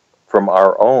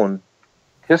our own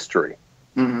history,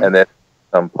 and that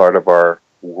part of our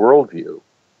worldview,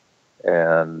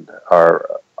 and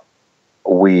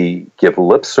we give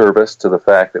lip service to the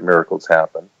fact that miracles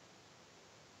happen,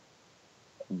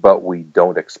 but we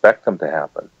don't expect them to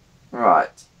happen.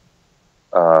 Right.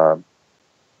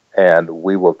 And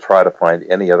we will try to find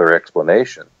any other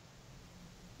explanation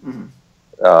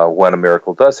when a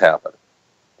miracle does happen.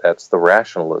 That's the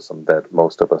rationalism that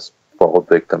most of us fall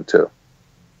victim to.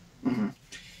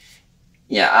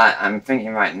 Yeah, I'm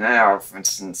thinking right now, for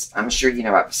instance, I'm sure you know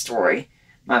about the story.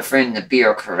 My friend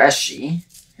Nabil Qureshi,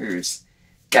 who's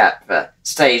got the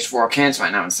stage 4 cancer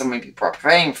right now, and so many people are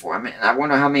praying for him, and I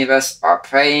wonder how many of us are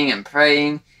praying and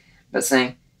praying, but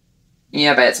saying,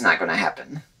 yeah, but it's not going to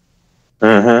happen.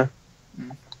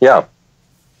 Yeah.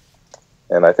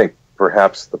 And I think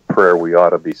perhaps the prayer we ought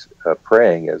to be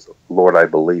praying is, Lord, I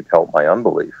believe, help my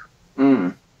unbelief.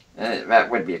 That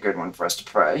would be a good one for us to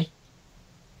pray.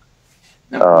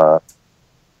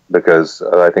 Because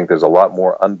I think there's a lot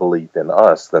more unbelief in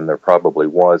us than there probably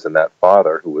was in that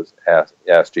father who was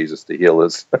asked Jesus to heal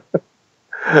his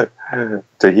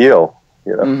to heal.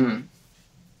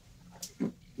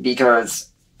 Because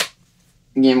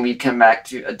again, we come back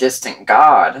to a distant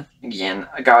God. Again,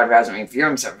 a God who hasn't revealed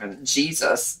himself in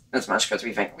Jesus as much, because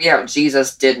we think,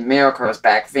 Jesus did miracles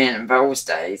back then in those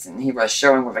days, and he was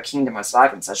showing what the kingdom was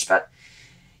like and such, but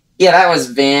yeah, that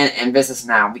was then, and this is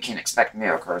now. We can't expect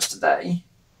miracles today.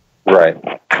 Right.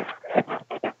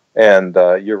 And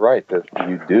you're right that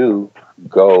you do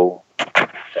go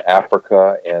to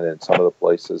Africa and in some of the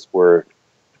places where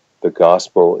the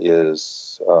gospel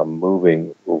is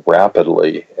moving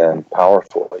rapidly and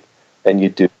powerfully, and you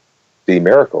do see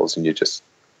miracles, and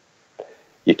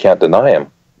you can't deny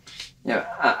them.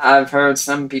 I've heard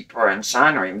some people in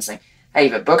China even saying, hey,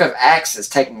 the book of Acts is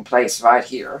taking place right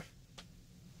here.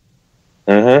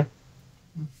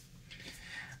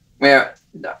 Well,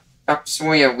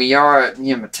 Sawyer, we are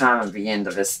near the time of the end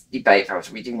of this debate, folks.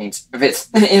 We do need this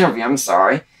interview. I'm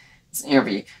sorry, this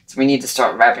interview. So we need to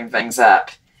start wrapping things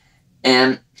up.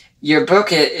 And your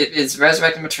book is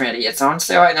Resurrecting the Trinity. It's on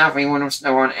sale right now if anyone wants to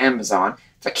know, on Amazon.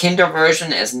 The Kindle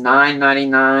version is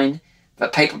 $9.99. The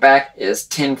paperback is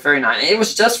 $10.39. It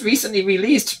was just recently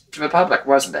released to the public,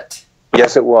 wasn't it?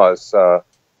 Yes, it was.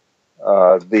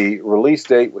 The release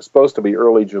date was supposed to be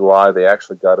early July. They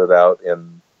actually got it out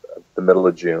in the middle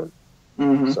of June.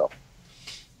 So,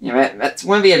 that's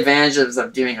one of the advantages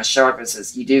of doing a show like this,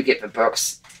 is you do get the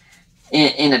books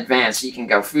in advance, so you can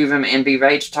go through them and be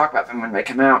ready to talk about them when they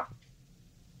come out.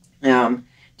 Do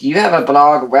you have a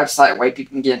blog, a website, where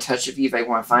people can get in touch with you if they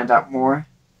want to find out more?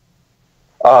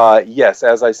 Yes,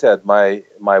 as I said, my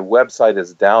website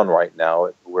is down right now.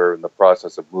 We're in the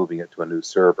process of moving it to a new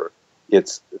server.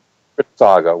 It's Sacred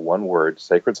Saga, one word,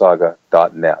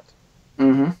 sacredsaga.net.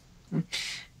 Mm-hmm.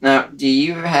 Now, do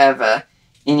you have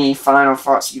any final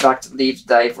thoughts you'd like to leave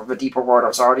today for the Deeper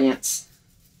Waters audience?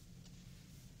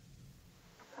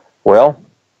 Well,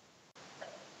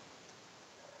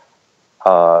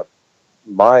 I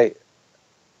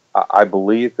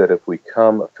believe that if we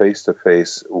come face to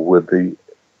face with the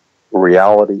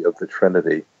reality of the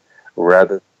Trinity,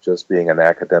 rather than just being an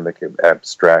academic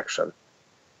abstraction,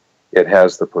 it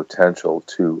has the potential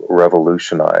to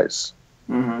revolutionize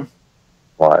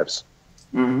lives.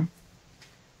 Mm-hmm.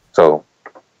 So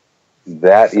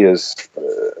that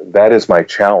is my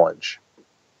challenge.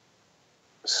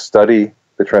 Study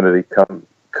the Trinity,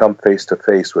 come face to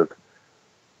face with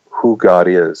who God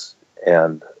is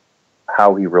and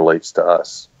how He relates to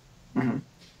us. Mm-hmm.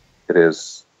 It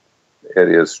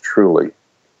is truly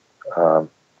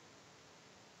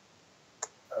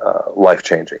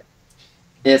life-changing.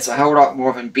 It's a whole lot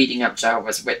more than beating up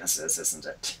Jehovah's Witnesses, isn't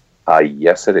it?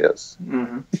 Yes, it is.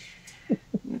 Mm-hmm.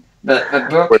 The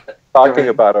book...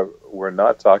 We're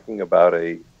not talking about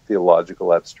a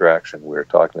theological abstraction. We're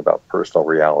talking about personal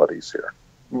realities here.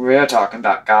 We're talking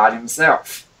about God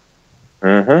Himself.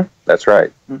 Mm-hmm. That's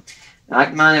right. I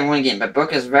remind everyone again, the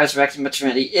book is Resurrecting The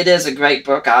Trinity. It is a great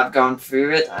book. I've gone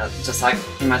through it, just like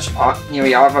pretty much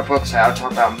nearly all of our books I'll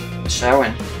talk about on the show.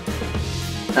 And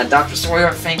Dr.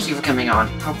 Sawyer, thank you for coming on.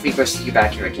 Hopefully we'll see you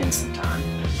back here again sometime.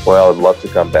 Well, I'd love to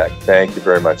come back. Thank you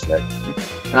very much, Nick.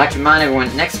 I'd like to remind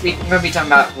everyone, next week we're going to be talking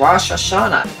about Rosh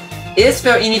Hashanah. Is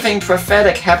there anything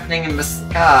prophetic happening in the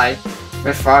sky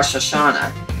with Rosh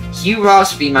Hashanah? Hugh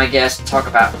Ross will be my guest to talk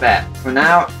about that. For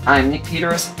now, I'm Nick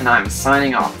Peters, and I'm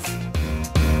signing off.